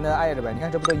样的，跟它挨着呗。你看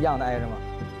这不都一样的挨着吗？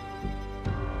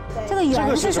这个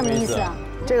圆是什么意思啊？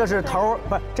这个是头，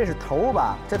不是，这是头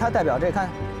吧？这它代表这看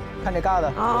这疙瘩。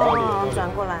哦，转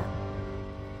过来。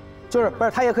就是不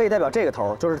是它也可以代表这个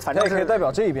头，就是反正是可以代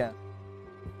表这一边。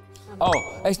哦，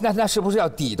哎，那是不是要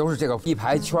底都是这个一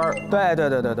排圈儿？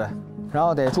对。然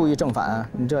后得注意正反，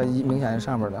你这一明显是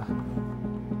上面的。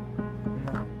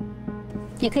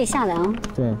也可以下来啊。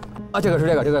对。啊，这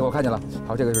个我看见了。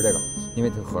好，这个是这个，因为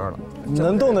它合上了。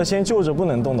能动的先就着不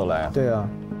能动的来。对啊。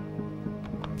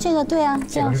这个对啊，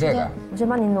这个是这个。我先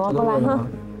帮你挪过来哈。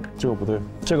这个不对，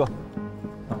这个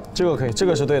可以，这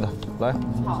个是对的。来。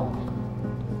好。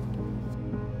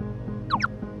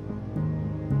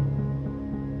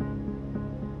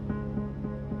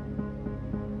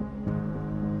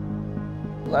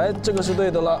来，这个是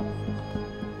对的了。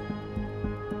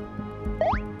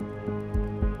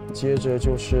接着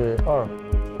就是2，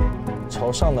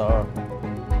朝上的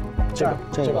2。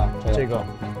这个，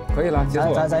可以了。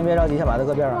咱别着急，先把它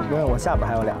搁边上，因为我下边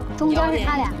还有俩。中间是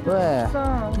他俩。对。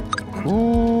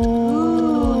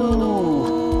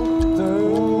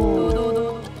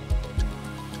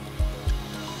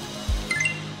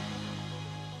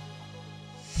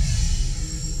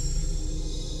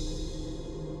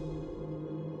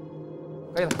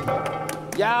可以了。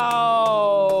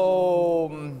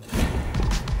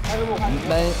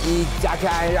门一打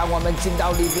开，让我们进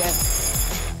到里边。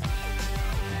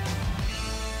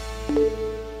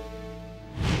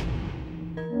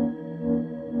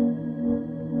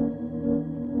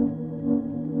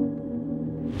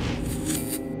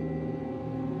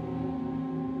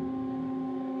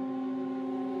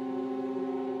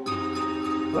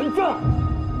文正，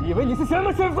你以为你是什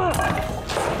么身份？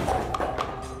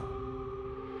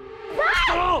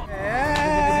走！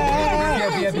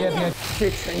别！这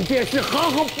整件事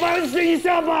好好反省一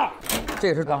下吧。这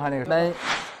个是刚才那个门。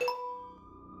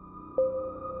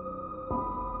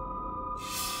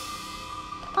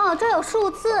哦，这有数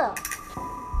字。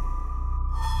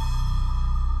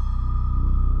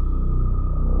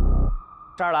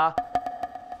这儿了啊。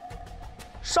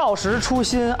少时初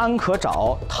心安可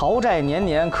找，讨债年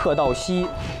年客到稀。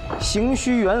行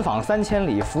须远访3000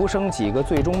里，浮生几个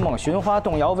醉中梦。寻花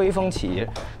动摇微风起，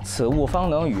此物方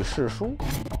能与世殊。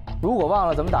如果忘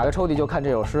了怎么打开抽屉，就看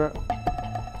这首诗。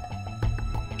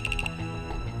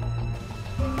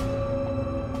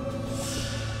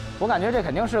我感觉这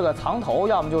肯定是个藏头，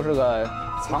要么就是个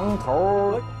藏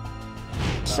头。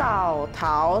少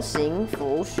桃行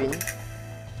浮寻。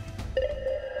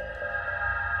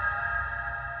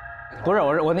不是，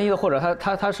我那意思，或者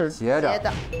它是斜着。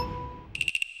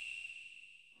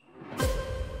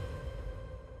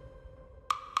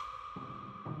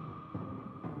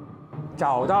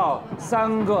找到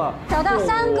3个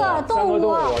动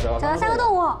物。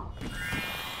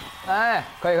哎，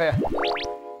可以。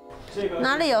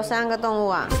哪里有3个动物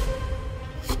啊？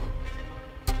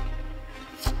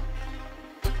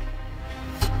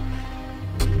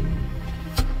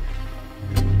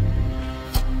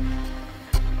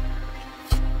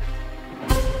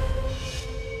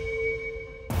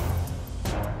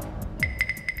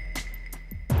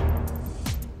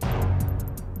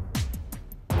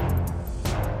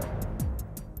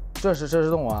这是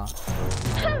动物啊！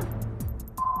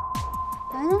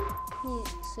你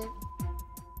谁？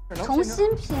重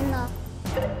新拼呢？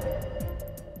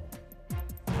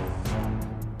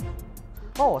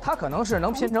哦，它可能是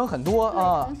能拼成很多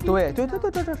啊！对，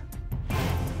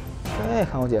哎，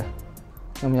看我姐，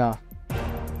行不行？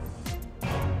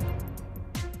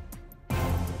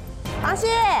螃蟹，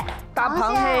大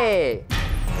螃蟹，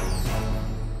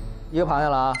一个螃蟹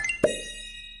了啊！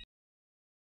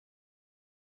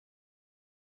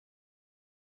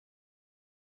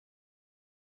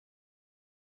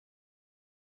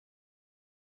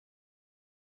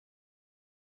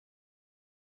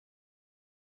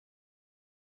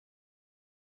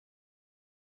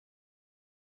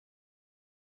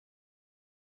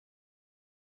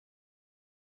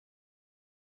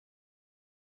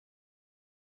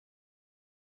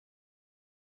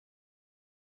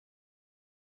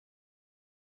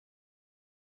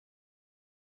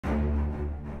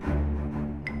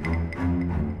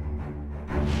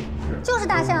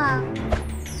大象啊。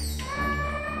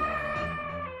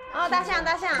哦，大象，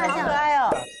好可爱哦。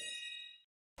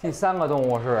第3个动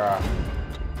物是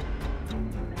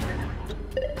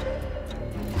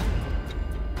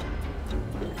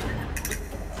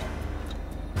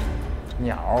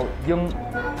鸟、鹰。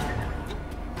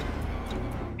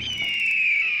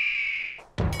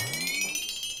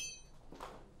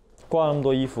挂那么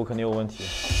多衣服肯定有问题。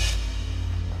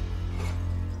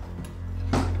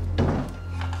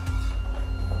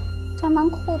这还蛮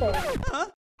酷的呀。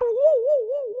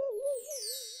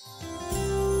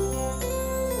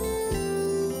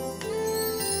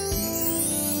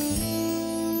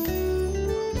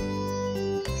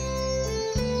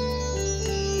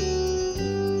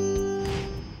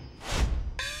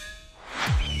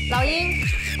老鹰，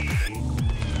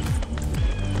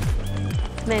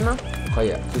美吗？可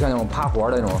以，就像那种趴活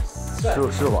的那种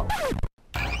师傅。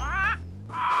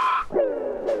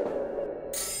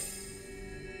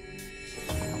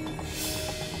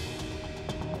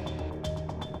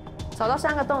找到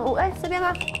3个动物，哎，这边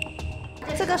吗？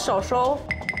这个手收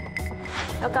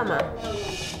要干嘛？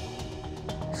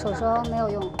手收没有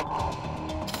用。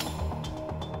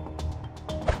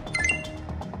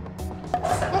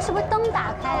哎，是不是灯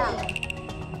打开啊？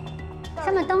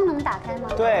上面灯能打开吗？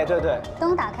对。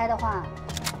灯打开的话，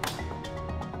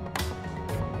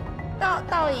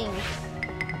倒影。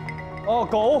哦，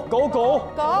狗。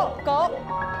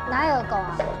哪有狗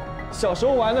啊？小时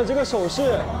候玩的这个手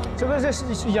势，这不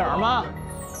是影吗？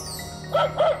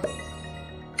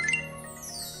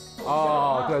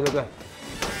哦，对，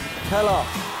开了。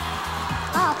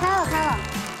哦，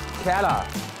开了。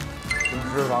真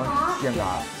脂肪性感。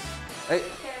哎，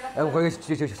我回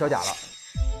去小贾了。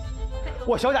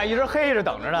我小贾一直黑着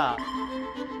等着呢。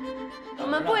我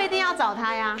们不一定要找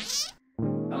他呀。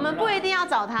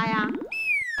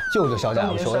救小贾，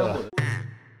我求求了。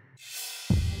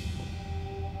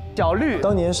小绿，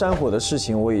当年山火的事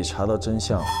情我已查到真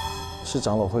相，是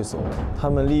长老会所，他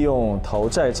们利用讨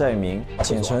债债民，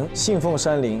简称信奉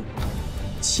山林，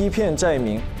欺骗债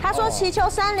民。他说祈求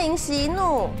山林息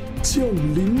怒，降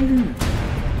临雨。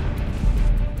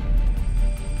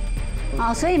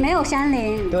哦，所以没有山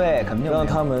林。对，肯定让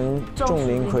他们种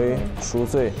灵魁赎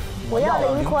罪。我要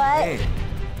灵魁，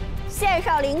献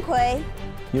上灵魁。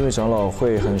因为长老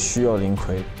会很需要灵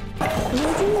魁。如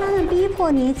今他们逼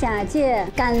迫你假借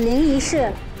赶灵仪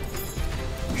式，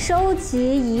收集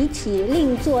遗体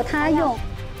另作他用，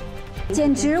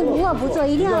简直无恶不作，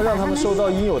一定要让他们受到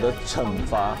应有的惩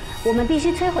罚。我们必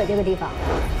须摧毁这个地方。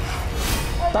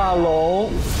大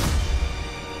龙。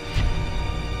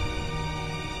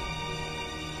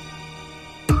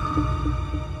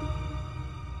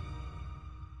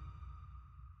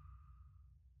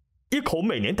一口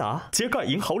美年达，揭盖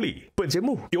银好礼。本节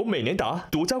目由美年达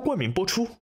独家冠名播出。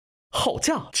好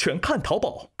价全看淘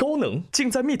宝，高能尽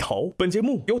在蜜淘。本节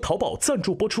目由淘宝赞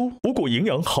助播出。五谷营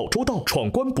养好周到，闯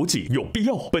关补给有必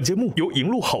要。本节目由银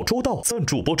鹿好周到赞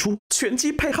助播出。全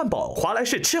鸡配汉堡，华莱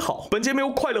士吃好。本节目由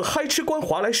快乐嗨吃官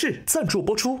华莱士赞助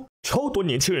播出。超多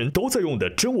年轻人都在用的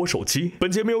真我手机，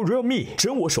本节目由 Realme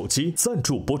真我手机赞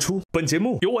助播出。本节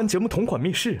目由玩节目同款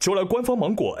密室就来官方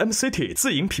芒果 MCT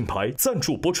自营品牌赞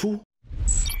助播出。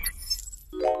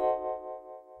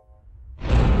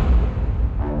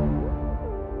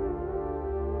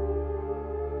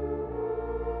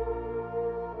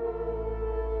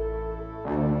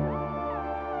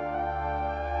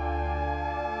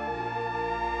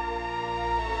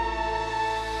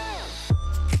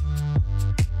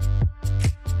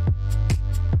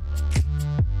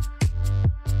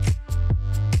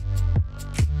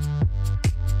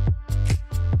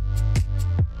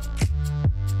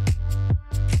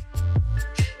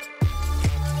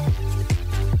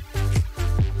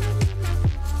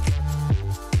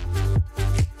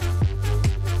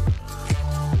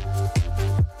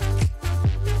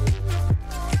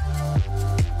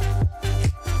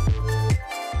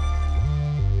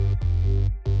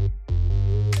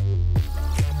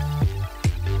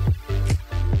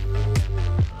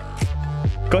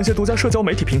感谢独家社交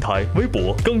媒体平台微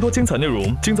博，更多精彩内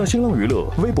容尽在新浪娱乐、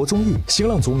微博综艺、新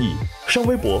浪综艺。上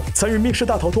微博参与密室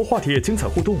大逃脱话题精彩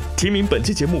互动，提名本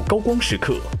期节目高光时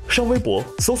刻。上微博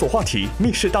搜索话题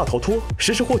密室大逃脱，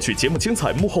实时获取节目精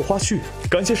彩幕后花絮。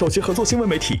感谢首席合作新闻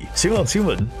媒体新浪新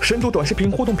闻、深度短视频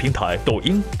互动平台抖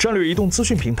音、战略移动资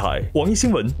讯平台网易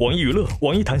新闻、网易娱乐、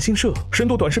网易谈新社、深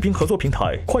度短视频合作平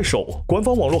台快手、官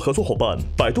方网络合作伙伴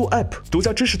百度 App 独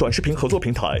家知识短视频合作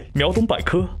平台秒懂百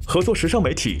科合作时尚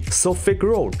媒体 Sophie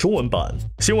Grow 中文版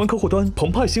新闻客户端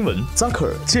澎湃新闻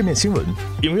Zucker 界面新闻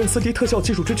影院 4D 特效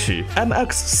技术支持 MX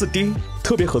 4D。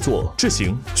特别合作：智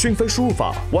行、讯飞输入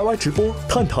法、YY 直播、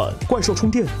探探、怪兽充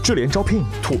电、智联招聘、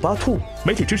土巴兔。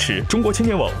媒体支持：中国青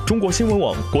年网、中国新闻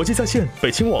网、国际在线、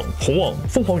北青网、红网、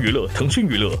凤凰娱乐、腾讯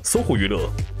娱乐、搜狐娱乐。